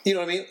 You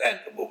know what I mean?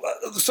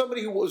 And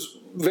somebody who was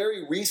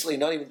very recently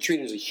not even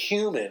treated as a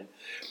human,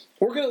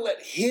 we're going to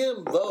let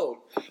him vote,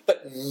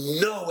 but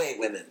no way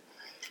women.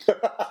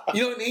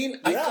 You know what I mean?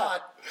 I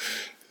thought,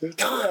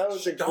 gosh, that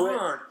was a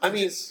darn. I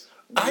mean,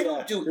 I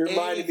don't do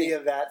reminded anything. me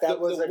of that. That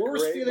was the a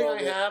worst great feeling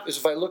moment. I have is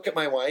if I look at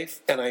my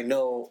wife and I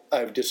know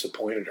I've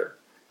disappointed her.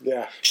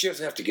 Yeah. She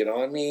doesn't have to get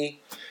on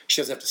me.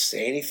 She doesn't have to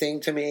say anything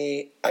to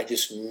me. I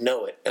just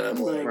know it, and I'm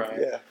like, Right.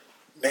 Yeah.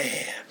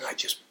 man, I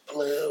just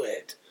blew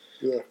it.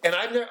 Yeah. And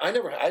I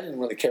didn't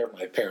really care if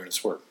my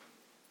parents were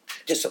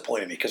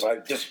disappointed me because I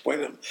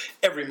disappointed them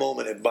every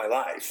moment of my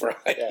life,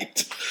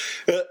 right?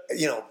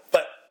 Yeah.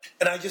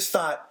 And I just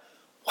thought,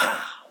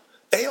 wow,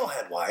 they all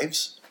had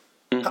wives.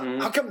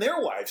 How come their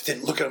wives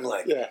didn't look at them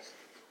like, Yeah.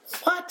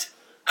 what?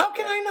 How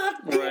can I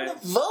not be able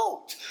to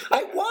vote?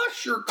 I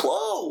wash your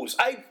clothes.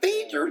 I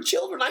feed your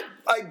children.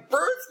 I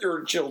birth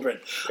your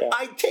children. Yeah.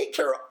 I take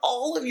care of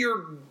all of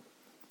your,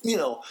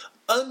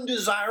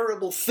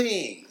 undesirable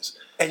things.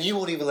 And you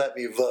won't even let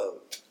me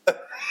vote.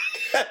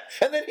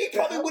 And then he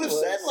probably would have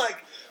said,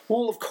 like,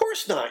 well, of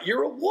course not.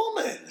 You're a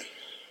woman.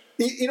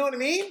 You know what I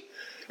mean?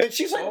 And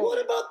she's like,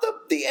 what about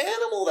the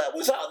animal that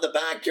was out in the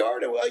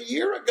backyard a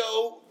year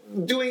ago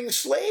doing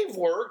slave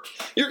work?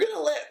 You're going to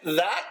let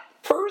that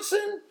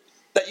person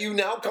that you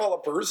now call a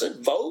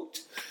person vote?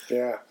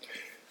 Yeah.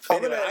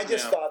 Anyway, I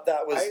just thought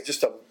that was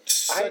just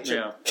such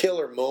a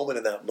killer moment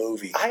in that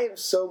movie. I am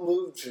so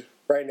moved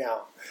right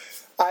now.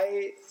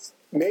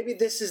 Maybe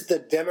this is the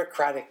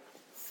Democratic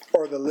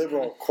or the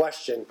liberal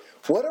question.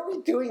 What are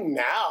we doing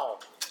now?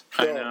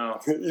 I know.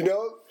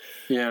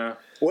 Yeah.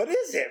 What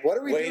is it? What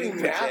are we Waiting doing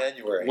for now?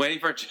 January. Waiting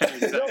for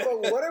January. No,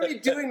 but what are we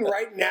doing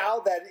right now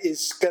that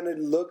is going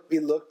to be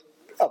looked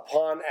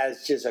upon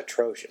as just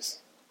atrocious?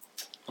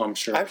 I'm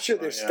sure. I'm sure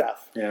there's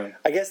stuff. Yeah.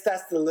 I guess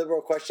that's the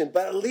liberal question,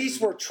 but at least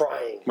we're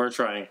trying. We're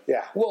trying.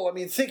 Yeah. Well, I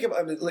mean,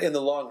 in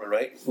the long run,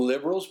 right?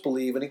 Liberals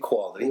believe in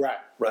equality. Right.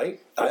 Right?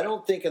 I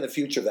don't think in the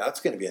future that's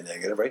going to be a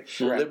negative, right?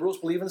 Liberals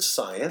believe in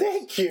science.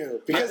 Thank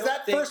you. Because I don't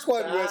that think first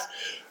one was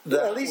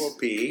that at least will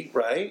be,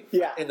 right?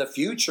 Yeah. In the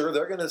future,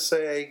 they're going to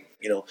say,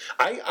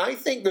 I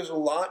think there's a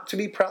lot to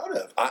be proud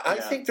of. I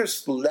think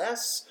there's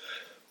less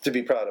to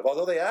be proud of,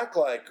 although they act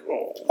like,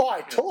 Oh,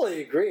 I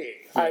totally agree.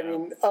 Yeah. I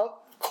mean, of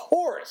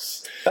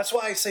course. That's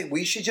why I say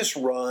we should just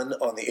run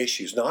on the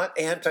issues, not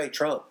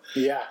anti-Trump.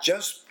 Yeah.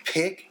 Just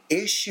pick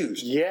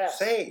issues. Yeah.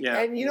 Say,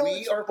 And you know, we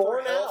it's are for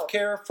borne out. health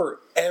care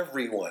for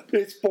everyone.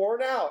 It's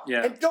borne out.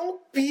 Yeah. And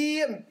don't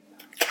be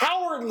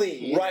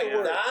cowardly. Right. Is the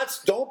word.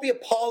 Don't be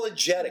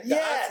apologetic.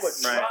 Yes.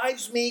 That's what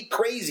drives me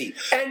crazy.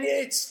 And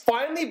it's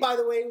finally, by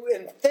the way,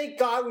 and thank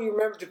God we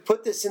remembered to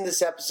put this in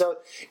this episode,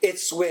 it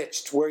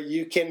switched where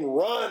you can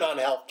run on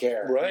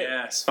healthcare. Right.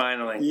 Yes,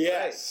 finally.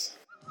 Yes.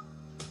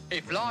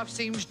 If life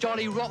seems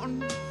jolly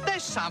rotten,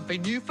 there's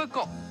something you've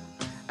forgotten,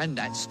 and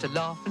that's to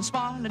laugh and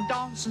smile and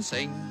dance and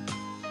sing.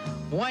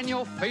 When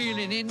you're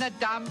feeling in the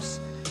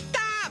dumps,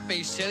 don't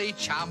be silly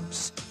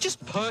chumps.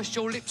 Just purse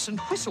your lips and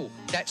whistle,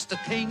 that's the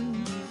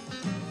thing.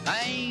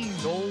 And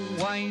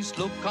always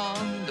look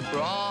on the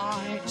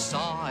bright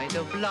side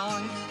of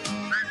life.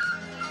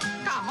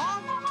 Come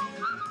on.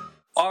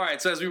 All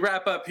right, so as we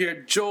wrap up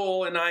here,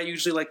 Joel and I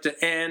usually like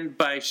to end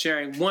by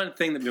sharing one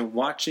thing that we've been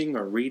watching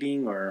or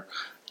reading or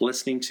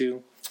listening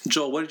to.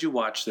 Joel, what did you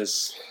watch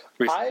this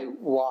recently? I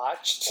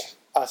watched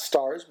A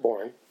Star is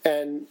Born,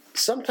 and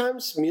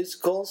sometimes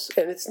musicals,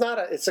 and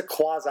it's a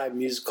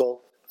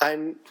quasi-musical.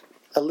 I'm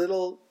a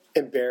little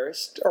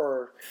embarrassed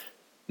or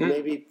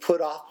maybe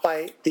put off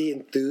by the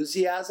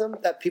enthusiasm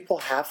that people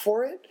have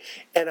for it,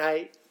 and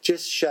I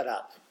just shut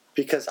up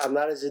because I'm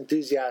not as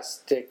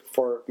enthusiastic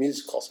for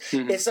musicals.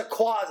 It's a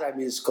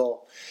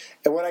quasi-musical,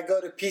 and when I go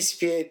to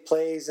PCPA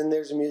plays and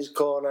there's a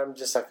musical, and I'm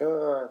just like,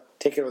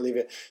 take it or leave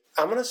it.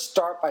 I'm going to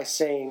start by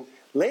saying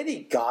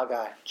Lady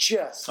Gaga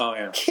just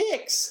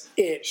kicks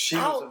it She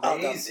out was of the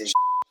amazing.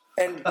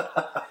 and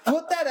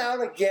put that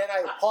out again.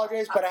 I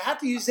apologize, but I have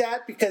to use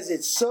that because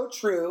it's so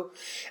true.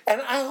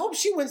 And I hope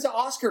she wins the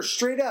Oscar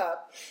straight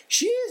up.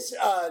 She is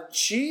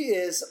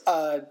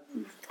I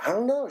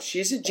don't know.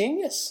 She's a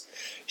genius.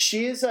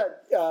 She is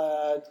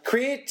a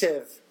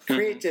creative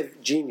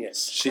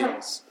genius. She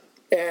is.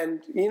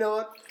 And you know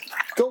what?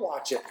 Go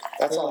watch it.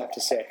 That's all I have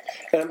to say.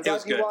 And I'm glad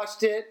was you good.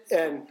 watched it.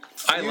 And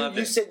I you, loved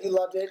you it. said you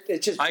loved it.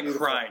 It's just I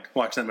beautiful. cried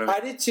watching that movie. I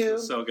did too. It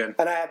was so good.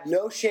 And I have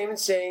no shame in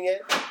saying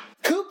it.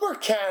 Cooper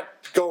can't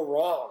go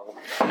wrong.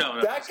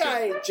 No, That it's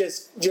guy good.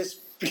 just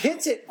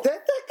hits it.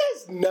 That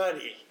guy's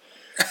nutty.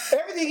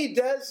 Everything he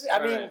does, I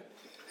mean, Right.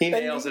 He and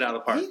nails it out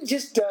of the park. He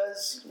just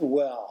does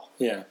well.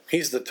 Yeah.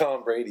 He's the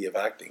Tom Brady of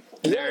acting.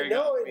 There you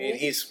go. I mean,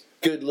 he's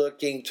good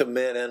looking to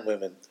men and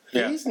women.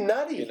 Yeah. He's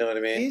nutty. You know what I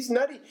mean? He's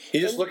nutty. You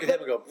just And- look at him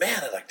and go,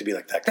 man, I'd like to be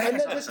like that guy. And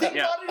then the thing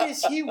Yeah. about it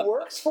is, he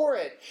works for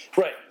it.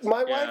 Right.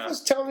 My Yeah. wife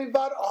was telling me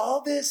about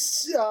all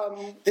this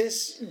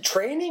this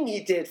training he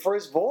did for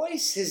his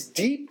voice, his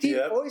deep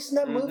Yep. voice in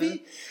that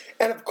movie,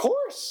 and of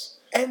course,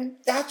 and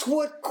that's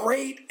what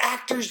great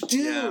actors do.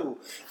 Yeah.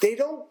 They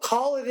don't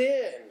call it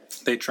in.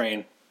 They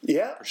train,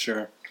 Yeah, for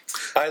sure.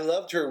 I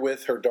loved her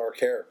with her dark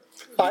hair.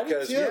 I did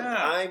Because too.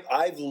 Yeah.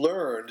 I've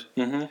learned.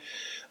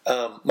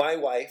 My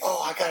wife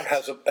Oh, I gotta-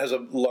 has a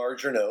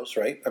larger nose,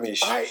 right? I mean,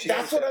 she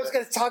that's what I was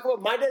going to talk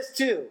about. Mine does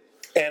too.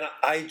 And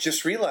I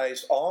just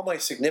realized all my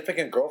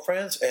significant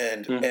girlfriends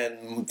and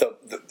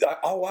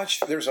I'll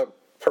watch. There's a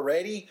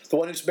Peretti, the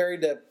one who's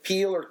married to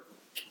Peel or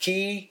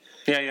Key.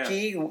 Yeah.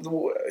 Key.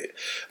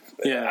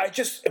 Yeah. I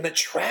just am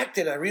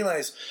attracted. I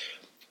realize,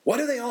 what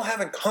do they all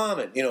have in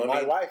common? You know,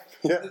 My wife.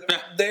 Yeah.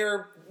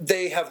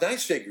 They have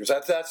nice figures.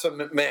 That's a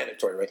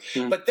mandatory, right?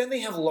 Hmm. But then they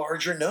have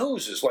larger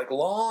noses, like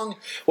long.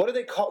 What do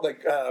they call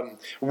like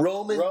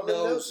Roman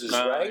noses,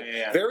 Oh, right?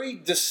 yeah. Very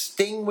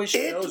distinguished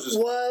It noses.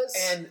 was-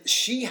 and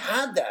she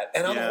had that,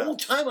 and Yeah. the whole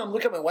time I'm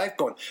looking at my wife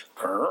going,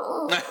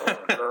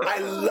 I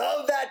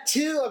love that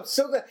too. I'm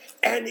so glad.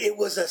 And it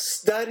was a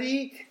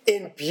study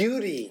in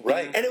beauty.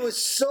 Right. And it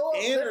was so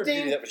Inner uplifting.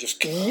 beauty that was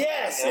just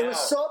Yes, it was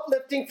wow. so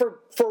uplifting for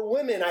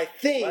women, I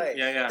think. Right.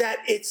 Yeah. That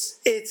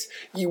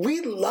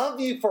we love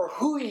you for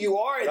who you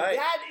are. And Right.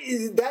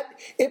 that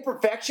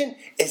imperfection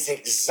is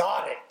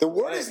exotic. The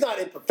word Right. is not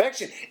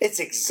imperfection, it's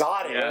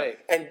exotic. Yeah. Right.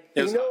 And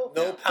It was no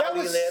that pouty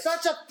was lips.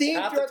 such a theme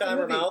Half the throughout time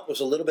the her movie. mouth was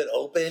a little bit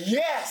open.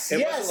 Yes, It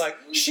yes. wasn't like,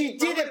 she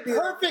did it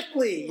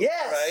perfectly.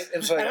 Yes. Right? It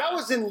was like- and I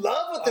was in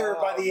love with her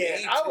by the me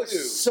end. I was too.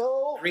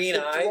 so Green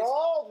eyes.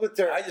 enthralled with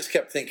her. I just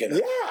kept thinking,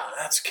 Yeah.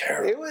 that's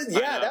Carol. It was I know.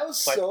 that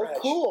was My so crush.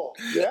 cool.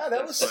 Yeah,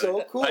 that was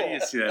so cool. I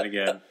need to see that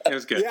again. It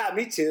was good. Yeah,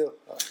 me too.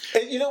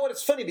 And you know what?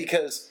 It's funny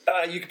because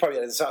you could probably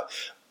edit this out.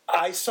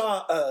 I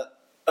saw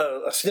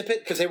a snippet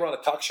because they were on a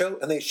talk show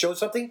and they showed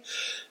something,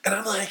 and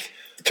I'm like,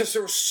 because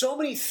there were so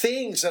many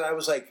things that I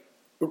was like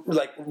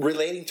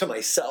relating to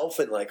myself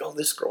and like, oh,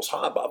 this girl's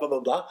hot, blah blah blah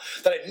blah,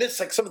 that I missed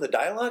like some of the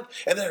dialogue,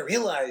 and then I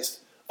realized,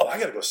 oh, I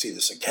got to go see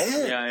this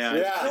again. Yeah.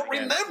 Yeah. I don't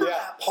remember Yeah.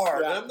 that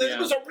part. Yeah. And it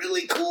was a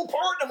really cool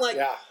part. And I'm like,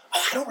 Yeah. oh,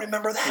 I don't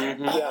remember that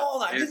at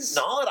all. I didn't It's-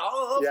 nod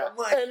off. Yeah, I'm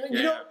like, and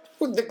you know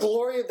the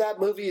glory of that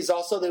movie is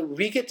also that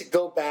we get to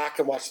go back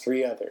and watch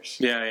 3 others.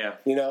 Yeah.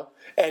 You know,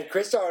 and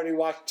Krista already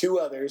watched 2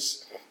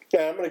 others.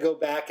 And I'm going to go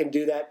back and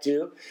do that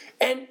too.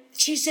 And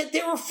she said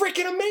they were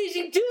freaking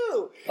amazing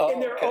too,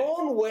 in their okay.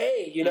 own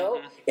way. You know,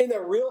 in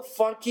the real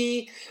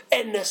funky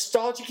and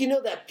nostalgic. You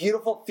know that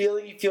beautiful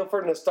feeling you feel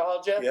for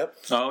nostalgia. yep,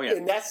 Oh, yeah.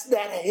 And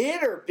that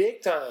hit her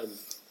big time.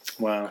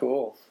 Wow.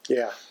 cool.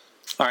 Yeah.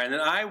 All right, and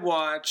then I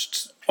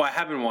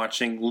have been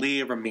watching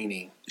Leah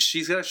Remini.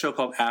 She's got a show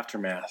called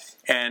Aftermath,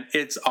 and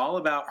it's all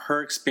about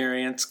her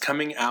experience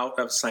coming out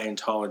of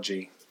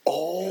Scientology.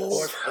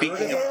 Oh,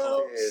 Speaking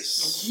of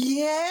this.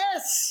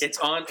 Yes. It's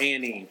on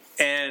A&E,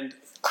 and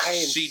I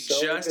am she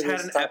so just into had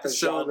this an type of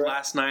episode genre.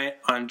 last night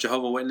on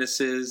Jehovah's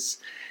Witnesses,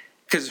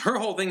 because her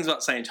whole thing's about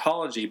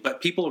Scientology,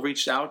 but people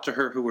reached out to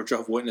her who were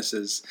Jehovah's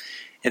Witnesses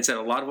and said,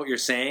 a lot of what you're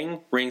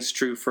saying rings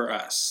true for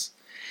us.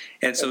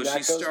 And so And that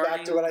she's goes back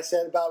starting... to what I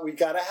said about we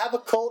got to have a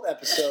cult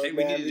episode, We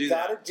man. need to We do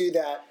got to that. do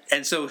that.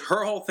 And so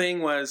her whole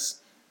thing was,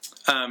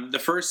 the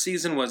first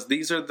season was,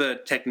 these are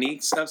the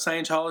techniques of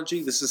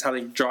Scientology. This is how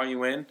they draw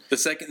you in. The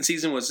second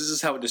season was, this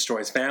is how it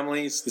destroys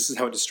families. This is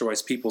how it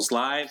destroys people's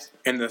lives.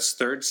 And this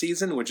third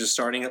season, which is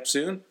starting up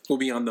soon, will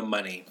be on the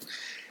money.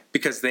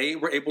 Because they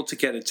were able to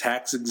get a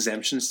tax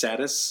exemption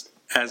status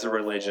as a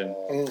religion.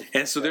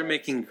 And so they're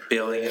making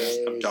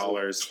billions of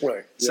dollars.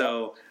 Right.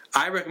 So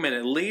I recommend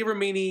it. Leah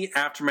Remini,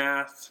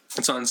 Aftermath.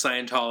 It's on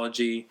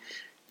Scientology.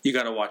 You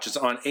got to watch it. It's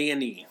on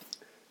A&E.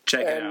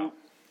 Check it And out.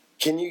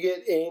 Can you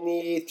get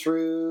any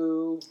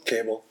through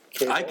Cable.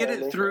 cable I get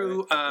only? it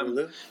through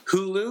Hulu?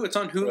 Hulu. It's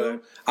on Hulu.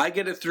 Right. I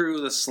get it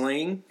through the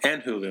Sling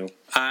and Hulu.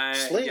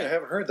 Sling, I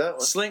haven't heard that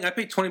one. Sling. I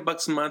pay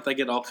 $20 a month. I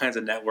get all kinds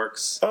of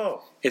networks.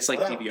 Oh, It's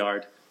like Wow.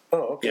 DVR'd. oh,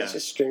 okay. Yeah. It's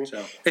just streaming.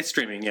 So it's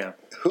streaming. Yeah.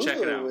 Hulu Check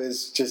it out.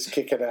 is just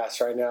kicking ass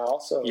right now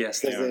also.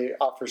 Yes, because they they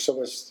offer so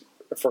much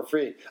for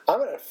free. I'm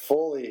going to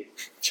fully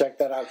check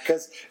that out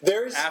because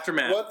there's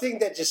Aftermath. one thing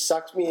that just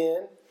sucks me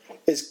in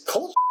is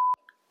cult.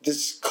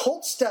 This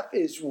cult stuff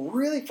is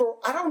really for,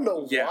 I don't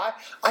know Yeah. why.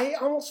 I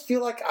almost feel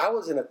like I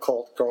was in a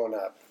cult growing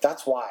up.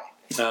 That's why.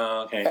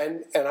 Oh, okay.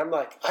 And I'm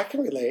like, I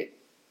can relate.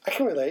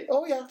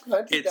 Oh yeah,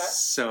 I do It's that.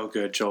 so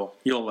good, Joel.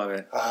 You'll love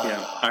it.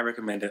 Yeah, I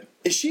recommend it.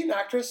 Is she an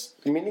actress?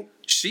 Meaning?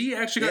 She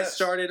actually got Yes.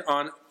 started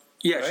on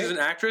Yeah, right? she's an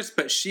actress,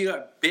 but she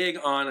got big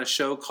on a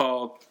show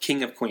called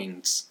King of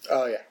Queens.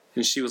 Oh, yeah.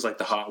 And she was like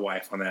the hot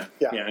wife on that.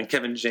 Yeah. And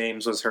Kevin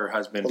James was her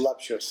husband.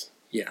 Voluptuous.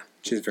 Yeah,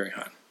 she's very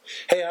hot.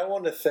 Hey, I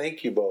want to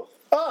thank you both.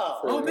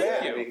 Oh, thank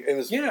man. you. It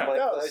was Yeah. my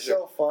That was pleasure.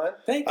 so fun.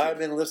 Thank you. I've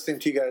been listening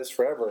to you guys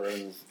forever,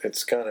 and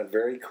it's kind of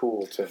very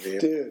cool to be.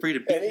 Dude, Free to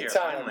be here,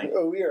 anytime.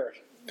 finally. We are.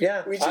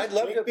 Yeah, We just I'd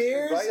love drink to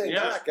beers invite and you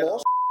just back. And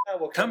bullshit.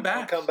 we'll Come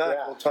back. I'll come back.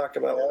 Yeah. We'll talk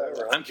about Yeah.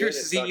 whatever. I'm curious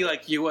to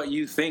see what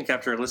you think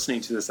after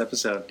listening to this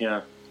episode.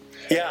 Yeah.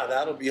 Yeah,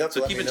 that'll be. You have to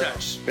So let keep me in know.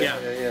 touch. Yeah,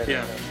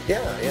 Yeah.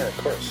 yeah, of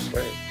course.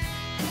 Right.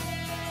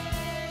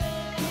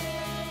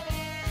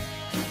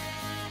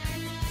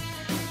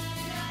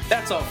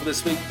 That's all for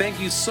this week.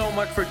 Thank you so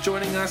much for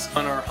joining us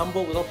on our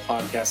humble little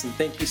podcast, and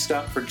thank you,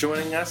 Scott, for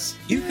joining us.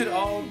 You could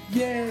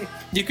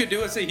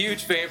do us a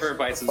huge favor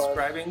by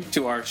subscribing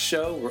to our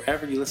show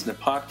wherever you listen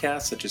to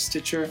podcasts, such as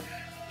Stitcher,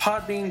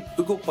 Podbean,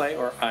 Google Play,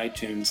 or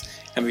iTunes.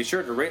 And be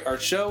sure to rate our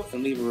show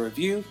and leave a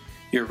review.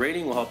 Your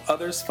rating will help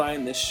others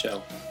find this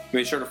show.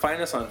 Be sure to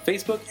find us on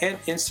Facebook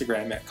and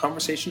Instagram at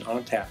Conversation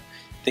on Tap.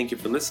 Thank you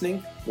for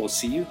listening. We'll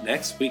see you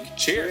next week.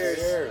 Cheers.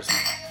 Cheers.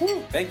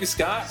 Woo. Thank you,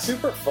 Scott.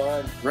 Super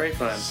fun. Very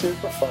fun.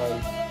 Super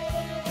fun.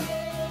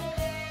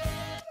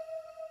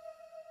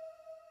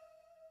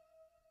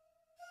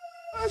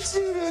 I see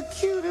the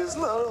cutest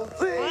little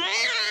thing.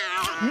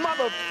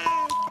 Mother.